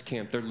at this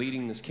camp. They're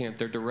leading this camp.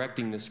 They're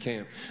directing this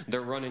camp. They're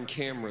running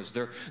cameras.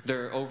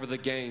 They're over the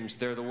games.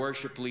 They're the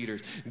worship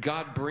leaders.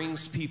 God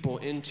brings people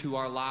into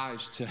our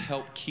lives to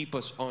help keep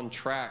us on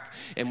track.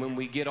 And when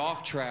we get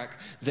off track,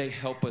 they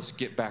help us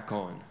get back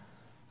on.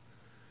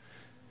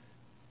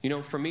 You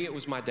know, for me, it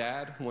was my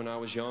dad when I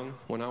was young.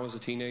 When I was a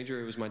teenager,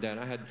 it was my dad.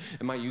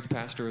 And my youth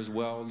pastor as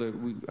well.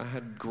 I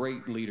had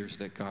great leaders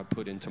that God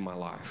put into my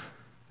life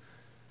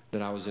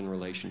that I was in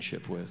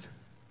relationship with.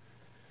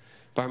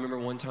 But I remember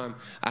one time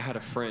I had a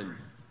friend,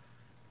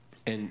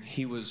 and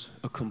he was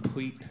a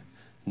complete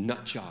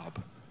nut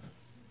job.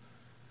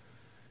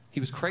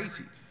 He was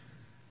crazy.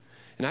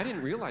 And I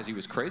didn't realize he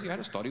was crazy. I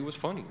just thought he was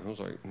funny. I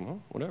was like,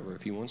 well, whatever.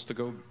 If he wants to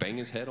go bang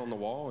his head on the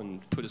wall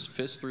and put his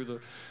fist through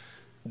the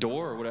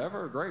door or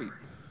whatever, great.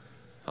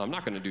 I'm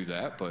not going to do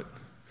that, but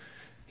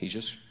he's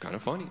just kind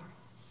of funny.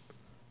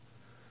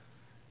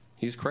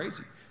 He's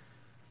crazy.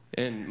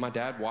 And my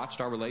dad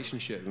watched our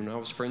relationship, and I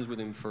was friends with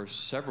him for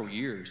several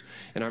years.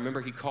 And I remember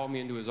he called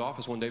me into his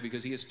office one day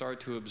because he had started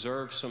to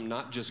observe some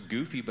not just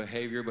goofy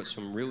behavior, but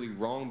some really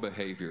wrong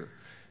behavior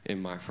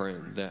in my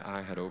friend that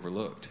I had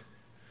overlooked.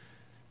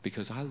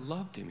 Because I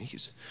loved him.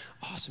 He's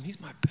awesome. He's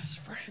my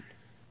best friend.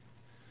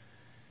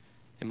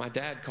 And my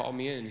dad called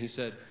me in. He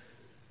said,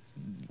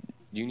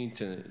 you need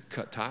to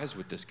cut ties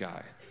with this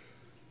guy.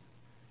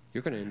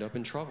 You're going to end up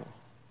in trouble.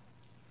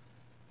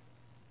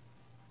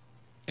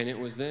 And it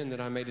was then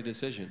that I made a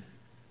decision.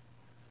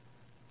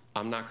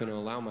 I'm not going to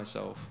allow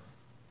myself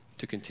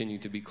to continue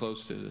to be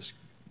close to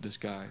this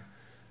guy.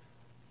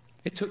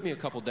 It took me a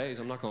couple days,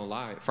 I'm not going to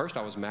lie. At first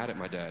I was mad at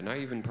my dad, and I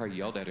even probably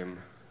yelled at him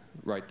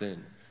right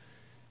then.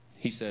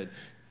 He said,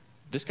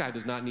 this guy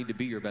does not need to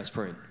be your best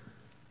friend.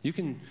 You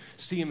can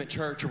see him at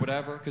church or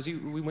whatever, because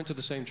we went to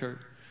the same church.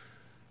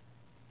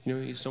 You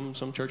know,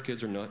 some church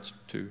kids are nuts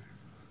too.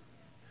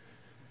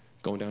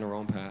 Going down the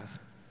wrong path.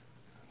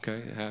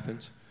 Okay, it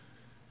happens.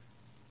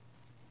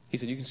 He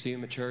said, you can see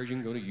him at church, you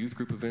can go to youth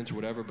group events or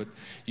whatever, but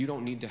you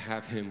don't need to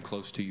have him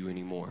close to you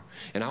anymore.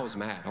 And I was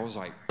mad. I was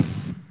like,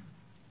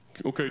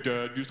 okay,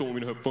 Dad, you just don't want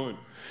me to have fun.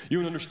 You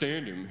don't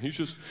understand him. He's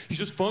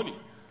just funny.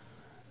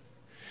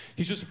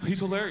 He's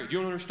hilarious. You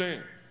don't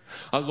understand.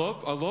 I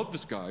love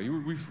this guy.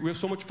 We have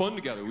so much fun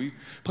together. We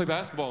play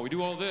basketball. We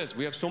do all this.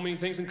 We have so many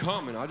things in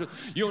common.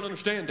 You don't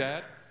understand,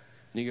 Dad.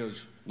 And he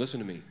goes, listen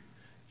to me.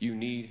 You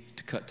need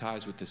to cut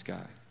ties with this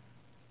guy.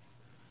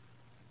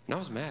 And I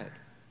was mad.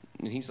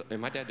 And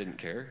my dad didn't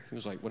care. He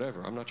was like,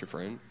 whatever, I'm not your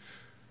friend.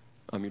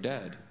 I'm your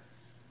dad.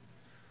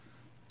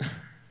 You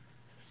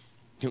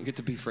don't get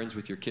to be friends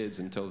with your kids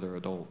until they're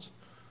adults.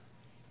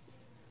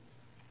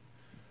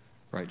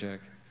 Right, Jack?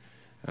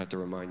 I have to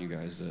remind you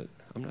guys that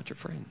I'm not your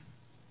friend.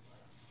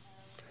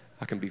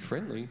 I can be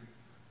friendly,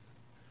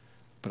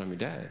 but I'm your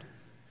dad.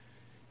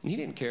 And he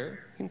didn't care.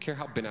 He didn't care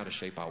how bent out of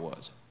shape I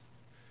was.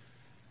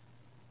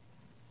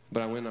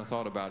 But I went and I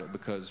thought about it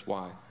because,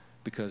 why?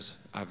 Because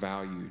I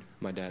valued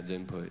my dad's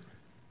input.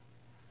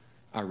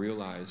 I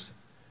realized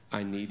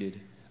I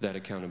needed that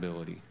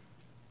accountability.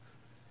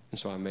 And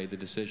so I made the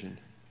decision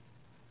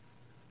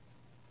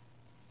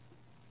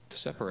to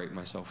separate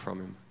myself from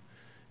him.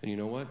 And you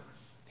know what?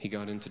 He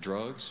got into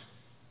drugs.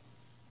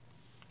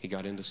 He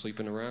got into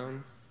sleeping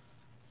around.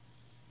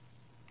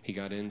 He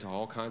got into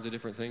all kinds of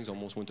different things,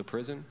 almost went to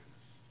prison.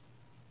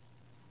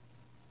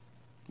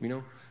 You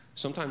know,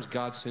 Sometimes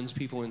God sends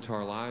people into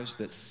our lives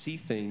that see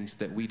things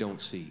that we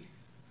don't see.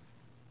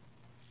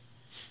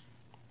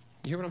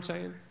 You hear what I'm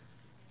saying?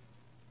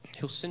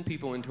 He'll send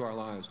people into our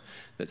lives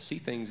that see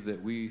things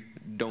that we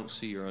don't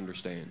see or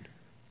understand.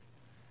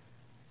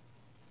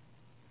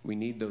 We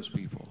need those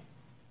people.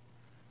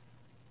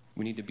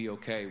 We need to be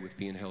okay with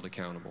being held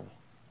accountable.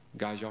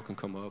 Guys, y'all can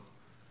come up.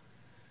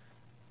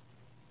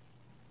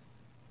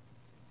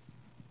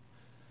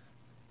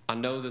 I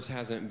know this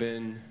hasn't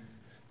been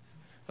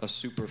a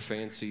super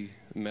fancy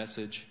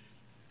message,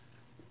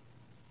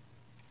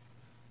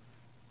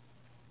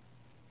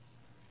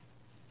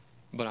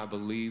 but I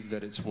believe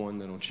that it's one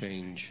that'll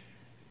change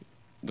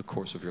the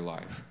course of your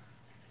life.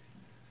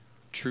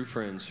 True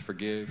friends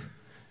forgive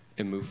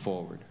and move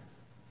forward.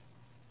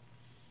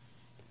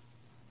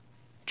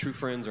 True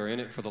friends are in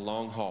it for the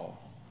long haul.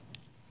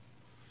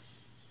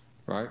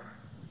 Right?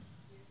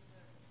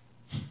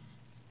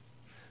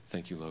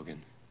 Thank you,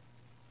 Logan.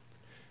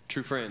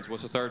 True friends.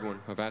 What's the third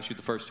one? I've asked you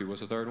the first two. What's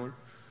the third one?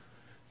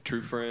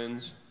 True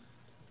friends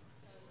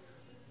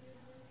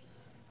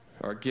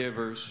are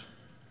givers,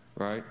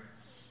 right?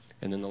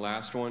 And then the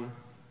last one,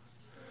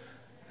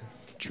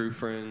 true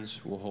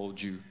friends will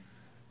hold you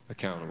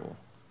accountable.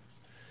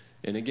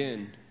 And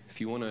again,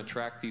 if you want to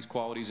attract these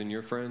qualities in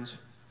your friends,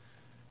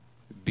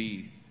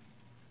 be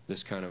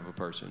this kind of a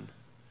person.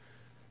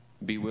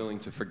 Be willing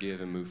to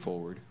forgive and move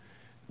forward.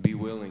 Be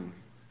willing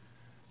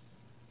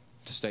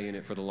to stay in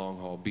it for the long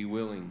haul. Be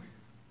willing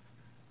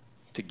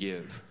to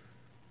give.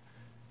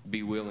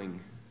 Be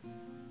willing.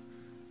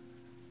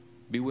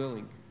 Be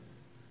willing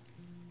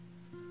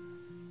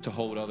to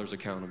hold others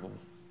accountable.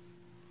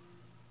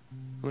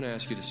 I'm going to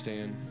ask you to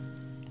stand.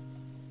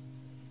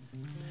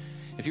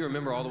 If you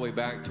remember all the way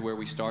back to where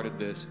we started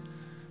this,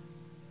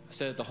 I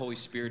said that the Holy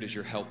Spirit is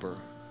your helper.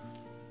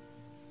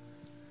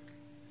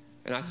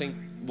 And I think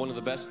one of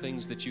the best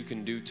things that you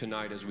can do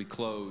tonight as we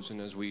close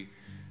and as we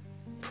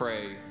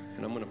pray,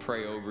 and I'm going to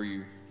pray over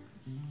you.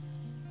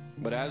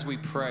 But as we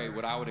pray,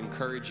 what I would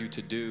encourage you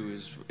to do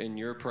is in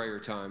your prayer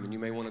time, and you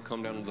may want to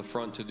come down to the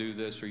front to do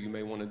this, or you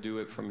may want to do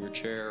it from your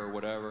chair or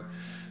whatever.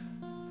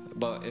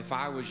 But if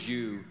I was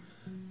you,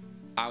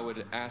 I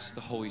would ask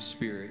the Holy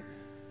Spirit,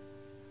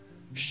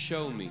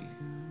 show me.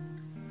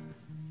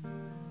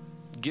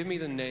 Give me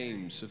the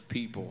names of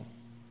people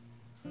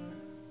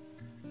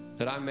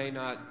that I may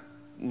not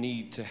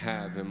need to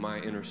have in my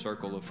inner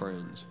circle of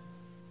friends.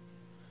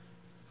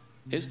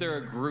 Is there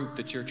a group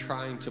that you're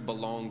trying to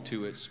belong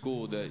to at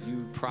school that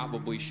you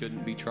probably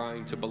shouldn't be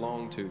trying to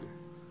belong to?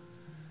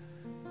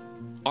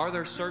 Are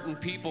there certain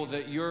people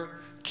that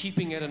you're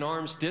keeping at an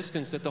arm's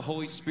distance that the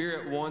Holy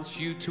Spirit wants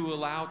you to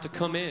allow to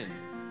come in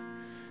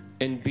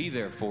and be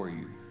there for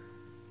you?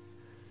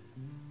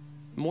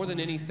 More than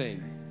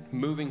anything,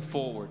 moving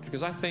forward,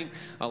 because I think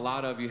a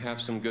lot of you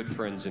have some good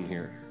friends in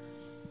here.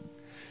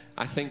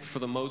 I think for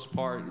the most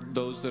part,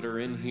 those that are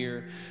in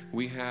here,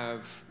 we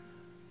have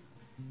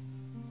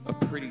a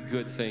pretty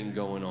good thing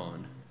going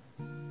on.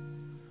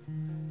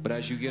 But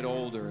as you get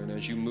older and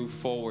as you move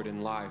forward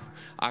in life,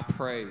 I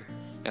pray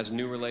as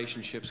new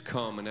relationships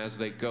come and as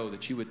they go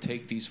that you would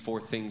take these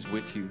 4 things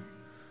with you.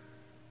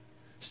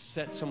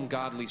 Set some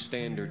godly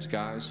standards,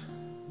 guys.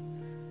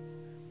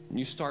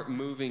 You start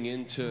moving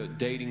into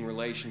dating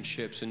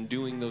relationships and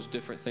doing those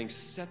different things.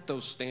 Set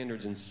those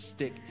standards and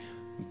stick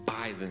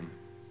by them.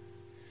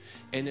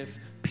 And if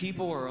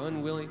people are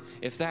unwilling,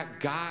 if that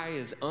guy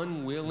is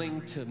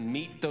unwilling to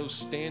meet those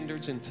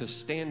standards and to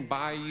stand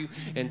by you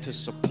and to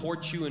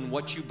support you in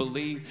what you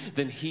believe,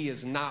 then he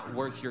is not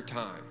worth your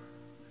time.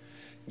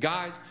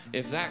 Guys,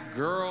 if that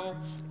girl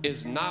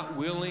is not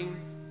willing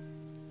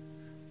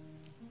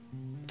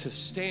to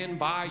stand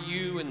by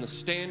you and the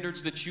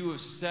standards that you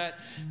have set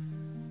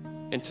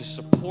and to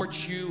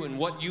support you in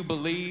what you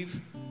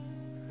believe,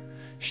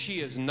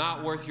 she is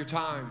not worth your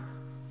time.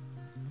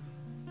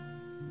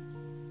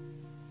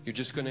 You're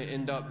just going to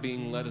end up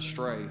being led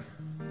astray.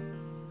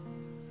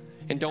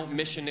 And don't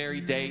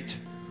missionary date.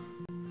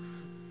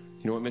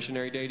 You know what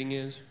missionary dating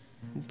is?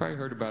 You've probably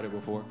heard about it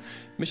before.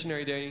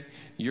 Missionary dating,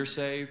 you're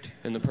saved,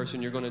 and the person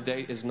you're going to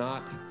date is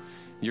not.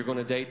 You're going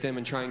to date them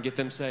and try and get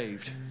them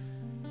saved.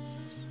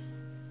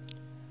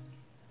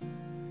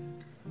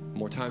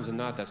 More times than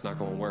not, that's not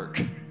going to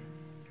work.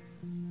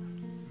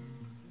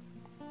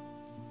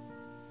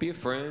 Be a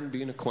friend,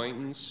 be an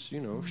acquaintance,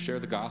 share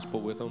the gospel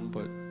with them,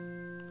 but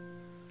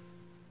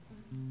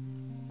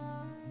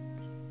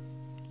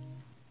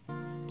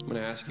I'm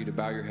going to ask you to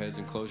bow your heads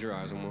and close your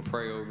eyes. I'm going to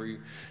pray over you.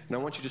 And I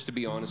want you just to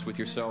be honest with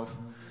yourself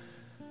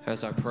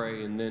as I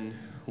pray, and then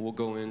we'll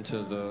go into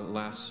the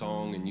last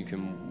song, and you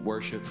can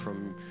worship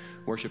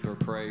or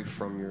pray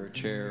from your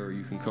chair, or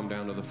you can come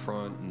down to the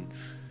front.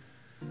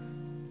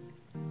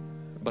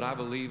 But I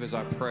believe as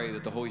I pray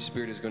that the Holy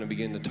Spirit is going to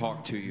begin to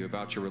talk to you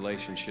about your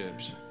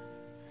relationships.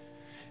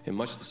 In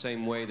much the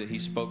same way that he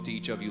spoke to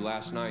each of you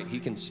last night,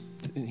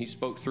 he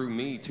spoke through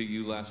me to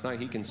you last night.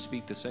 He can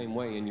speak the same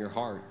way in your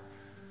heart,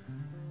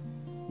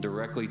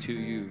 directly to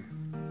you.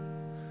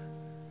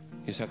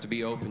 You just have to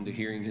be open to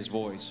hearing his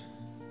voice.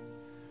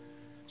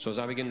 So as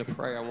I begin to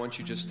pray, I want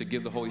you just to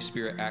give the Holy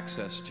Spirit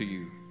access to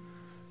you.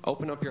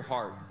 Open up your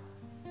heart.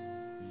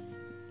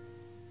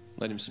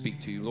 Let him speak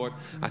to you. Lord,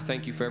 I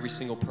thank you for every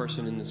single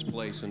person in this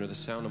place under the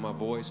sound of my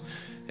voice,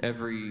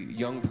 every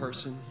young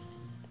person,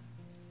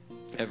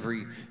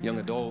 every young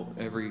adult,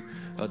 every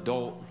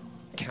adult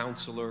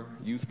counselor,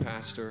 youth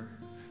pastor,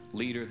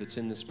 leader that's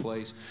in this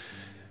place.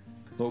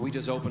 Lord, we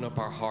just open up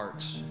our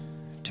hearts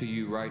to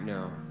you right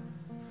now.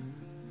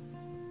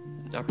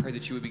 I pray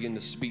that you would begin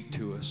to speak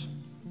to us.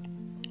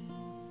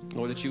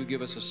 Lord, that you would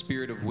give us a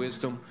spirit of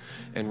wisdom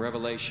and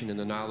revelation in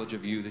the knowledge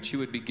of you, that you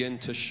would begin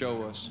to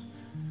show us,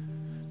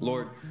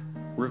 Lord,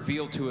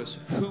 reveal to us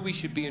who we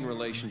should be in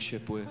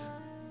relationship with.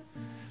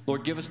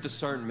 Lord, give us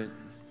discernment.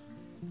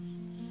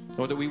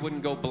 Lord, that we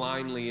wouldn't go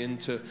blindly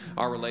into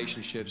our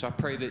relationships. I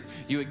pray that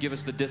you would give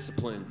us the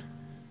discipline.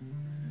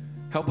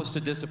 Help us to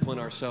discipline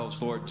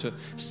ourselves, Lord, to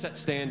set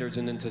standards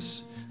and then to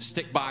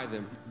stick by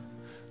them.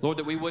 Lord,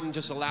 that we wouldn't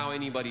just allow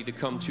anybody to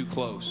come too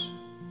close.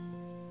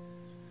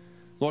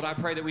 Lord, I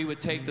pray that we would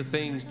take the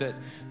things that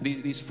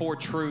these 4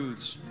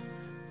 truths,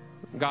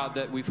 God,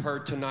 that we've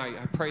heard tonight.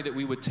 I pray that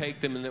we would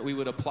take them and that we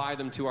would apply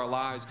them to our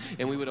lives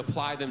and we would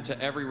apply them to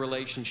every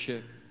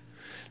relationship.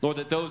 Lord,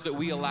 that those that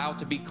we allow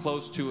to be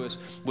close to us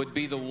would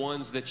be the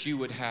ones that you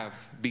would have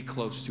be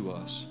close to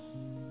us.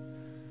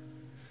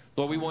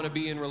 Lord, we want to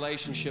be in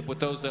relationship with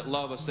those that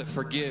love us, that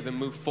forgive and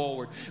move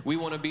forward. We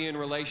want to be in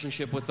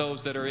relationship with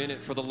those that are in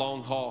it for the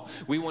long haul.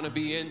 We want to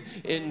be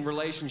in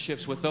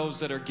relationships with those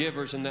that are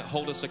givers and that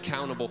hold us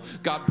accountable.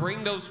 God,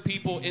 bring those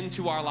people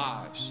into our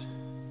lives.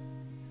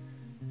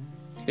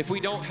 If we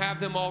don't have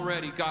them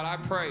already, God, I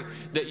pray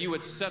that you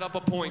would set up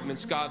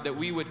appointments, God, that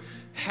we would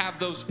have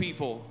those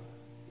people.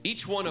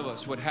 Each one of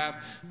us would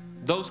have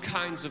those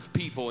kinds of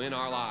people in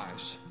our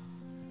lives.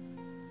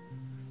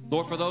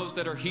 Lord, for those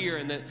that are here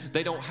and that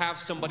they don't have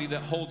somebody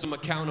that holds them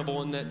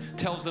accountable and that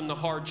tells them the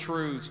hard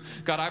truths,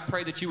 God, I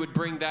pray that you would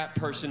bring that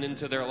person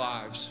into their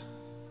lives.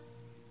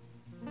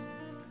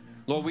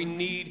 Lord, we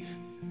need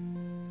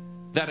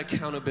that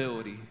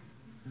accountability.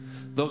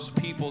 Those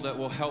people that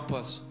will help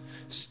us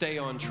stay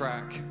on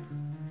track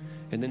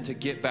and then to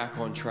get back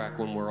on track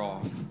when we're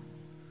off.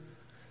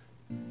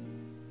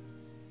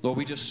 Lord,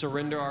 we just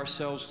surrender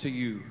ourselves to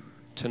you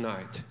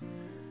tonight.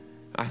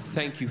 I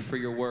thank you for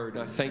your word.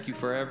 I thank you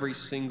for every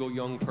single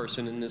young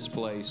person in this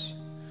place.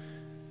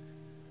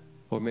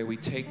 Lord, may we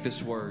take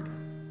this word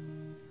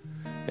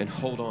and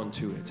hold on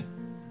to it.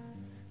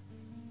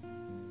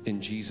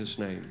 In Jesus'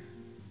 name,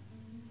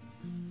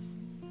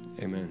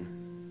 amen.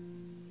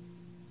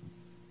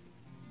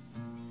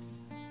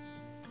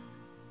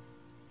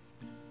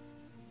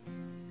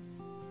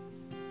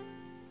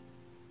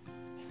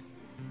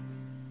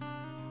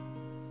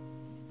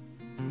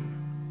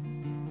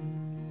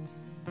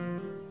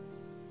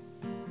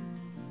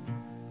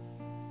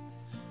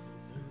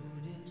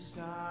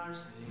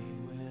 They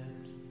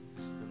wept,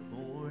 the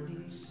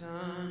morning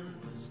sun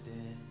was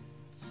dead,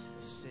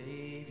 the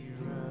Savior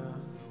of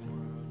the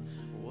world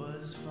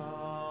was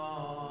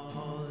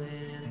fallen.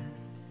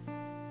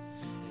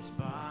 His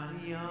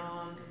body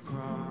on the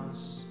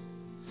cross,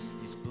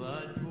 his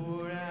blood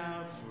poured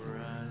out for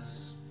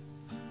us,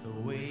 the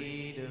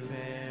weight of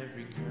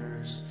every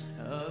curse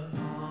upon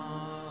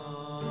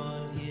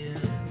him.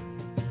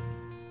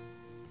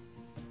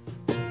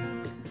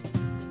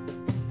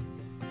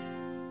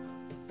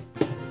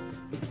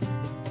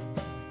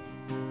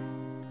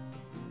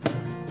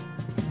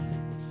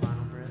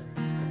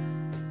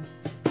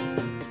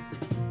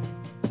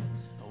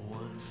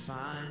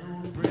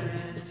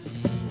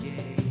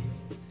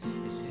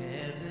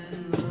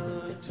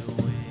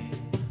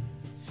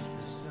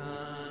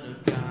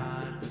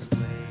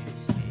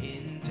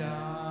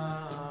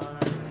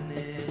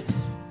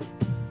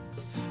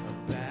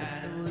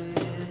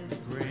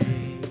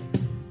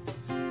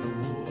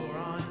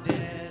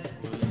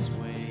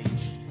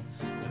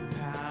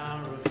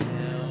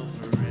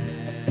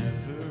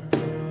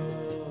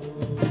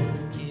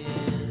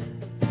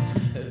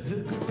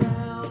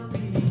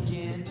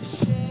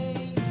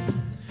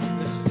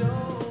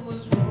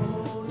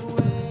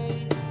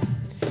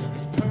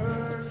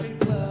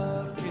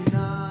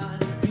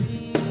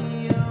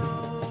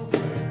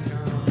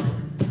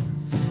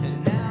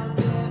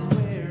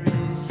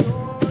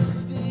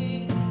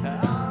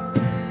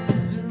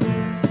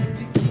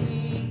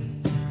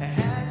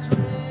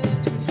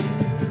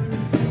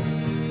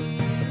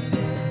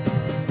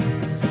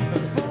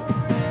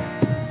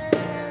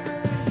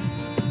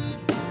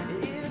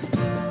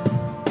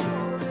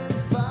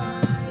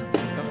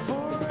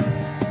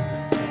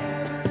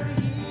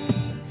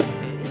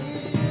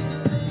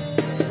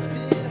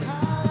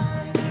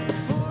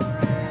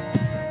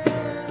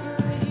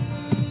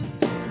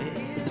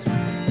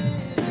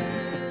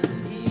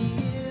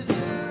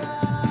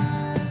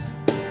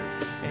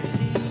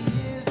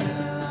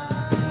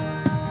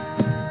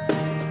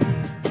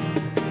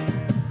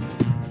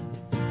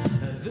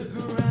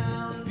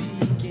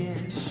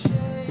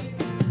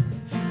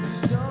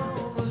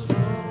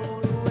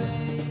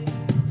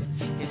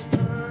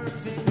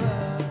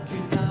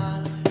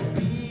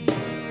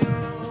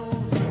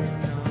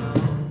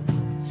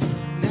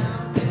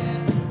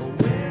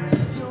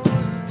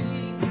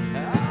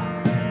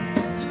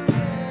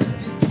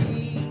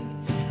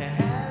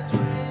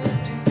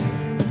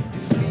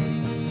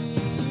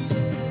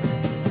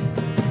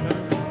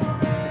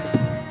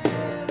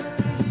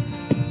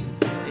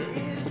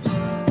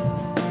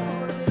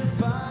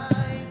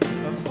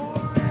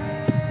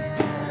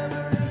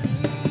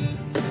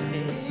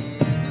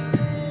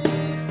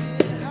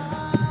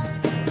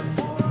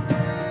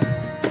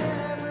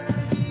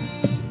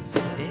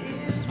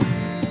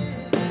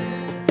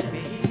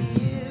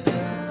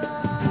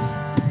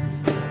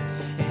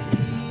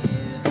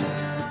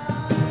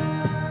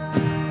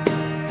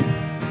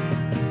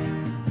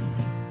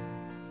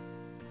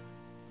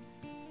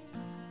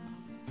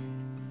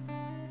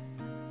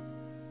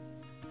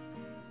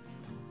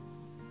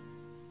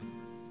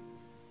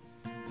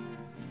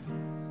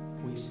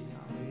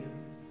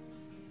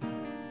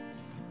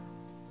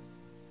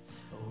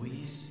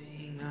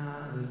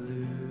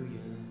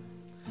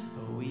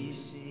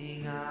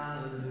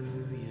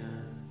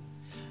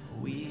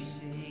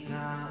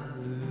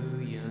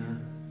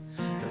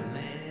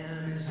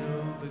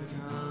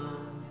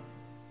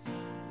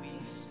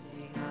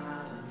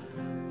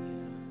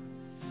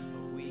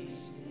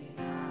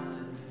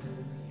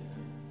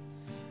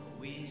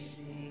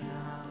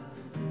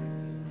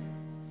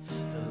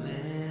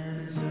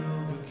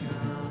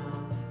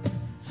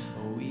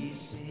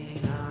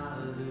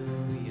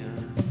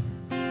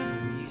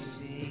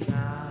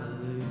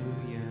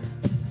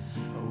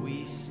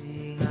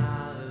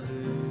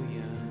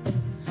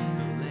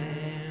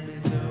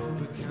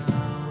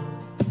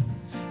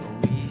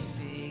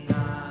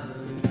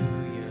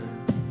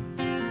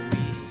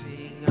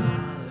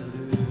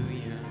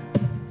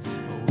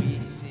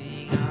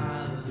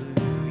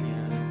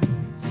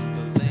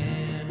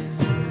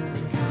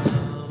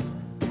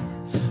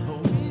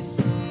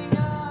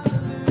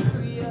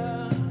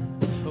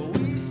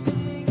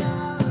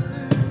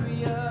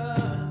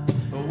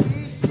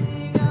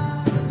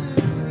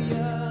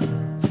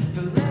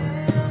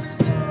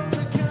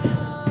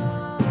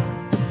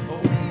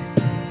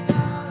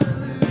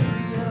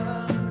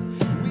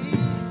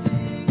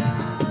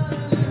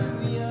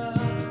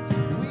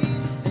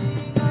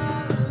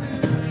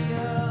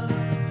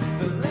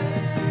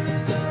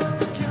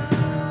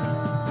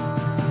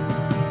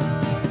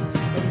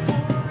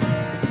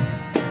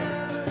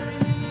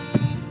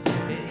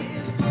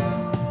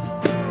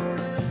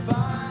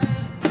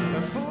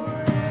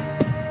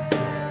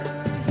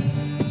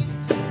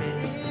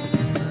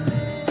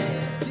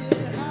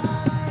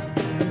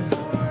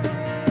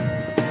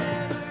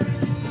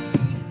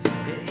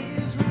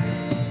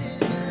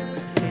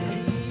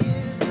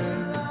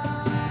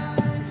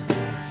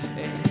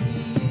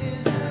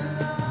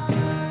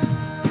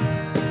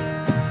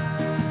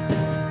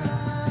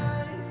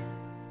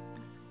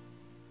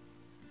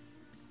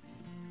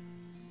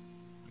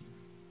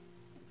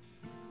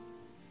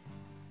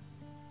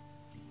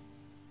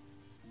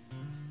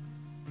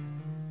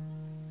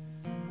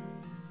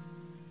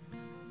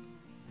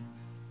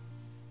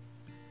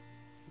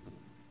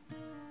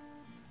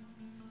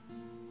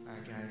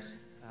 right, guys.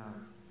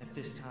 At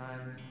this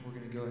time, we're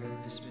going to go ahead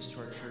and dismiss to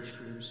our church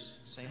groups,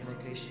 same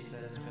locations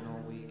that it's been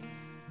all week.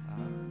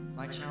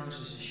 My challenge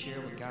is to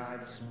share what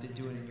God's been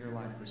doing in your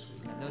life this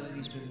week. I know that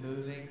He's been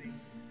moving.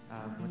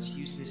 Let's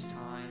use this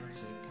time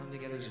to come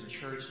together as a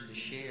church and to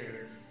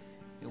share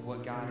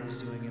what God is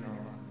doing in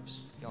our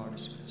lives. Y'all are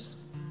dismissed.